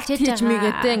даалт хийж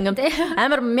мэгээдээ ингээм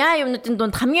амар мяа юмнуудын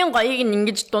дунд хамгийн гоёыг нь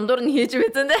ингэж дундуур нь хийж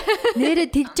байсан дээ.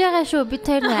 Нэрээ тэгж байгаа шүү. Бид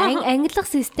хоёр англих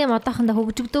систем одоохондоо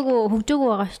хөгжөөгөө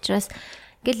байгаа учраас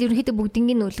Гэл ерөнхийдөө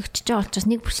бүгднийг нөлөгчөж байгаа учраас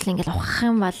нэг бүрчлээ ингээл ухах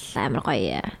юм бол амар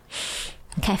гоё.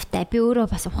 Кайфтай. Би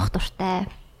өөрөө бас ухах дуртай.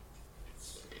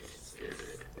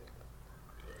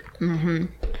 Тэг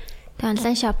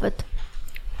онлайн шопод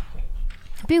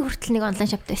би хүртэл нэг онлайн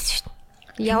шопд байсан шүү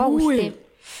дээ. Яваа үстэй.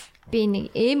 Би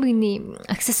нэг эмгний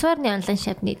аксессуарны онлайн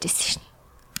шоп нээжсэн шүү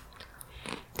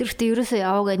дээ. Тэр ихтэй ерөөсөө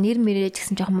яваагаа нэр мэрэж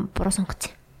гэсэн жоохон буруу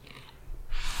сонгоцсон.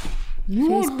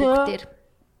 Facebook дээр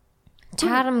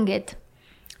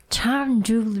Charm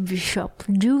jewelry shop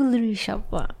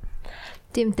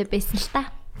тэмтэй байсан л та.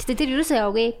 Гэтэ тэр ерөөсөө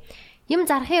яваагүй. Юм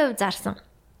зарахын хувь зарсан.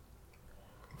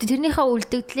 Тэрнийхээ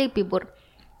үлдэгдлийг би бүр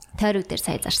тойрог дээр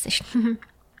сая зарсан шин.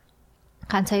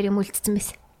 Ганц хоёр юм үлдсэн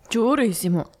байсан. Чи өөрөө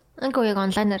хийсэн юм уу? Ингээ яг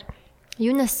онлайнаар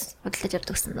юунаас бодлож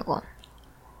авдаг гэсэн нөгөө.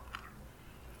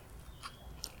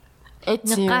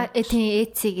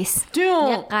 Эцигээс.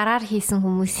 Яг гараар хийсэн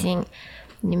хүмүүсийн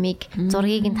нэмийг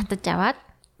зургийг нь татаж аваад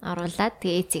оруулаад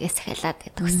тэгээ эцигээс захиалаад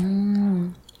гэдэг гэсэн.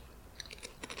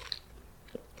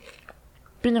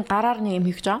 Би нэг гараар нэг юм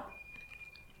хийж байгаа.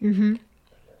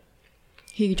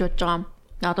 Хийж бодож байгаа.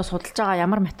 Одоо судалж байгаа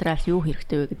ямар материал юу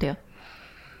хэрэгтэй вэ гэдэг.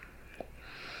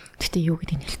 Гэтэ юу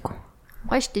гэдгийг хэлэхгүй.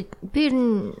 Гоё шүү дээ. Би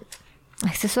энэ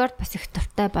аксессуарт бас их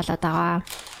дуртай болоод байгаа.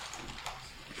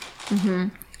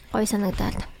 Гоё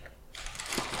санагдаад.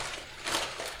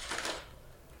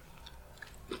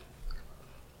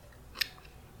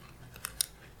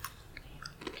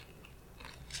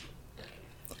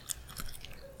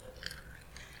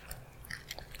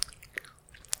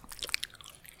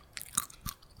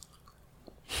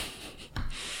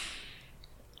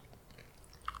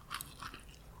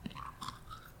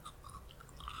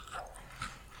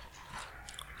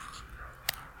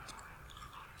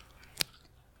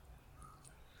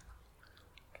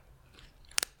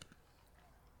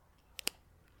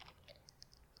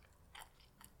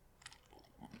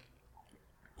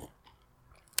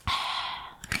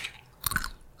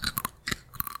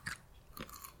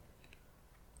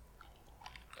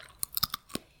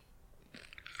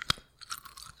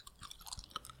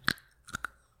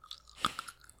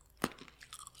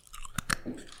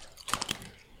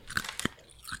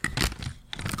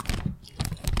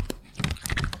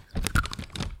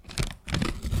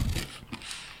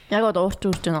 Яг одоо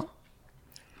уурч байна.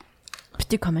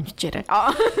 Бити комент хийрээ.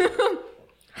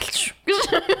 Алч.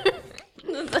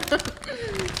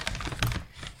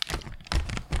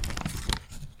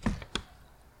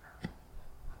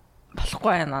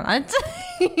 Болохгүй байна.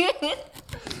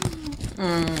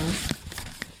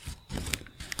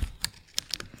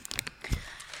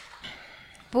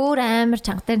 Бүр амар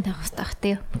чанга дээр тавих хэрэгтэй бах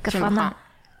тий. Микрофон.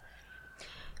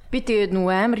 Би тэгээд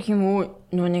нөгөө амар их юм уу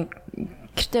нөгөө нэг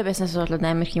гэртээ байснаас болоод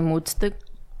амар их юм үздэг.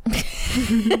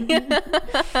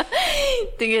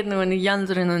 Тэгээд нөгөө нэг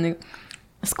янз бүрийн нөгөө нэг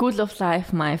School of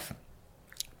Life my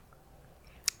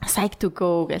Psych to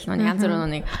go гэж нөгөө янз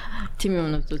бүрийн нэг тим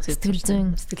юмнууд үзээд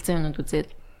сэтгэл зүйн юмнууд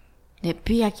үзээд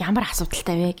би яг ямар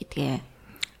асуудалтай вэ гэдгээ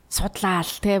судлаал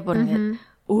те бүр ингээд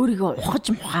өөрийгөө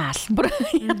ухаж мухаал бүр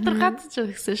ядаргаач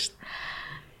гэсэн шүү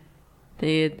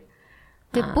дээ.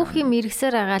 Тэгээд бүх юм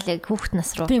эргэсээр байгаа л яг хүүхэд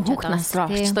нас руу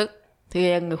очдог.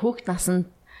 Тэгээ яг хүүхэд насны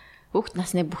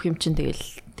бүх юм чинь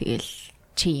тэгэл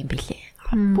чи юм билээ.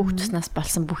 Бүх туснаас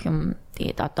болсон бүх юм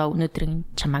тэгээд одоо өнөөдрийн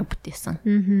чамайг бүтээсэн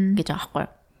гэж аахгүй.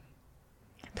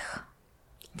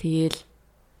 Тэгэл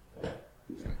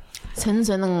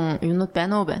сонин юмнууд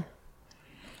байна уу бэ?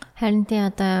 Харин тий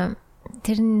одоо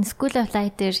тэр School of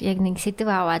Life дээр яг нэг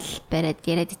сэдв аваад бариад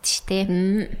яриад идэв шүү дээ.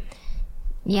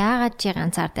 Яагаад чи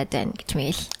ганцаардаад байна гэж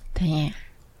мэйл. Тий.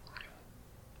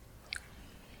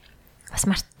 Бас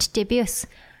мартчихжээ би бас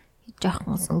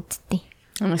жоохон үдтий.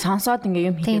 Сонсоод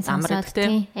ингээ юм хийгээд амраад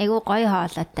тий. Айгу гоё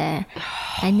хоолойтой.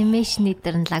 Анимашн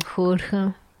дээр нь лаг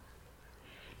хөөрхөн.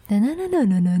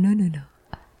 No.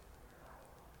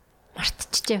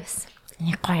 Мартчихжээ бас.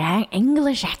 Нэг гоё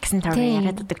English accent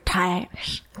яриад байдаг таа.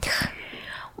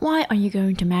 Why are you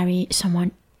going to marry someone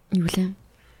you love?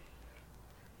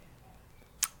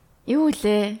 Юу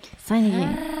лээ? Сайн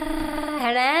юм.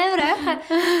 Хараа.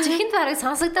 Чихэнд барыг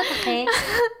сонсогдоод байх юм.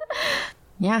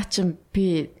 Яа ч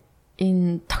би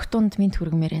энэ тогтуунд минь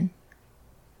хүргэмээр байна.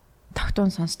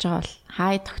 Тогтуун сонсож байгаа бол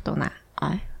хай тогтуунаа.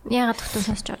 Яагаад тогтуун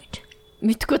сонсож байгаа гэж?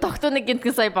 Мэдгүй тогтууныг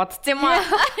гинтгэн сая бодсон юм аа.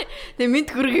 Тэгээ минь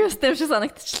хүргэх ёстой юм шиг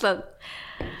санагдчихлаа.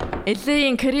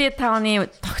 Элэгийн Кори тауны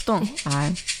тогтуун.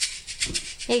 Яг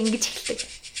ингэж эхэлдэг.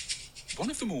 One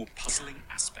of the more puzzling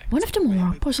aspects of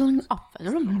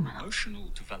emotional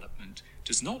development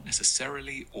does not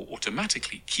necessarily or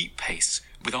automatically keep pace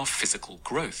with our physical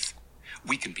growth.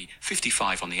 we can be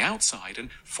 55 on the outside and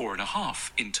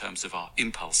 4.5 in terms of our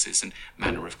impulses and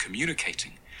manner of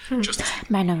communicating. Just as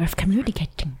manner of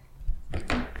communicating.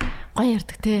 Гоё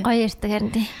ярддаг тий. Гоё ярддаг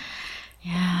харин тий.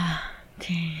 Яа.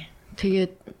 Тий.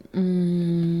 Тэгээд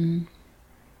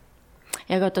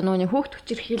яг одоо нөгөө хүүхд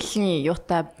хүчирхийллийн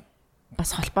юутай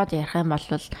бас холбоод ярих юм бол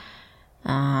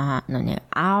нөгөө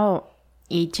аав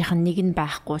ээжийнх нь нэг нь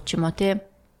байхгүй ч юм уу тий.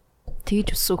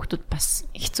 Тэгж өссөн хүүхдүүд бас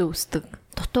хэцүү өсдөг.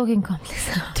 Дутуугийн комплекс.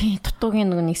 Тий,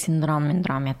 дутуугийн нэг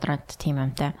синдром ядраад тийм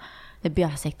юмтай. Би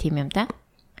бас яг тийм юмтай.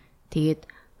 Тэгээд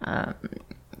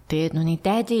нүг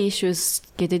daddy issues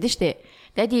гэдэг нь штэ.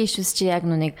 Daddy issues чи яг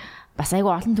нүг бас айгу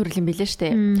олон төрлийн билээ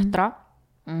штэ дотроо.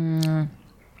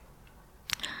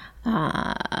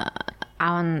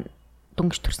 Аавн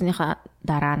дүнгиж төрснийхаа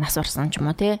дараа нас барсан ч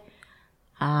юм уу те.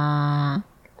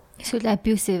 Эсвэл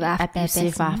abusive after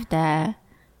эсвэл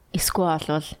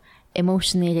болвол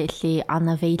emotionally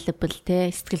unavailable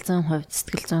те сэтгэл зүйн хувьд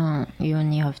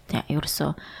юуны хувьд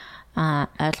ерөөсөө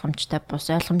ойлгомжтой бус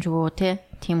ойлгомжгүй те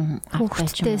тийм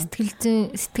хүүхдтэй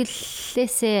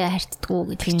сэтгэлээсээ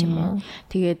харьцдаггүй гэдэг ч юм уу.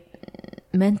 Тэгээд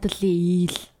mentally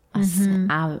ill бас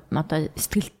одоо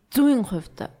сэтгэл зүйн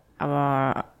хувьд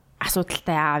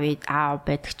асуудалтай аав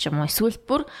байдаг ч юм уу. Эсвэл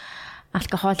бүр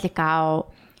алкоголик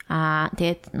аав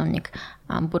тэгээд нүг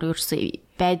бүр ерөөсөө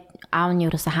аавны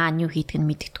ерөөсөө хаана юу хийдэг нь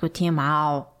мэддэггүй тийм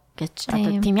аав гэж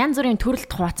одоо тийм янз бүрийн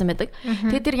төрөлд хуваацсан байдаг.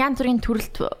 Тэгээд тэр янз бүрийн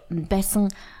төрөлд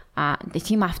байсан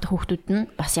тийм аавтай хүүхдүүд нь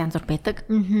бас янз бүр байдаг.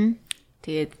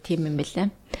 Тэгээд тийм юм байлаа.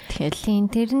 Тэгэхээр тийм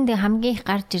тэрэнд хамгийн их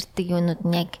гарч ирдэг юунууд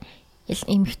нь яг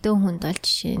эмэгтэй хүнд бол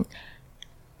жишээ нь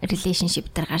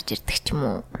relationship дээр гарч ирдэг ч юм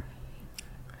уу.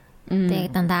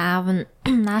 Тэгээд дандаа аав нь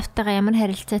наавтайгаа ямар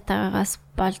харилцаатайгаас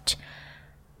болж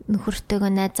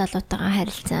нөхөртөөгөө найз залуутайгаа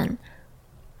харилцаа нь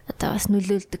одоо бас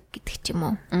нөлөөлдөг гэдэг ч юм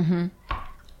уу.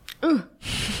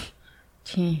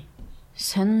 Тийм.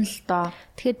 Сонь л доо.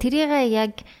 Тэгэхээр тэрийг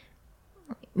яг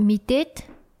мэдээд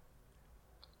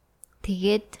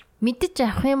мэдэж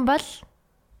авах юм бол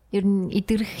ер нь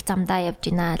идэрэх замдаа явж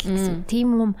гинэ л гэсэн. Тийм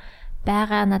юм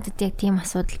байгаа надад яг тийм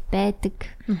асуудал байдаг.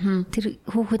 Тэр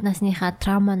хүүхэд насныхаа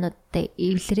травмануудтай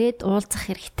эвлэрээд уулзах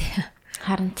хэрэгтэй.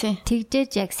 Харин тий.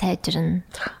 Тэгжээж яг сайжирна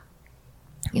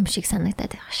юм шиг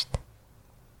санагдаад байгаа шүү дээ.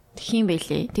 Тийм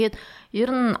байлээ. Тэгээд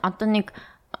ер нь одооны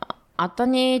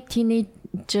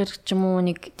тинейжер ч юм уу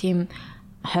нэг тийм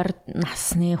 20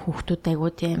 насны хүүхдүүд айгуу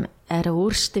тийм арай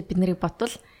өөрсдөө бид нарыг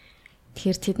бодвол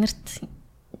тэгэхээр тэднэрт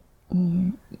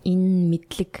энэ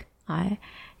мэдлэг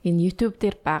энэ YouTube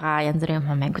дээр байгаа янз бүрийн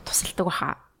юм ангид тусалдаг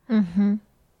баха.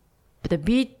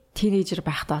 Би тинейжер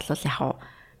байхдаа бол яг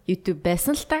YouTube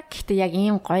байсан л та. Гэхдээ яг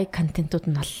ийм гоё контентууд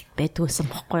нь бол байдгүйсэн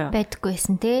бохгүй юу?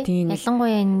 Байдгүйсэн тий.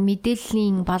 Ялангуяа энэ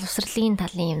мэдээллийн боловсролын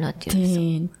талын юмнууд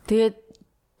юу. Тэгээд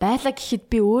байлаа гэхэд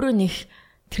би өөрөө нэг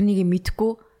тэрнийг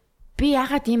мэдгүй би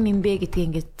ягаад юм бэ гэдгийг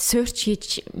ингээд search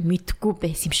хийж мэдгүй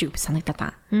байсан юм шиг санагдаад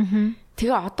байгаа.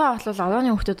 Тэгээ одоо бол одооны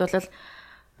хүмүүс бол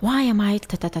why am I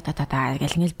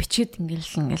гэл ингээл бичээд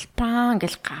ингээл баа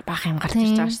ингээл баах юм гарч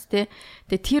ирж байгаа шүү дээ.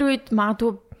 Тэгээ тэр үед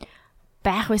магадгүй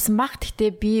байх байсан баг.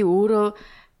 Гэхдээ би өөрөө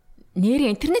нэр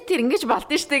интернетээр ингэж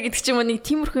болдсон штэ гэдэг ч юм уу нэг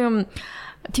тиймэрхүү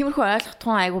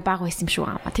ойлгохтон айгу баг байсан юм шиг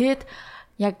байна. Тэгээд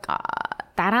яг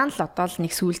дараа нь л одоо л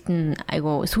нэг сүулт нь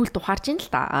айгу сүулт ухаарч ин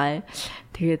л та.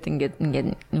 Тэгээд ингээд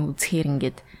үзэхээр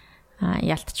ингээд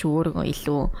ялтч өөрөө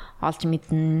илүү олж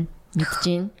мэдж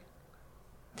гин.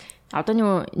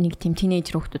 Одоо нэг тийм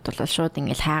тинейжер хүүхдүүд бол шууд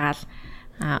ингээд хайгаал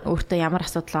өөртөө ямар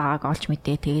асуудал байгааг олж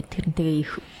мэдээ. Тэгээд тэрнтэйгээ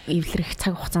эвлэрэх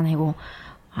цаг хугацаа айгу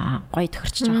гоё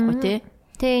тохирч байгаа байхгүй тий.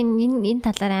 Тэгээ энэ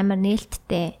талаар амар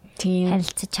нээлттэй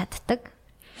харилцаж чаддаг.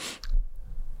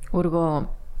 Өөргөө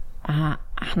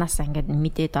анханасаа ингээд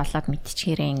мэдээд олоод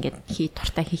мэдчихээрээ ингээд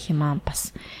дуртай хийх юм аа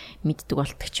бас мэддэг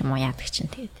болдог ч юм уу яадаг чинь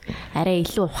тэгээд арай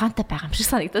илүү ухаантай байгаа юм шиг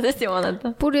санагдаад байсан юм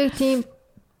надад. Бүр яг тийм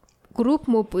групп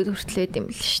мөв бүртлээд юм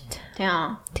л шүү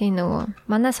дээ. Тийм нөгөө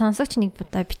манай сонсогч нэг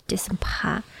удаа бичсэн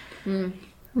баха.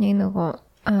 Нэг нөгөө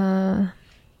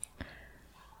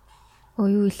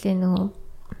юу илээ нөгөө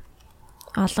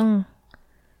олон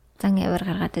зан аваар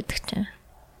гаргаад байдаг чинь.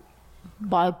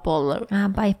 Bipolar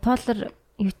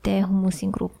юутэй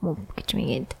хүмүүсийн групп мөв гэж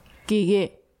мэгэнд. Гэгээ.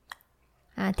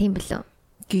 Тийм билүү.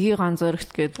 Гэгээ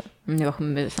ганцаархт гээд нэг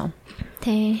охин байсан.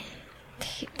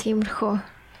 Тиймэрхүү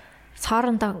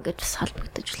сорондоо ингэж бас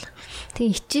холбогдож байна.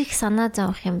 Тэг ичих санаа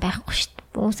зовох юм байхгүй шүү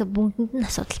дээ. Хүмүүсээ бүгдэнд нь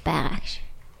асуудал байгаа гэж.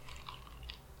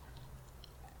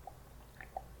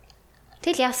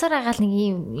 Тэгэл явсаар агаал нэг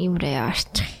юмрээ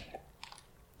яваарч.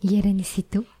 Ярианы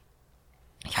сэдв.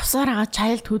 Явсаар агаа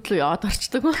child хөдлөө яваад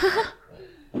орчдөг.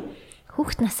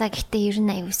 Хүүхд насаа гэхдээ ер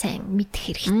нь аюу сайн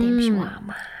мэдэх хэрэгтэй юм шиг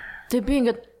байна. Тэг би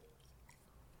ингээд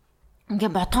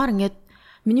Ингээ бодгоор ингээд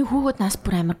миний хүүхэд нас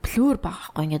бүр амар блүр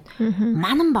байгаа байхгүй ингээд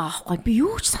манан байгаа байхгүй би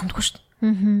юу ч сандгүй шүү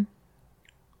дээ.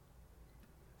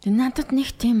 Тэр надад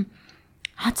нэг тийм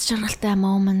хад жаргалтай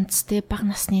moments тэ баг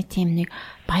насны тийм нэг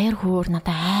баяр хөөр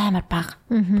надад амар баг.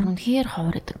 Үнэхээр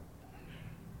ховроод.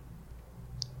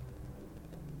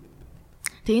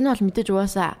 Тэгээ энэ бол мэдээж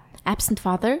угаасаа absent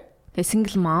father, тэгээ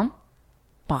single mom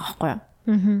багахгүй юу.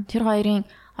 Тэр хоёрын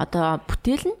одоо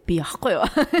бүтээл нь би яахгүй юу.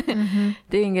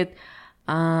 Тэгээ ингээд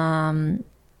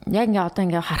яг ингээ одоо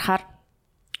ингээ харахаар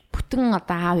бүтэн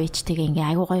одоо аав ээжтэйгээ ингээ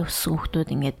аягүй гоё өссөн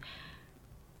хүмүүс ингээд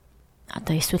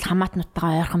одоо эсвэл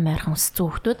хамаатнуудтайгаа ойрхон өссөн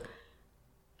хүмүүс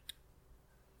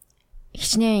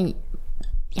хичнээн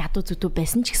ядуу зүдүү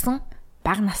байсан ч гэсэн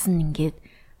баг нас нь ингээд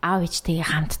аав ээжтэйгээ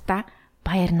хамтдаа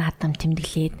баяр наадам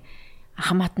тэмдэглээд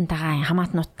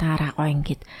хамаатнуудтайгаа гоё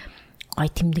ингээд гоё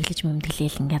тэмдэглэж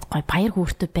мэмдэглээл ингээд гоё баяр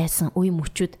хөөртэй байсан үе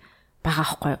мөчүүд байгаа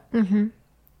байхгүй юу.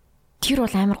 Тэр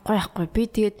бол амар гоё ахгүй. Би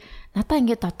тэгээд надаа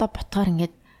ингээд одоо ботгоор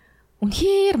ингээд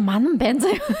үнэхээр манан байна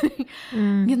заяа.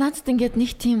 Ингээд надад ингээд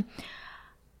нэг тийм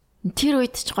тэр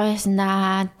үед ч гоёсэн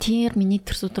да. Тэр миний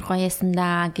төрс өдөр гоёсэн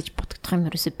да гэж бодогдох юм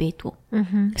ерөөсөө бэдгүү.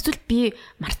 Эсвэл би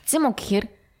мартсан юм уу гэхээр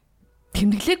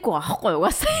тэмдэглээгүй аахгүй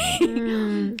угаасаа.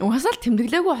 Угаасаа л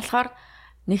тэмдэглээгүй болохоор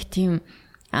нэг тийм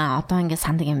одоо ингээд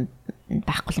сандаг юм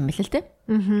байхгүй юм билээ л дээ.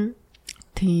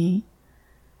 Тий.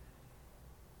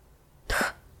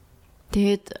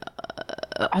 Тэгээд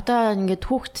одоо ингээд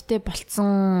хүүхэдтэй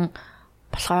болцсон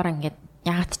болохоор ингээд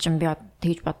ягаад ч юм би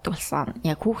тэгж боддог болсон.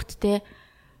 Яг хүүхэдтэй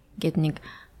ингээд нэг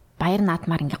баяр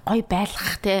наадмаар ингээд гоё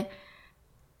байлгах те.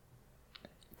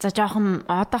 За жоохон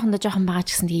одоохондоо жоохон байгаа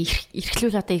ч гэсэн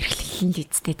эрхлүүл одоо эрхлэх л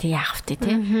үсттэй те яах вэ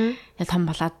те. Яг том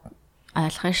болоод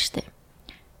ойлгох штэ.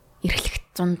 Эрхлэх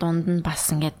зун дунд нь бас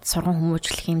ингээд сурган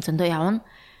хүмүүжлэх юм зөндөө явна.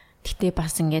 Гэтэ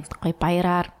бас ингээд гоё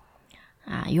баяраар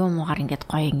юу муугаар ингээд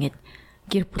гоё ингээд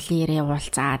гэр бүлээрээ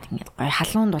уулзаад ингээд гоё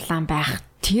халуун дулаан байх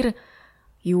тэр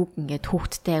юуг ингээд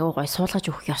хүүхдтэй аягүй гоё суулгаж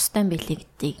өгөх ёстой юм билий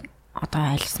гэдгийг одоо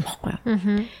ойлгосон байхгүй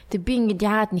юу. Тэг би ингээд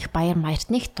яагаад нэг баяр маярт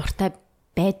нэг дуртай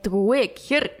байдгүй вэ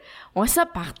гэхээр уусаа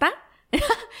багтаа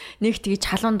нэг тэгж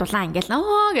халуун дулаан ингээд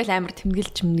гэл амар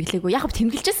тэмдэглэж мэмдэглээгүй. Яг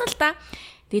тэмдэглэжсэн л та.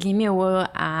 Тэгэл эмээ өвөө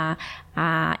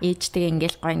ээжтэйгээ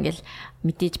ингээд гоё ингээд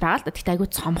мэдээж байгаа л да. Тэгтээ аягүй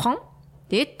цомхон.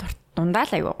 Тэгээд дундаа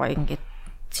л аягүй гоё ингээд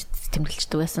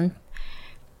тэмдэглэждэг байсан.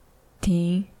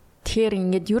 Тийм. Тэгэхээр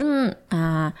ингээд ер нь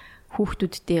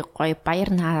хүүхдүүдтэй гоё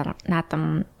баяр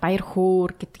наадам, баяр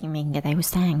хөөр гэдэг юм ингээд аюу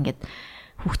сайн ингээд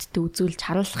хүүхдтэй үзүүлж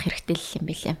харуулах хэрэгтэй л юм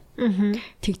билээ.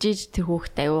 Тэгжээж тэр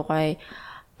хүүхд аюу гоё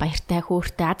баяртай,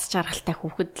 хөөртэй, аз жаргалтай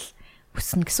хүүхэд л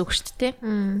өснө гэсэн үг шүү дээ.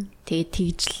 Тэгээд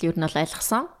тэгж л ер нь бол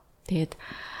ойлгосон. Тэгээд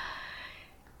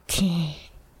тийм.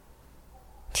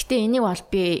 Гэтэ энийг бол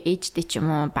би ээжтэй ч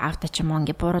юм уу, баавтай ч юм уу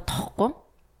ингээд буруу тохгүй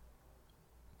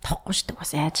шүү дээ.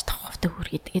 Бас яаж тохховтой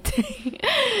хүргээд.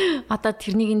 Одоо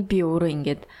тэрнийг нь би өөрөө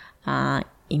ингээд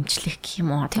эмчлэх гэх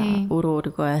юм уу одоо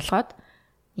өөрийгөө ойлгоод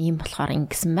ийм болохоор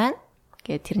ингэсэн байна.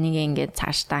 Тэгээд тэрнийг ингээд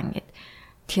цаашдаа ингээд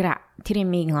тэр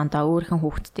эмийг одоо өөрийнхөө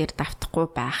хүүхд дээр давтахгүй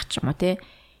байх ч юм уу те.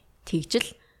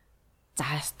 Тэгжэл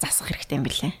засах хэрэгтэй юм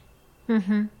билээ.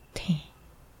 Тийм.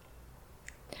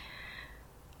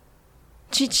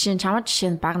 Жишээ нь чамд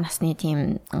жишээ нь бага насны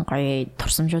тийм гоё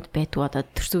турсамжууд байдгүй одоо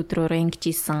төрс өдрөөрөө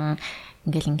ингэжсэн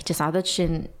одоо жишээ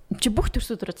нь чи бүх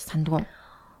төрс өдрүүд сандгүй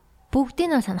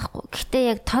бүгдийг нь санахгүй. Гэхдээ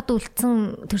яг тод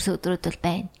үлдсэн төрс өдрүүд бол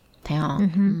байна.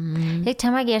 Тийм. Яг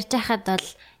чамайг ярьж байхад бол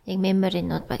яг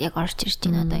меморинууд яг орж ирж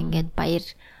байна. Одоо ингээд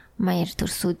баяр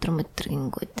төрс өдөр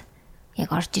гингүүд яг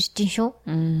орж ирж байна шүү.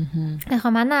 Яг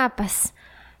манай бас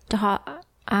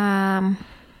жоохон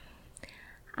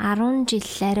 10 жил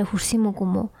арай хүрсэн юм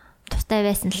уу тустай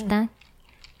байсан л та.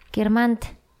 Германд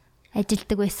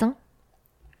ажилладаг байсан.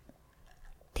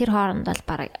 Тэр хооронд бол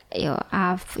баг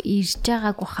аав ирж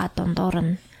байгаагүй хаа дундуур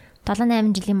нь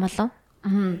 7-8 жилийн болов.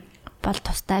 Бол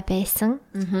тустай байсан.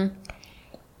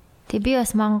 Тэг би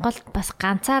бас Монголд бас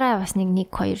ганцаараа бас 1-2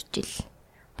 жил.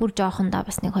 Бүр жоохондоо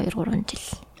бас 1-2-3 жил.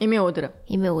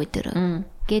 Эмээ өдөр.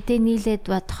 Гэтэ нийлээд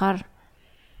бодохоор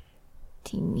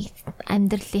тийм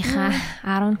амьдралынхаа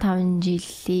 15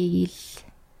 жилийг л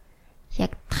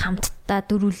яг хамтдаа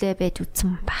дөрүлээ байж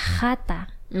үтсэн баха да.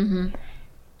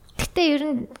 Гэтэ ер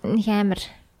нь амар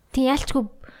тийм ялчгүй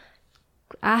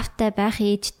аавтай байх,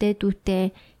 ээжтэй,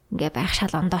 дүүтэй ингээ байх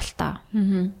шал ондоолтой.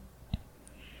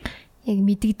 Яг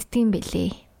мэдэгддэг юм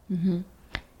бэлээ.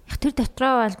 Яг тэр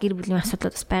дотроо бол гэр бүлийн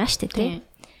асуудлууд бас байгаа шүү дээ тий.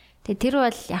 Тэгээ тэр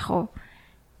бол яг уу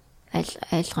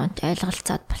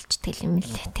ойлголцоод болчтой юм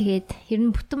лээ. Тэгээд ер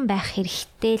нь бүтэн байх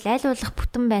хэрэгтэй л аль болох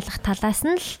бүтэн байх талаас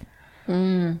нь л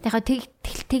Тэгэхээр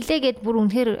тэглээгээд бүр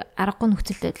үнэхээр аргагүй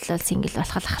нөхцөл байдал бол сингл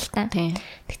болох ахaltaа.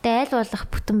 Гэтэ айл болох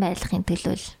бүтэн байдлахын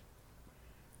төлөө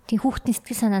тийм хүүхдийн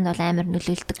сэтгэл санаанд бол амар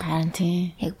нөлөөлдөг. Харин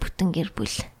тийм. Яг бүтэн гэр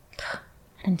бүл.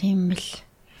 Харин тийм бэл.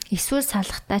 Эсвэл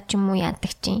салахтаа ч юм уу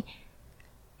яадаг чинь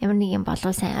ямар нэг юм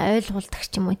болов сайн ойлгуулдаг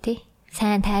ч юм уу тий.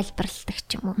 Сайн тайлбарладаг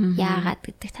ч юм уу. Яагаад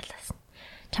гэдэг талаас.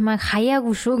 Чамайг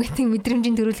хаяагүй шүү гэдэг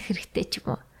мэдрэмжийн төрүүлэх хэрэгтэй ч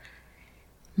юм уу.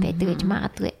 Байдаг гэж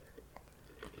магадгүй.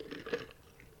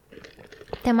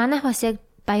 Тэгээ манайх бас яг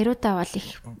баяруудаа бол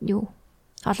их юу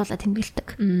олуулаад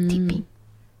тэмдэглэдэг. Типи.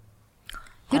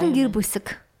 Ер нь гэр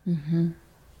бүсэг.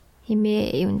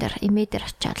 Эмээ юм дээр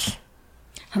очиад.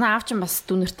 Танаа аав чинь бас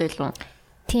дүүнэртэй л үү?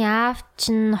 Тийм аав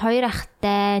чинь 2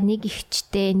 ахтай, 1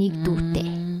 эгчтэй, 1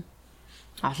 дүүтэй.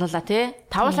 Олуулаа тий?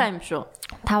 5 юм шүү.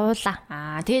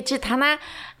 5. Тэгээ чи танаа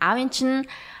аавын чинь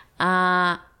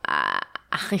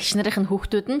ах их нарын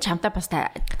хүүхдүүд нь чамтай бас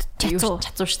чацуу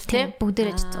шүү дээ тий?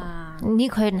 Бүгдээрээ чацуу.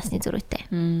 1-2 насны зөрүүтэй.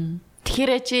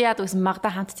 Тэгэхээр чи яад гэсэн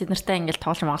магадаа хамт тэд нартай ингээл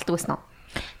тоглож магалдаг гэсэн үү?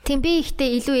 Тийм би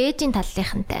ихтэй илүү ээжийн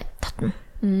талынхантай тотно.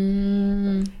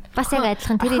 Бас яг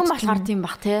адилхан тэр ээж болохоор тийм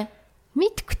бах тий?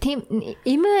 Мэдгүй тийм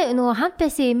эмээ нөгөө хамт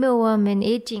байсан эмээ өвөө минь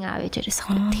ээжийн аав ээжээрээс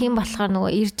хөө. Тийм болохоор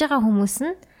нөгөө ирж байгаа хүмүүс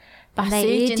нь бас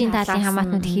ээжийн талын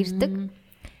хамаатнууд хэрдэг.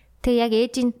 Тэг яг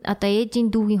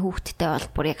ээжийн дүүгийн хүүхэдтэй бол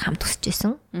бүр яг хамт өсөж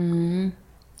исэн.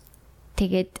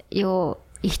 Тэгээд ёо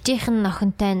ихчийнхэн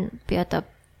охинтой нь би одоо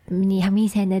миний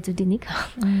хамгийн сайн найзуудын нэг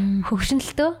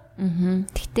хөвшинлтөө.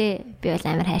 Тэгтээ би бол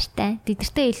амар хайртай.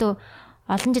 Тэдэртэй илүү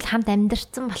олон жил хамт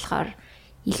амьдарсан болохоор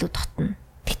илүү тотно.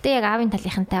 Тэгтээ яг аавын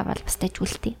талынхантай бол бас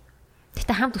тажгүйлтий.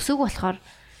 Тэгтээ хамт өсөөгүй болохоор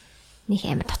нэг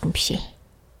амар тотно биш ээ.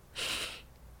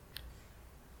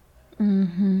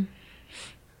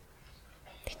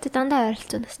 Тэгтээ дандаа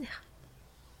ойролцоо насных.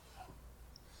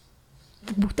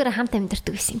 Бүгдээрээ хамт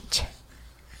амьдардаг гэсэн юм чи.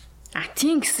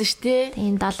 Тийм гэсэн шүү дээ.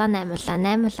 Тийм 7-8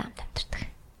 хамт амьдардаг.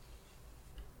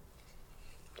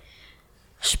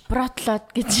 Шпротлоод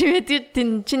гэж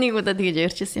байдаг чи нэг удаа тэгэж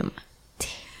ярьчихсан юм.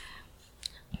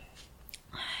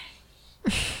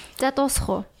 За дуусах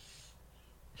уу?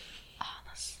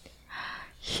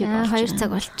 2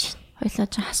 цаг болж байна. Хоёлаа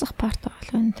ч хасах парт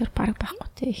бол энэ төр баг байхгүй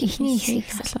тий. Эхний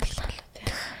хэсэг салбарлаа.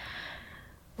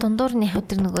 Дундуурны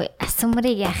өдөр нөгөө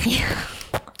асмарыг яах юм?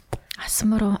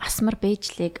 Асмар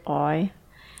бэжлэг ой.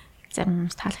 Зарим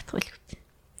хүмүүс таалагдахгүй л үү.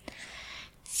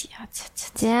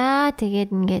 За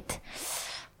тэгээд ингээд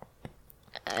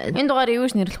энэ дугаар юу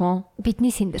гэж нэрлэх вэ?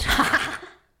 Бидний Сэндэр.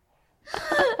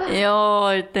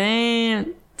 Йоо,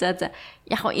 дэм. За.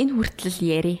 Яг энэ хүртэл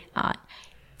яри.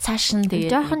 Цааш нь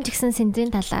тэгээд жоохон ч гэсэн Сэндрийн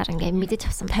талаар ингээд мэдэж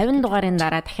авсан. 50 дугаарын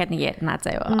дараа дахиад нэг ярина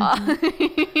заяа.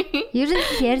 Ер нь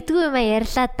ярьдгүй юм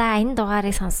ярьлаа да. Энэ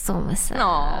дугаарыг сонссон хүмүүс.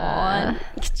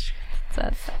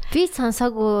 Би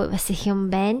сонсоогүй бас их юм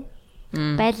байна.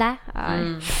 Байла.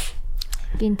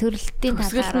 Би төрөлтийн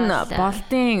талаар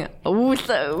болтын юу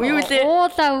лээ?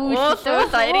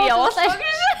 Уулаа яри явуулаа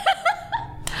гэж.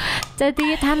 За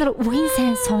тэгээ та нар үгийн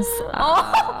сайн сонс.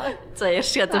 За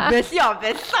яршгаа болио.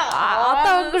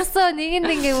 Одоо өнгөрсөн нэг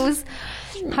ингээ хүмүүс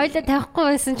хоёлаа тавихгүй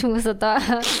байсан ч хүмүүс одоо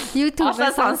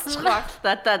YouTube-аар сонсож байгаа.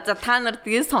 За та нар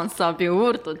тэгээ сонсоо би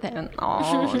өөр дуу тавина.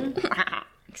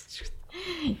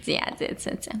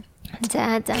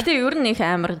 За. Гэтэ ер нь их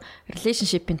амар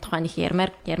relationship-ийн тухай нэг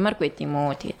ярмаар байд юм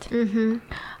уу тэгээд.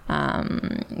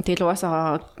 Тэгэл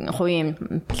угаасаа хувийн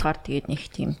болохоор тэгээд нэг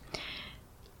тийм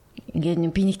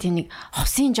ингээд би нэг тийм нэг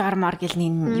хосын жармаар гэл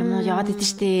нэг юм яваад идэв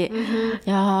штэ.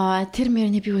 Яа тэр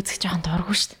мөрний би үзэх жоохон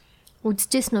дурггүй штэ.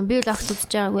 Үзчихсэн үү? Би л огт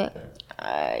үзэж байгаагүй.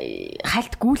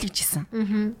 Хальт гүйлгэжсэн.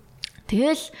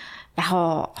 Тэгэл яг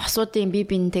хосуудын би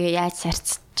тэгээ яаж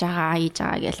сарцж байгаа хийж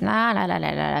байгаа гэл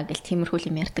наа гэл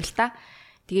тиймэрхүү юм ярьдаг л та.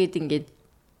 Тэгээд ингээд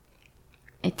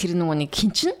тэр нэг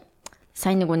хинчин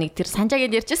сайн нэг тэр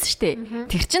санжаагээд ярьжсэн шүү дээ.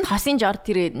 Тэр чин хосын жор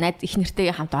тэр найз их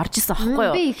нэртэйгээ хамт орж исэн аахгүй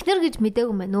юу? Би ихнэр гэж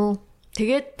мэдээгүй мэн үү?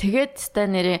 Тэгээд та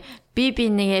нэрээ би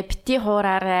нэгэ бити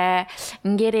хуураарэ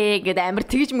ингэрээ гэд амар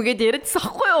тэгж мэгээд яриадсан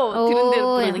аахгүй юу?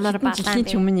 Тэрэн дээр жилийн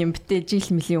ч өмнө юм битээ жил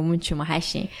мөлийн өмнө ч юм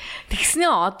хаашийн. Тэгснээ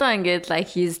одоо ингээд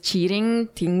like he's cheating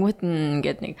тэнгуут нь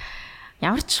ингээд нэг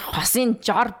ямар ч хосын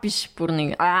жор биш бүр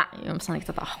нэг юм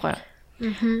санагдаад байгаа аахгүй юу?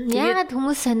 Яагаад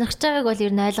хүмүүс сонирхож байгааг бол ер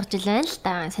нь ойлгож байна л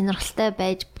да. Сонирхолтой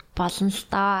байж болно л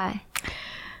доо.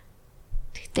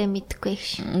 Тэгтээ мэдэхгүй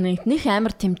их. Нэг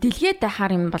амар тийм дэлгээд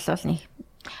байхаар юм болвол нэг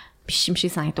биш юм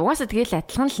шиг санагдав. Угаасаа тэгэл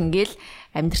адилхан л ингээл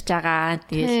амьдарч байгаа.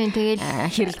 Тэгэл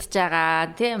хэрэлдэж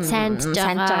байгаа, тийм санд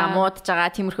байгаа, муудж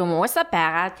байгаа тиймэрхүү юм угаасаа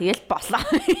байгаа. Тэгэл болоо.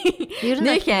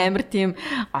 Нэг амар тийм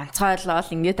онцгойлол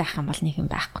ингээд байх юм бол нэг юм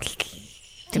байхгүй л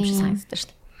тийм шиг санагдав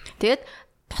шүү дээ. Тэгээд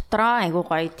дотроо айгуу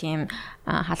гоё тийм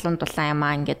халуун дулаан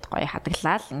юмаа ингээд гоё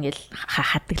хадгалаад ингээд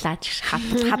хадгалаад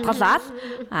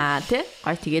тий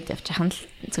гоё тэгээд явчих нь л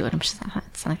зөвөр юм шиг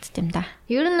санагдт юм да.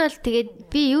 Ер нь бол тэгээд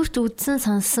би юу ч үзсэн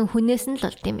сонссон хүнээс нь л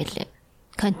болд юм билээ.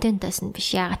 Контентоос нь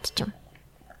биш яагаад ч юм.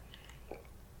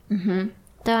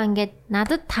 Тэгээ ингээд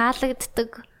надад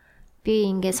таалагддаг би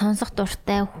ингээд сонсох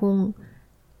дуртай хүн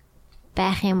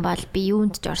байх юм бол би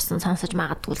юунд ч орсон сонсож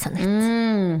магадгүй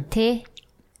санагдсан. Тэ?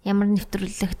 Ямар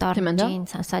нэвтрүүлэгт орж ийн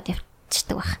сонсоод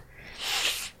явчихдаг баг.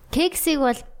 Кексийг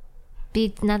бол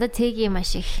би надад тэгийн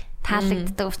маш их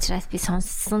таалагддаг учраас би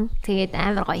сонссон. Тэгээд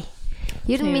амар гоё.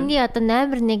 Ер нь миний одоо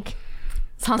номер 1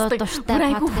 сонсдог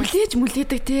дуртай айгу хүлээж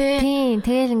мүлээдэг тий. Тийм,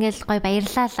 тэгэл ингээл гоё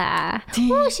баярлалаа.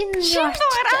 Оо шинэ юу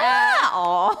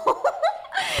орчихлаа.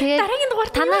 Тэгээд дараагийн дугаар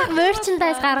танах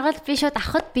мерчендайз гаргал би шууд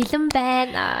авахд бэлэн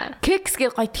байна. Кекс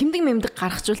гээ гоё тэмдэг мэмдэг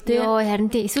гаргачвал тий. Йоо харин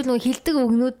тий. Эсвэл нөгөө хилдэг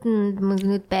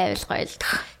өгнүүд байвал гоё л.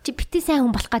 Чи бити сайн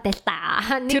хүн болох гэдэг л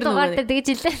да. Нэг дугаар дээр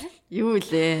тэгж хэлээ. Юу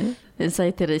илээ. Энэ сая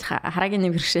тэр хараагийн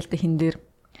нэм хэрэгшээлтэй хин дээр.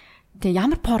 Тэгээ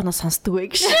ямар порно сонсдог вэ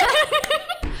гэж.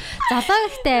 Залуу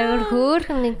гэхдээ амар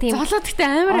хөөрхөн нэг тийм. Залуу гэхдээ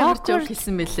амар жоок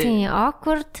хэлсэн мэлээ. Тийм,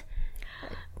 awkward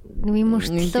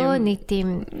юмөртлөө нэг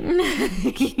тийм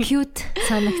cute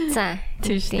санагдсан.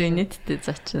 Тийм шүү дээ, нийтдээ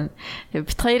зочин.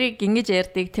 Бит хоёрыг ингэж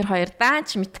ярьдаг тэр хоёр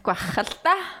даач мэдхгүй байх л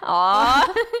да.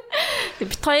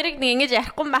 Бит хоёрыг нэг ингэж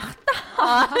ярихгүй байх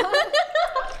та.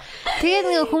 Тэгээд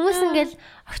нэг хүмүүс ингээл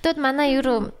октод манай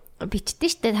юу бичдээ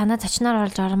штэ танаа зочноор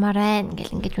орж ормоор байна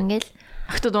ингээл.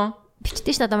 Октод уу?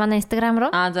 Бичдээ штэ одоо манай Instagram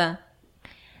руу. За.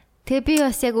 Тэгээ би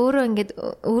бас яг өөрөө ингээд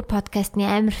өөр подкастны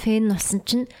амар фэн болсон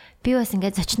чинь би бас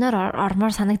ингээд зочноор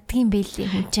ормоор санагддгийн байлээ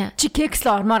хүн чинь. Чи кекс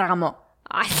л ормоор байгаа мó?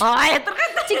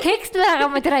 Ядаргаа. Чи кекс байгаа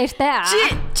мó тэр хоёртай.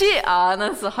 Чи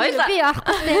нас хоёлаа. Би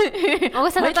явахгүй.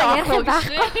 Угсаа надад ярих юм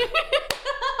байхгүй.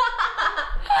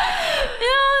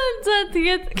 За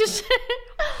тэгээд гэж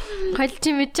хойлж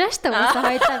мэдэж штэ угсаа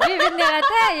хоёлаа. Би нэрээ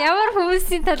та ямар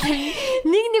хүмүүсийн талаар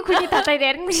нэг хүний талаар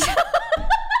ярина гэж.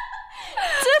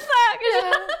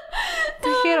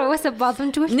 Тэгэхээр угаасаа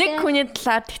боломжгүй л нэг хүний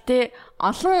талаар гэхдээ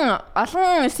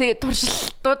олон хэсэг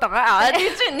туршилтууд байгаа.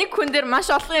 Тэгээд нэг хүн дээр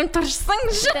маш олон юм туршсан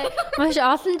гэж. Маш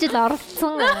олон жил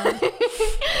оролцсон.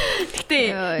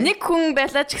 Гэхдээ нэг хүн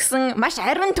байлаа ч гэсэн маш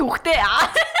ариун төвхтэй.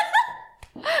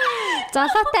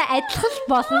 Залуутай адилхан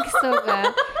болно гэсэн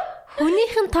үг.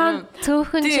 Хүнийх нь тоо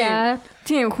цөөхөн ч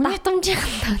тийм хүний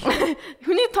татамжийнхан тоо.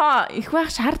 Хүний тоо их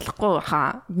байх шаардлагагүй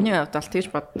хаа. Миний хувьд бол тэгж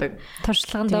боддог.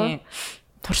 Туршлаганд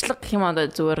туршлага гэх юм одоо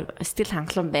зүгээр сэтгэл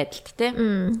хангалуун байдалд те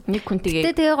нэг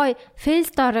хүнтэйгээ тэгээ гоё фейл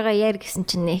сторигаа яар гэсэн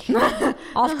чинь нэг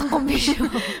олдохгүй юм биш үү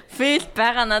фейл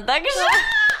байгаа надаа гэж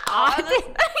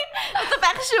одоо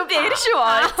байх шүү би ярь шүү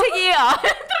тэгээ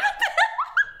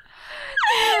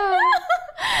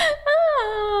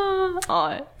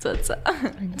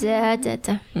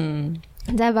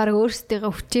за баг өөрсдөө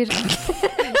хүчээр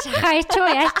шахаач уу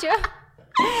яач юу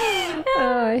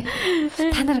ой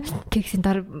та нар кексийн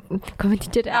дор комент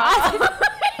хийжээ.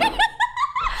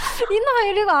 Энэ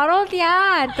хоёрыг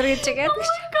оруулъя гэж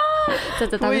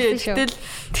гэдэг.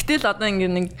 Тэгтэл одоо ингэ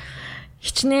нэг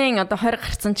хичнээн одоо 20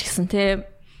 гарцсан ч гэсэн те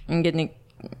ингэ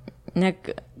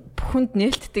нэг хүнд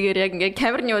нээлттэйгээр яг ингээ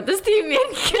камерны удаас тийм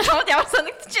ярих шууд ямар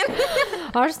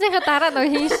санагдчихэв. Орсныхаа дараа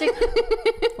нөгөө хин шиг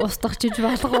устгахчиж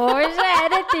болгоо.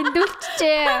 Арай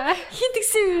дэндүүлчихээ. Хин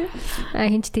тэгсэн.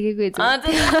 Хинч тэгээгүй зү.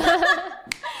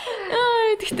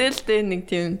 Тэгтэл тэ нэг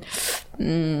тийм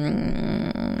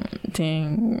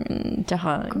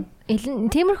жаха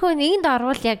тиймэрхүү нэгэнд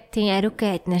орвол яг тийм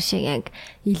ариука аднаар шиг яг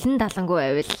илэн далангуй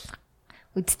байвал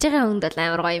үдчихэж байгаа хүнд бол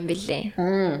амар гоё юм бэлээ.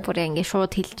 Бүр ингээ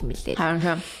шууд хэлж мэлээ.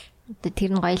 Харин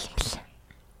тэр нь гоё юм бэл.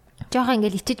 Жохон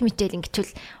ингээл ичиж мичээл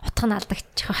ингэчүүл утга нь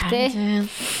алдагдчих бах тий.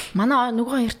 Манай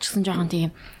нөгөө хоёр ч гэсэн жохон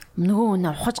тийм нөгөө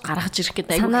үнэ ухаж гаргаж ирэх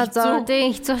гэдэг аюу санаа зов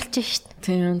тий хэцүүлчих шít.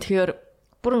 Тийм тэгэхээр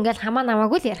бүр ингээл хамаа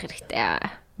намаагүй л ярих хэрэгтэй.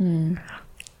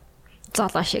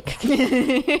 Залуу шиг.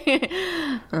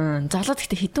 Залуу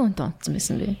гэхдээ хэдэн хүнтэй унтсан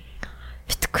байсан бэ?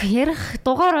 Битгүй ярих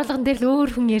дугаар болгон дээр л өөр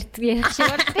хүн ярих шиг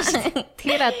болдог шүү.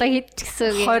 Тэгэхээр одоо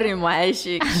хийчихсэн үг. 20 юм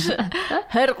аашиг.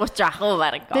 20 30 ах уу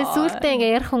баг. Тэгээ сүултээ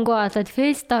ингээ ярих хөнгөө болоод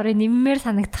face story нэммээр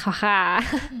санагдах баха.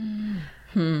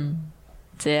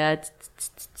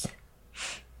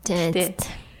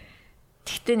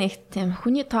 Тэгтээ нэг тийм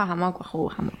хүний тоо хамаагүй бах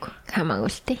уу хамаагүй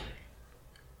л тээ.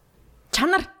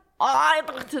 Чанар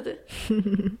ядаргатай.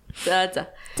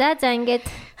 За ингээд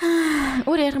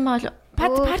өөр ярих юм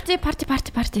бол парти 10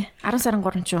 сарын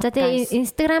 3 ч юу. За тэгээ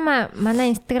Instagram манай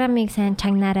Instagram-ыг сайн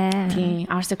чагнаарай. Тийм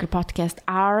Our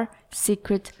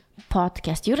Secret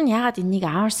Podcast. Ер нь яагаад энийг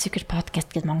Our Secret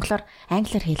Podcast гэж монголоор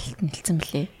англиар хэлсэн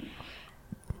бэлээ?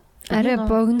 Арай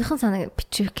богинохон санаа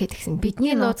бичих гэсэн.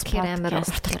 Бидний нууц гэхээр амар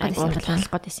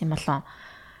уртлах гэсэн юм болоо.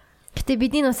 Гэтэ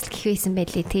бидний нууц гэх байсан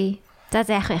байлээ тий. За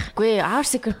яах вэ? Үгүй Our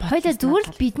Secret Хоёлаа зүгээр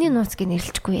л бидний нууц гэж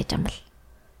нэрлэчихгүй яаж юм бол.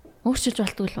 Өөрчилж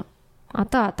болтгүй л.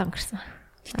 Одоо өнгөрсөн.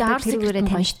 Гэтэ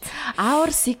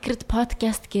Our Secret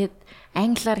Podcast гэд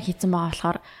англиар хийсэн байгаа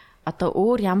болохоор одоо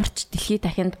өөр ямар ч дэлхийд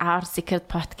дахинд Our Secret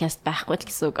Podcast байхгүй л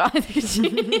гэсэн үг.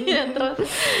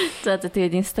 За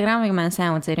тэгээд Instagram-ыг маань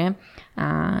сайн үзээрэй.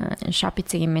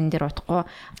 Shopee-ийн мен дээр утгагүй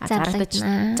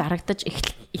зарагдаж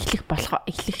эхлэх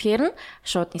эхлэхээр нь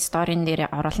шууд сторийн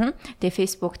дээр оруулна. Тэгээд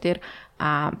Facebook дээр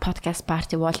Podcast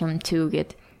Party Volume 2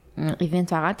 гэд ивент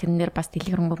байгаа. Тэрэн дээр бас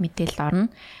дэлгэрэнгүй мэдээлэл орно.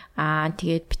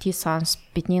 Тэгээд Бити Сонс,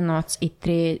 бидний нууц,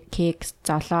 идрээ, кекс,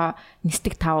 золоо,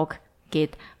 нисдэг тавг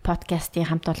гээд подкастын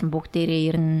хамт олон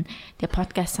бүгдээрээ ирнэ. Тэгээ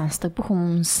подкаст сонсдог бүх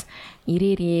хүмүүс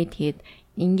ирээрээ. Тэгээд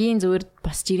энгийн зүгээр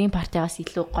бас жирийн партигаас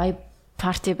илүү гоё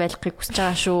парти байхыг хүсэж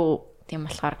байгаа шүү. Тийм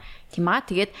болохоор тийм аа.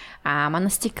 Тэгээд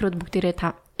манай стикерүүд бүгдээрээ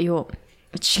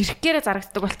ширхгээрээ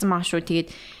зарагддаг болсон байгаа шүү.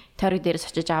 Тэгээд тойрог дээрээс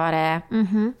очиж аваарай.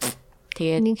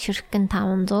 Тэгээд нэг ширхгэн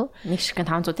 500. Нэг ширхгэн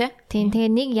 500 тий? Тийм.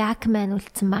 Тэгээд нэг яг маань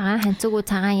үлдсэн байгаа. Ханцуугүй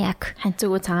цагаан яг.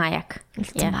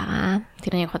 Үлдсэн байгаа.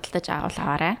 Тэрнийг худалдаж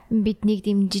аваарай. Биднийг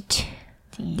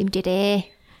дэмжээрэй.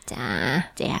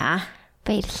 За.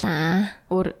 Баярлаа.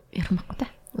 Өөр ярих байхгүй та.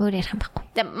 Өөр ярих байхгүй.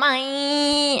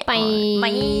 Bye.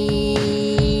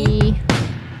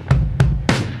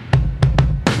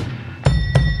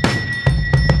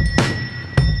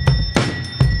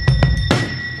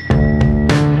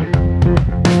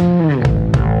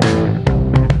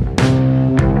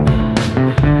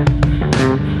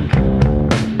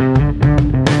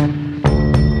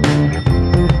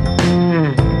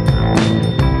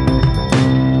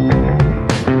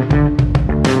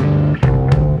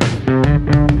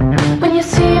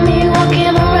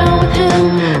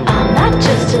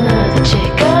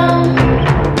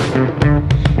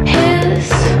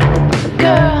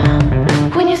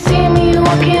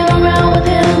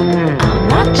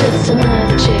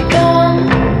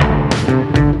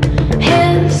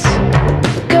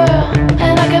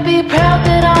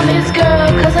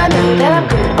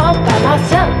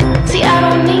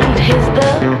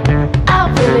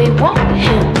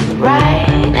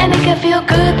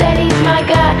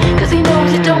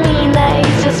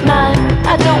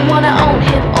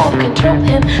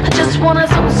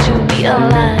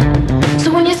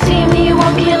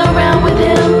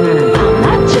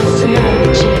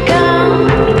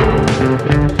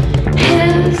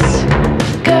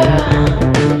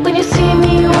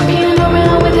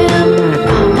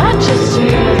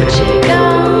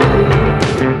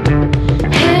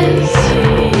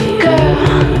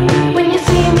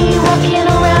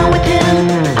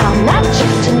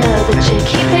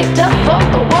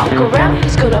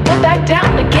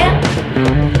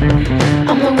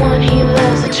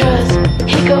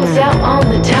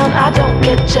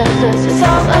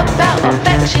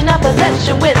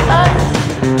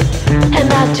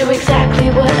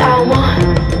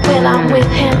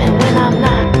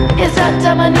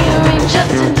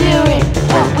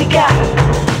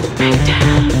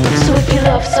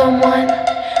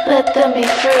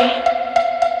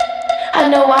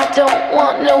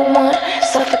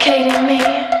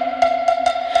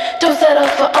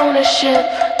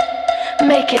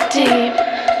 Make it deep.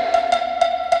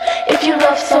 If you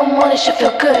love someone, it should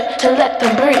feel good to let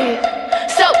them breathe.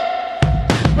 So,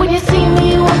 when you see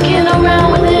me walking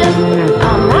around with him,